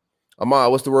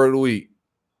 Ahmad, what's the word of the week?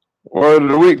 Word of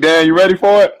the week, Dan. You ready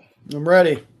for it? I'm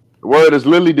ready. The word is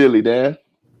lily dilly, Dan.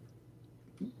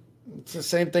 It's the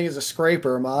same thing as a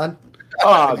scraper, Ahmad.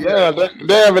 Oh,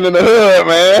 damn it in the hood,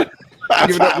 man.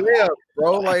 Give it up, yeah,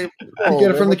 bro. Like, you get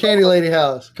it from the candy lady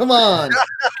house. Come on.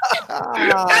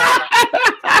 Come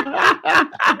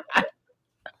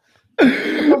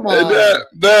on.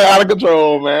 They're out of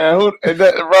control, man.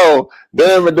 Bro,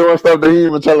 Dan been doing stuff that he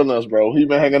ain't been telling us, bro. He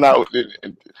been hanging out with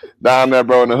it, down there,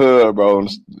 bro, in the hood, bro.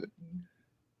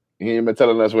 He ain't been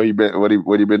telling us what he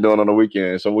been doing on the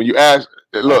weekend. So when you ask,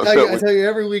 look, I tell you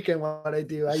every weekend what I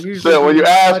do. I usually when you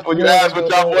ask what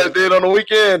y'all boys did on the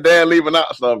weekend, Dan leaving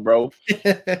out stuff, bro.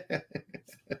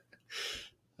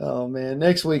 Oh man,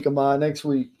 next week, Ahmad. Next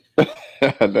week.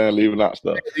 Dan leaving out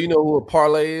stuff. Do you know who a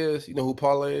parlay is? You know who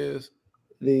parlay is?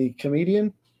 The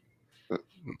comedian? No,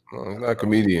 he's not a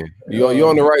comedian. You're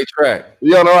on the right track.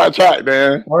 You're on the right track,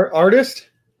 Dan. Artist?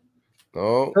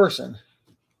 No. Person.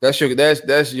 That's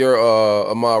your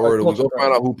Ahmad word. We'll go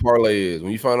find out who parlay is.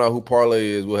 When you find out who parlay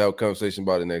is, we'll have a conversation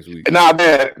about it next week. Nah,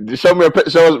 Dan, show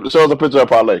us a picture of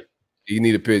parlay. You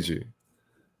need a picture.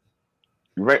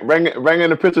 Bring in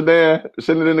the picture, Dan.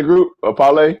 Send it in the group of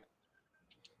parlay.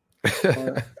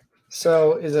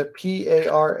 So is it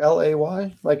PARLAY?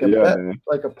 Like a bet? Man.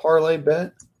 Like a parlay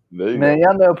bet? Man,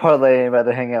 y'all know parlay ain't about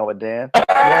to hang out with Dan.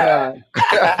 Why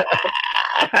not?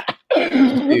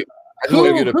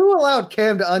 Who allowed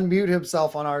Cam to unmute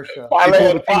himself on our show?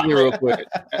 Real quick.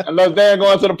 Unless Dan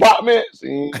going to the apartments.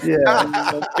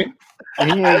 Yeah. He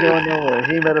ain't going nowhere.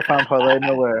 He better find parlay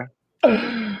nowhere.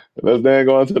 Unless Dan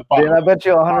going to the apartment. Dan, I bet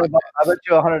you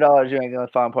 $100 you ain't gonna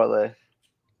find parlay.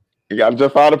 You got to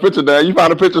just find a picture, Dan. You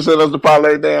find a picture, send us the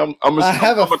parlay, Dan. I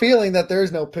have a feeling that there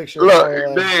is no picture.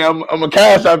 Look, Dan, I'm gonna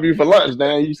cash out you for lunch,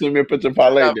 Dan. You send me a picture of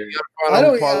parlay, Dan.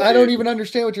 I don't even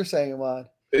understand what you're saying, Ahmad.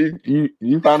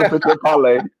 You find a picture of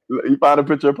parlay. You find a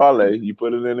picture of parlay. You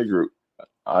put it in the group.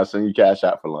 I'll send you cash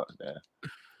out for lunch, Dan.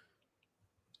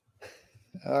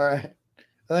 All right.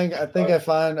 I think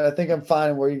I'm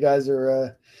finding where you guys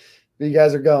are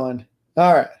going.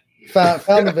 All right.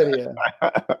 Found the video.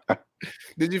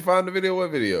 Did you find the video?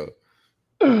 What video?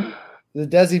 The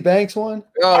Desi Banks one?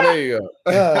 Oh, there you go.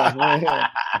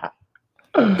 Yeah.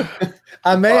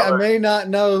 I may not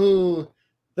know who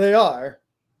they are.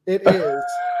 It is.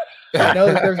 I know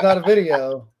that there's not a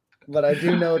video, but I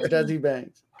do know it's Desi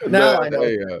Banks. Now I know.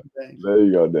 There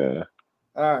you go, Dan.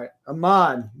 All right.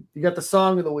 Ahmad, you got the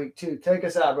song of the week too. Take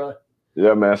us out, brother.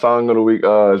 Yeah, man. Song of the week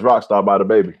is Rockstar by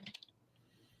DaBaby.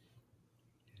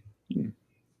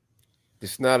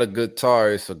 It's not a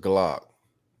guitar, it's a Glock,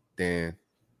 Dan.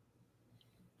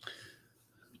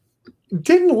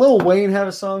 Didn't Lil Wayne have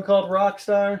a song called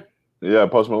Rockstar? Yeah,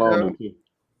 Post Malone did too.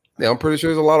 Yeah, I'm pretty sure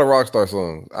there's a lot of Rockstar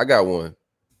songs. I got one.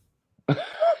 I'm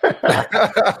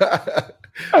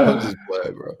just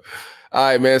playing, bro. All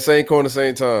right, man. Same corner,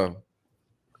 same time.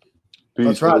 Peace.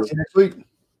 That's right. See you next week.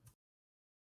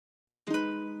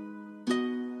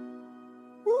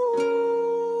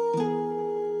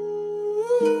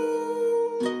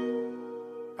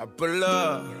 I pull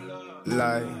up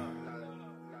like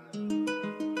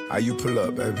how you pull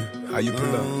up, baby? How you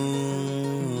pull up?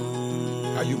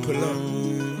 How you pull up?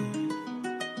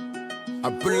 I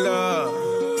pull up.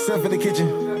 Stuff in the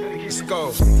kitchen. Let's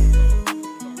go.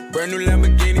 Brand new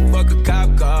Lamborghini, fuck a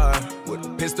cop car. With a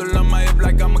pistol on my hip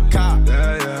like I'm a cop.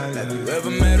 Have you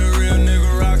ever met a real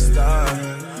nigga rock star?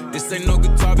 This ain't no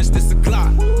guitar, bitch, this a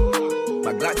clock.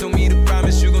 My Glock told me to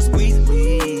promise you gon' squeeze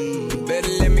me. You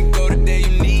better let me go the day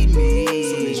you need me.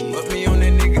 So bitch, put me on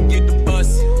that nigga, get the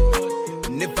bus.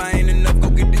 And if I ain't enough,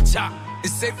 go get the chop.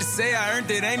 It's safe to say I earned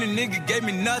it, ain't a nigga gave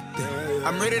me nothing.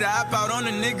 I'm ready to hop out on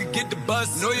a nigga, get the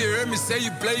bus. Know you heard me say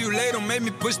you play, you late, don't make me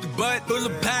push the butt. Full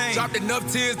of pain, dropped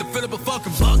enough tears to fill up a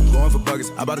fucking bucket. Going for buckets,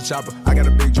 I bought a chopper. I got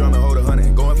a big drum to hold 100.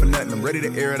 Ain't going for nothing, I'm ready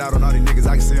to air it out on all these niggas,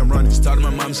 I can see them running. She talked to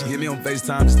my mom, she hit me on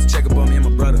FaceTime just to check up on me and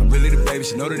my brother. I'm really the baby,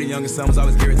 she know that the youngest son was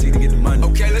always guaranteed to get the money.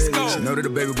 Okay, let's go. She know that the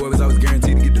baby boy was always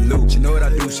guaranteed to get the loot. She know what I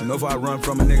do, she know if I run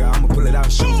from a nigga, I'ma pull it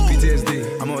out, shoot.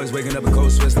 PTSD, I'm always waking up in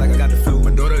cold sweats like I got the flu. My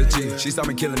daughter a G, she saw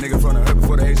me kill a nigga in front of her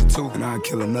before the age of 2. And I'd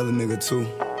kill another nigga too,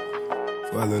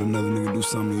 before I let another nigga do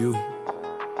something to you.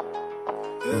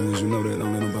 As long as you know that,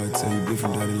 don't let nobody tell you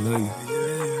different, daddy love you.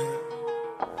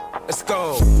 Let's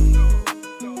go.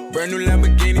 Brand new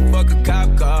Lamborghini, fuck a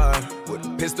cop car. With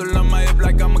a pistol on my hip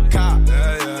like I'm a cop.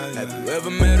 Have you ever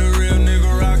met a real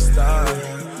nigga rock star?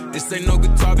 This ain't no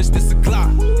guitar, bitch, this a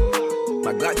clock.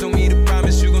 My Glock told me to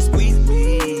promise you gon' squeeze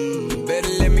me. Better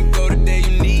let me go the day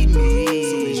you need me.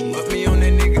 So bitch, you put me on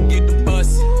that nigga, get the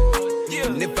bus.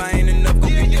 And if I ain't enough, go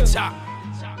get your chop.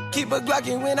 Keep a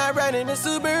Glockin' when I ride in the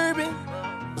Suburban.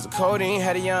 Cause the codeine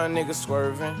had a young nigga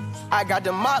swerving. I got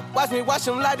the mop, watch me wash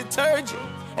him like detergent.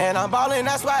 And I'm ballin',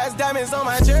 that's why it's diamonds on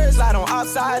my jersey. Slide on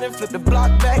outside and flip the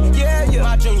block back, yeah, yeah.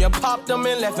 My junior popped them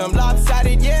and left them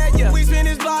lopsided, yeah, yeah. We spin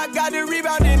his block, got the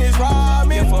rebound in his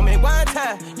ramen. For me one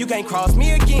time, you can't cross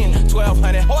me again.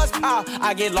 1200 horsepower,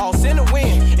 I get lost in the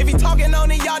wind. If he talking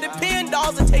on it, y'all depend,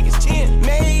 dolls and take his chin.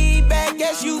 Maybach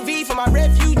SUV for my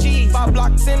refugees. 5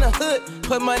 blocks in the hood,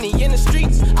 put money in the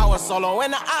streets. I was solo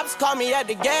when the ops called me at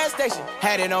the gas station.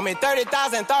 Had it on me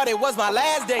 30,000, thought it was my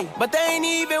last day. But they ain't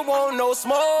even want no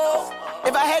smoke.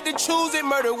 If I had to choose it,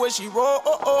 murder would she roll?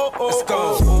 Let's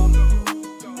go.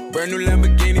 Brand new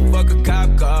Lamborghini, fuck a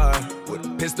cop car. With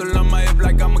a pistol on my hip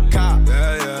like I'm a cop.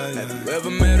 Have you ever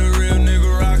met a real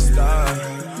nigga rock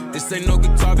star? This ain't no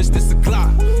guitar, bitch, this a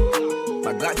clock.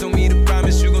 My Glock told me to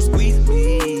promise you